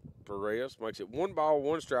to Perez. Makes it 1 ball,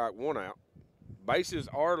 1 strike, 1 out. Bases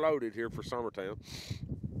are loaded here for Summertown.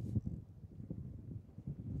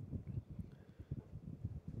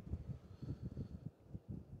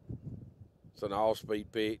 It's an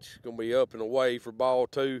all-speed pitch. Going to be up and away for ball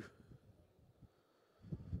 2.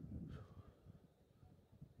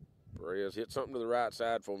 Perez, hit something to the right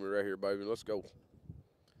side for me right here, baby. Let's go.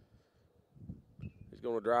 He's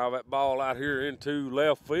going to drive that ball out here into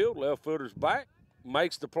left field. Left fielder's back.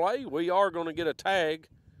 Makes the play. We are going to get a tag.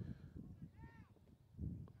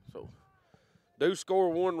 Do score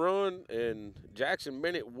 1 run, and Jackson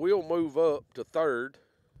Bennett will move up to third.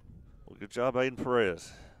 Well, good job, Aiden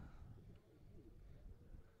Perez.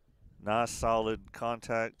 Nice, solid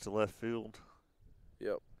contact to left field.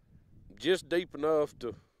 Yep. Just deep enough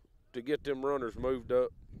to get them runners moved up.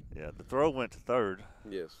 Yeah, the throw went to third.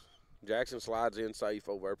 Yes. Jackson slides in safe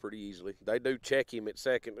over there pretty easily. They do check him at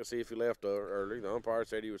second to see if he left early. The umpire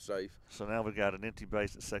said he was safe. So now we got an empty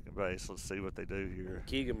base at second base. Let's see what they do here.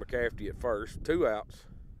 Keegan McCafferty at first. 2 outs.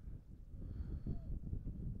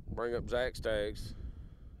 Bring up Zach Staggs.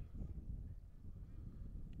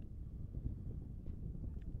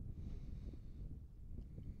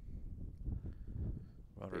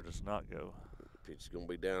 Runner does not go. Pitch is going to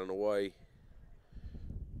be down and away.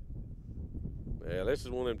 Yeah, this is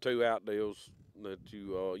one of them 2-out deals that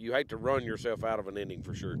you hate to run yourself out of an inning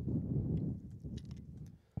for sure.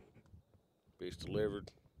 Pitch delivered.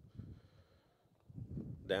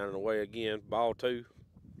 Down and away again. Ball 2.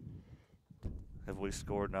 Have we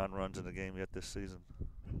scored 9 runs in a game yet this season?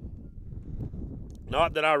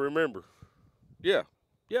 Not that I remember. Yeah,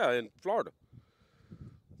 in Florida.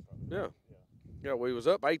 Yeah, we was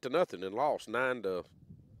up 8-0 and lost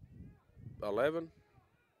 9-11.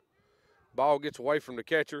 Ball gets away from the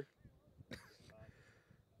catcher.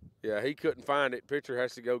 Yeah, he couldn't find it. Pitcher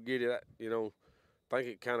has to go get it. You know, I think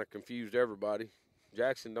it kind of confused everybody.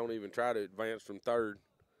 Jackson don't even try to advance from third.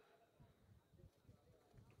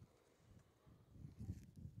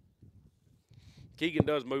 Keegan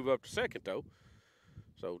does move up to second, though.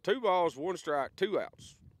 So 2 balls, 1 strike, 2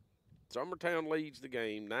 outs. Summertown leads the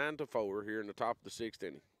game 9-4 here in the top of the 6th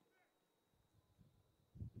inning.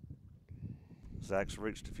 Zach's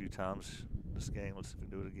reached a few times this game. Let's see if we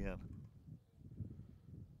can do it again.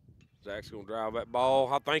 Zach's going to drive that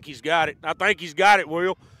ball. I think he's got it.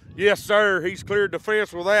 Will. Yes, sir. He's cleared the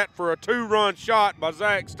fence with that for a 2-run shot by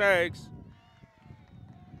Zach Staggs.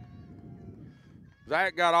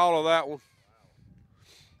 Zach got all of that one.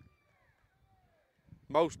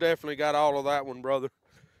 Most definitely got all of that one, brother.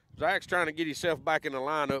 Zach's trying to get himself back in the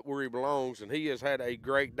lineup where he belongs, and he has had a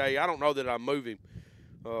great day. I don't know that I move him.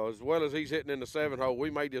 As well as he's hitting in the 7-hole,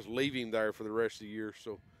 we may just leave him there for the rest of the year.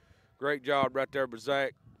 So, great job right there by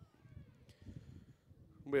Zach.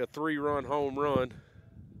 It'll be a 3-run home run.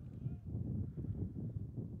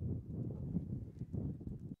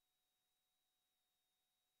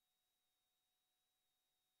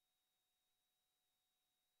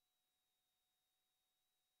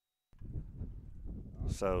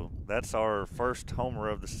 So that's our first homer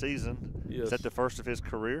of the season. Yes. Is that the first of his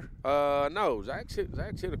career? No, Zach's hit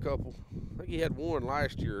a couple. I think he had one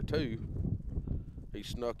last year or two. He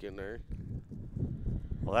snuck in there.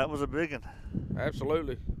 Well, that was a big one.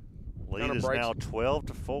 Absolutely. Lead is now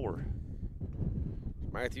 12-4.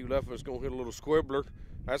 Matthew Leffman's going to hit a little squibbler.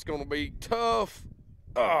 That's going to be tough.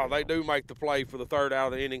 Oh, they do make the play for the third out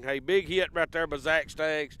of the inning. Hey, big hit right there by Zach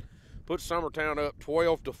Staggs. Puts Summertown up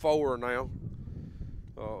 12-4 now.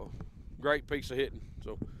 Great piece of hitting.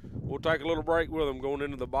 So we'll take a little break with them going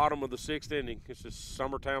into the bottom of the 6th inning. This is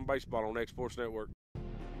Summertown Baseball on X Sports Network.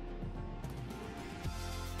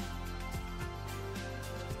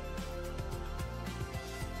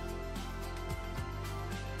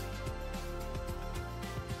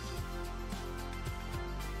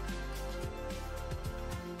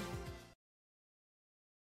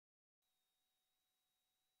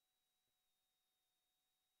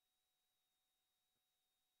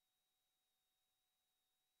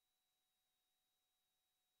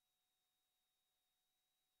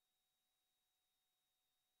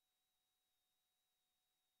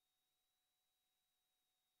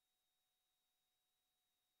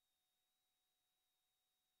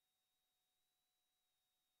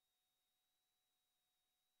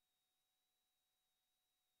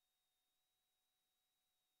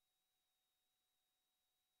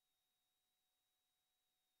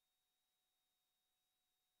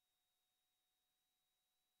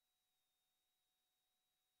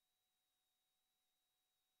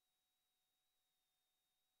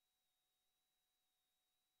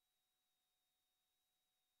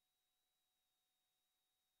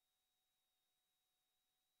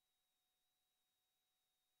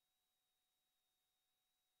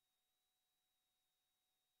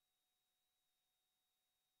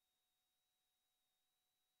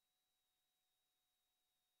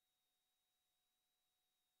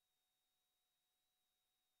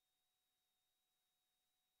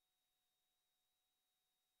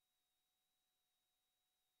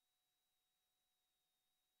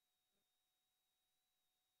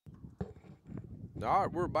 All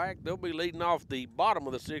right, we're back. They'll be leading off the bottom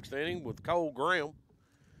of the 6th inning with Cole Graham,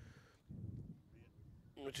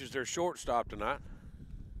 which is their shortstop tonight.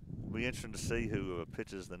 It'll be interesting to see who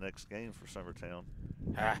pitches the next game for Summertown.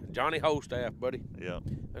 Johnny Holstaff, buddy. Yeah.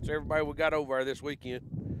 That's everybody we got over there this weekend.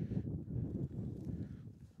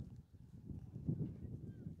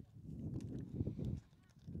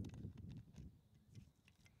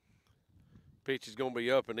 Pitch is going to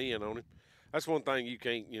be up and in on him. That's one thing you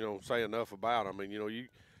can't, say enough about. I mean,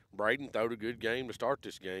 Braden throwed a good game to start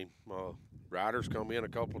this game. Riders come in a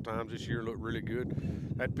couple of times this year, look really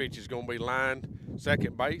good. That pitch is going to be lined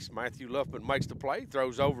second base. Matthew Luffman makes the play,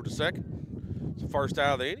 throws over to second. It's the first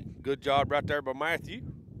out of the inning. Good job right there by Matthew.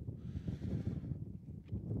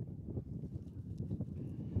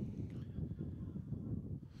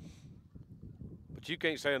 But you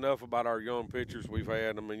can't say enough about our young pitchers we've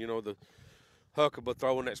had. I mean, the Huckabee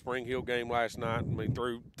throwing that Spring Hill game last night, I mean,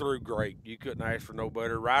 threw great. You couldn't ask for no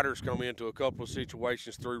better. Riders come into a couple of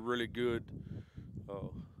situations, threw really good.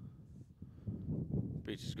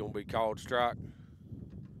 Pitch is going to be called strike.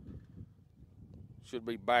 Should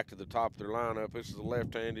be back to the top of their lineup. This is a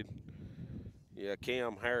left-handed,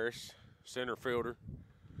 Cam Harris, center fielder,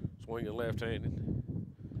 swinging left-handed.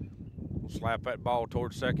 We'll slap that ball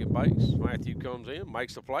towards second base. Matthew comes in,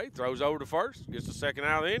 makes the play, throws over to first, gets the second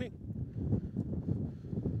out of the inning.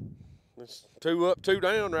 It's 2 up, 2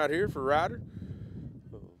 down right here for Ryder.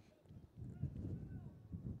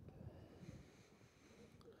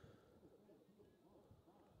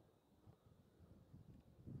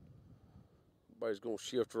 Everybody's going to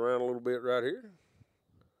shift around a little bit right here.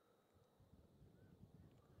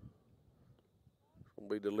 It's going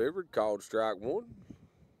to be delivered, called strike 1.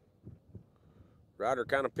 Ryder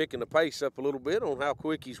kind of picking the pace up a little bit on how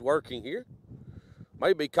quick he's working here.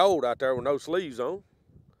 May be cold out there with no sleeves on.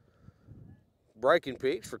 Breaking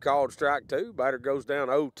pitch for called strike 2. Batter goes down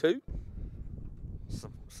 0-2.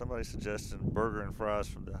 Somebody suggesting burger and fries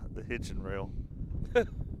from the hitching rail.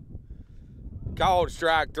 Called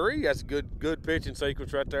strike 3. That's a good pitching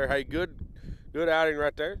sequence right there. Hey, good outing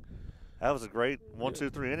right there. That was a great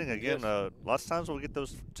 1-2-3 inning. Again, Yes. lots of times we'll get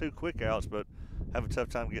those 2 quick outs, but have a tough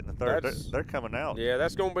time getting the third. They're coming out. Yeah,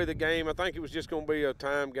 that's going to be the game. I think it was just going to be a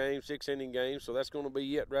time game, 6-inning game, so that's going to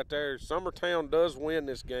be it right there. Summertown does win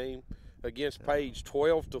this game against Page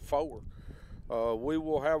 12-4. We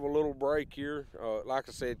will have a little break here. Like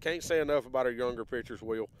I said, can't say enough about our younger pitchers,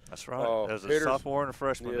 Will. That's right. There's a sophomore and a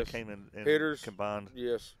freshman that came in and combined.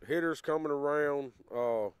 Yes, hitters coming around.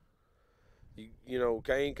 You know,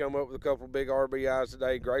 Kane come up with a couple of big RBIs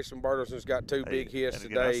today. Grayson Burleson's got 2 big hits and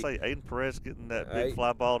today. I say Aiden Perez getting that big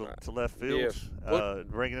fly ball to left field,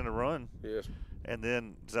 bringing in a run. Yes. And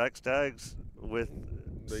then Zach Staggs with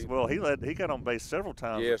he got on base several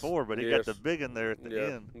times before, but he got the big in there at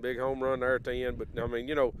the end. Big home run there at the end. But I mean,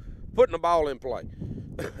 you know, putting the ball in play.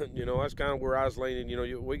 You know, that's kind of where I was leaning. You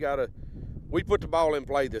know, we put the ball in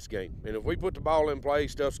play this game, and if we put the ball in play,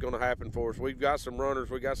 stuff's going to happen for us. We've got some runners,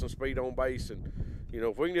 we got some speed on base, and you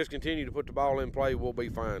know, if we can just continue to put the ball in play, we'll be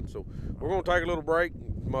fine. So we're going to take a little break.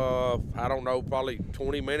 I don't know, probably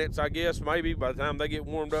 20 minutes, I guess, maybe by the time they get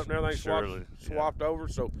warmed up and everything swapped over.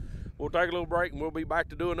 So we'll take a little break, and we'll be back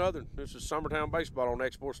to do another. This is Summertown Baseball on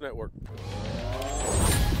X Sports Network.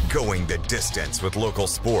 Going the distance with local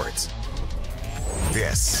sports.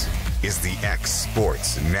 This is the X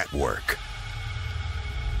Sports Network.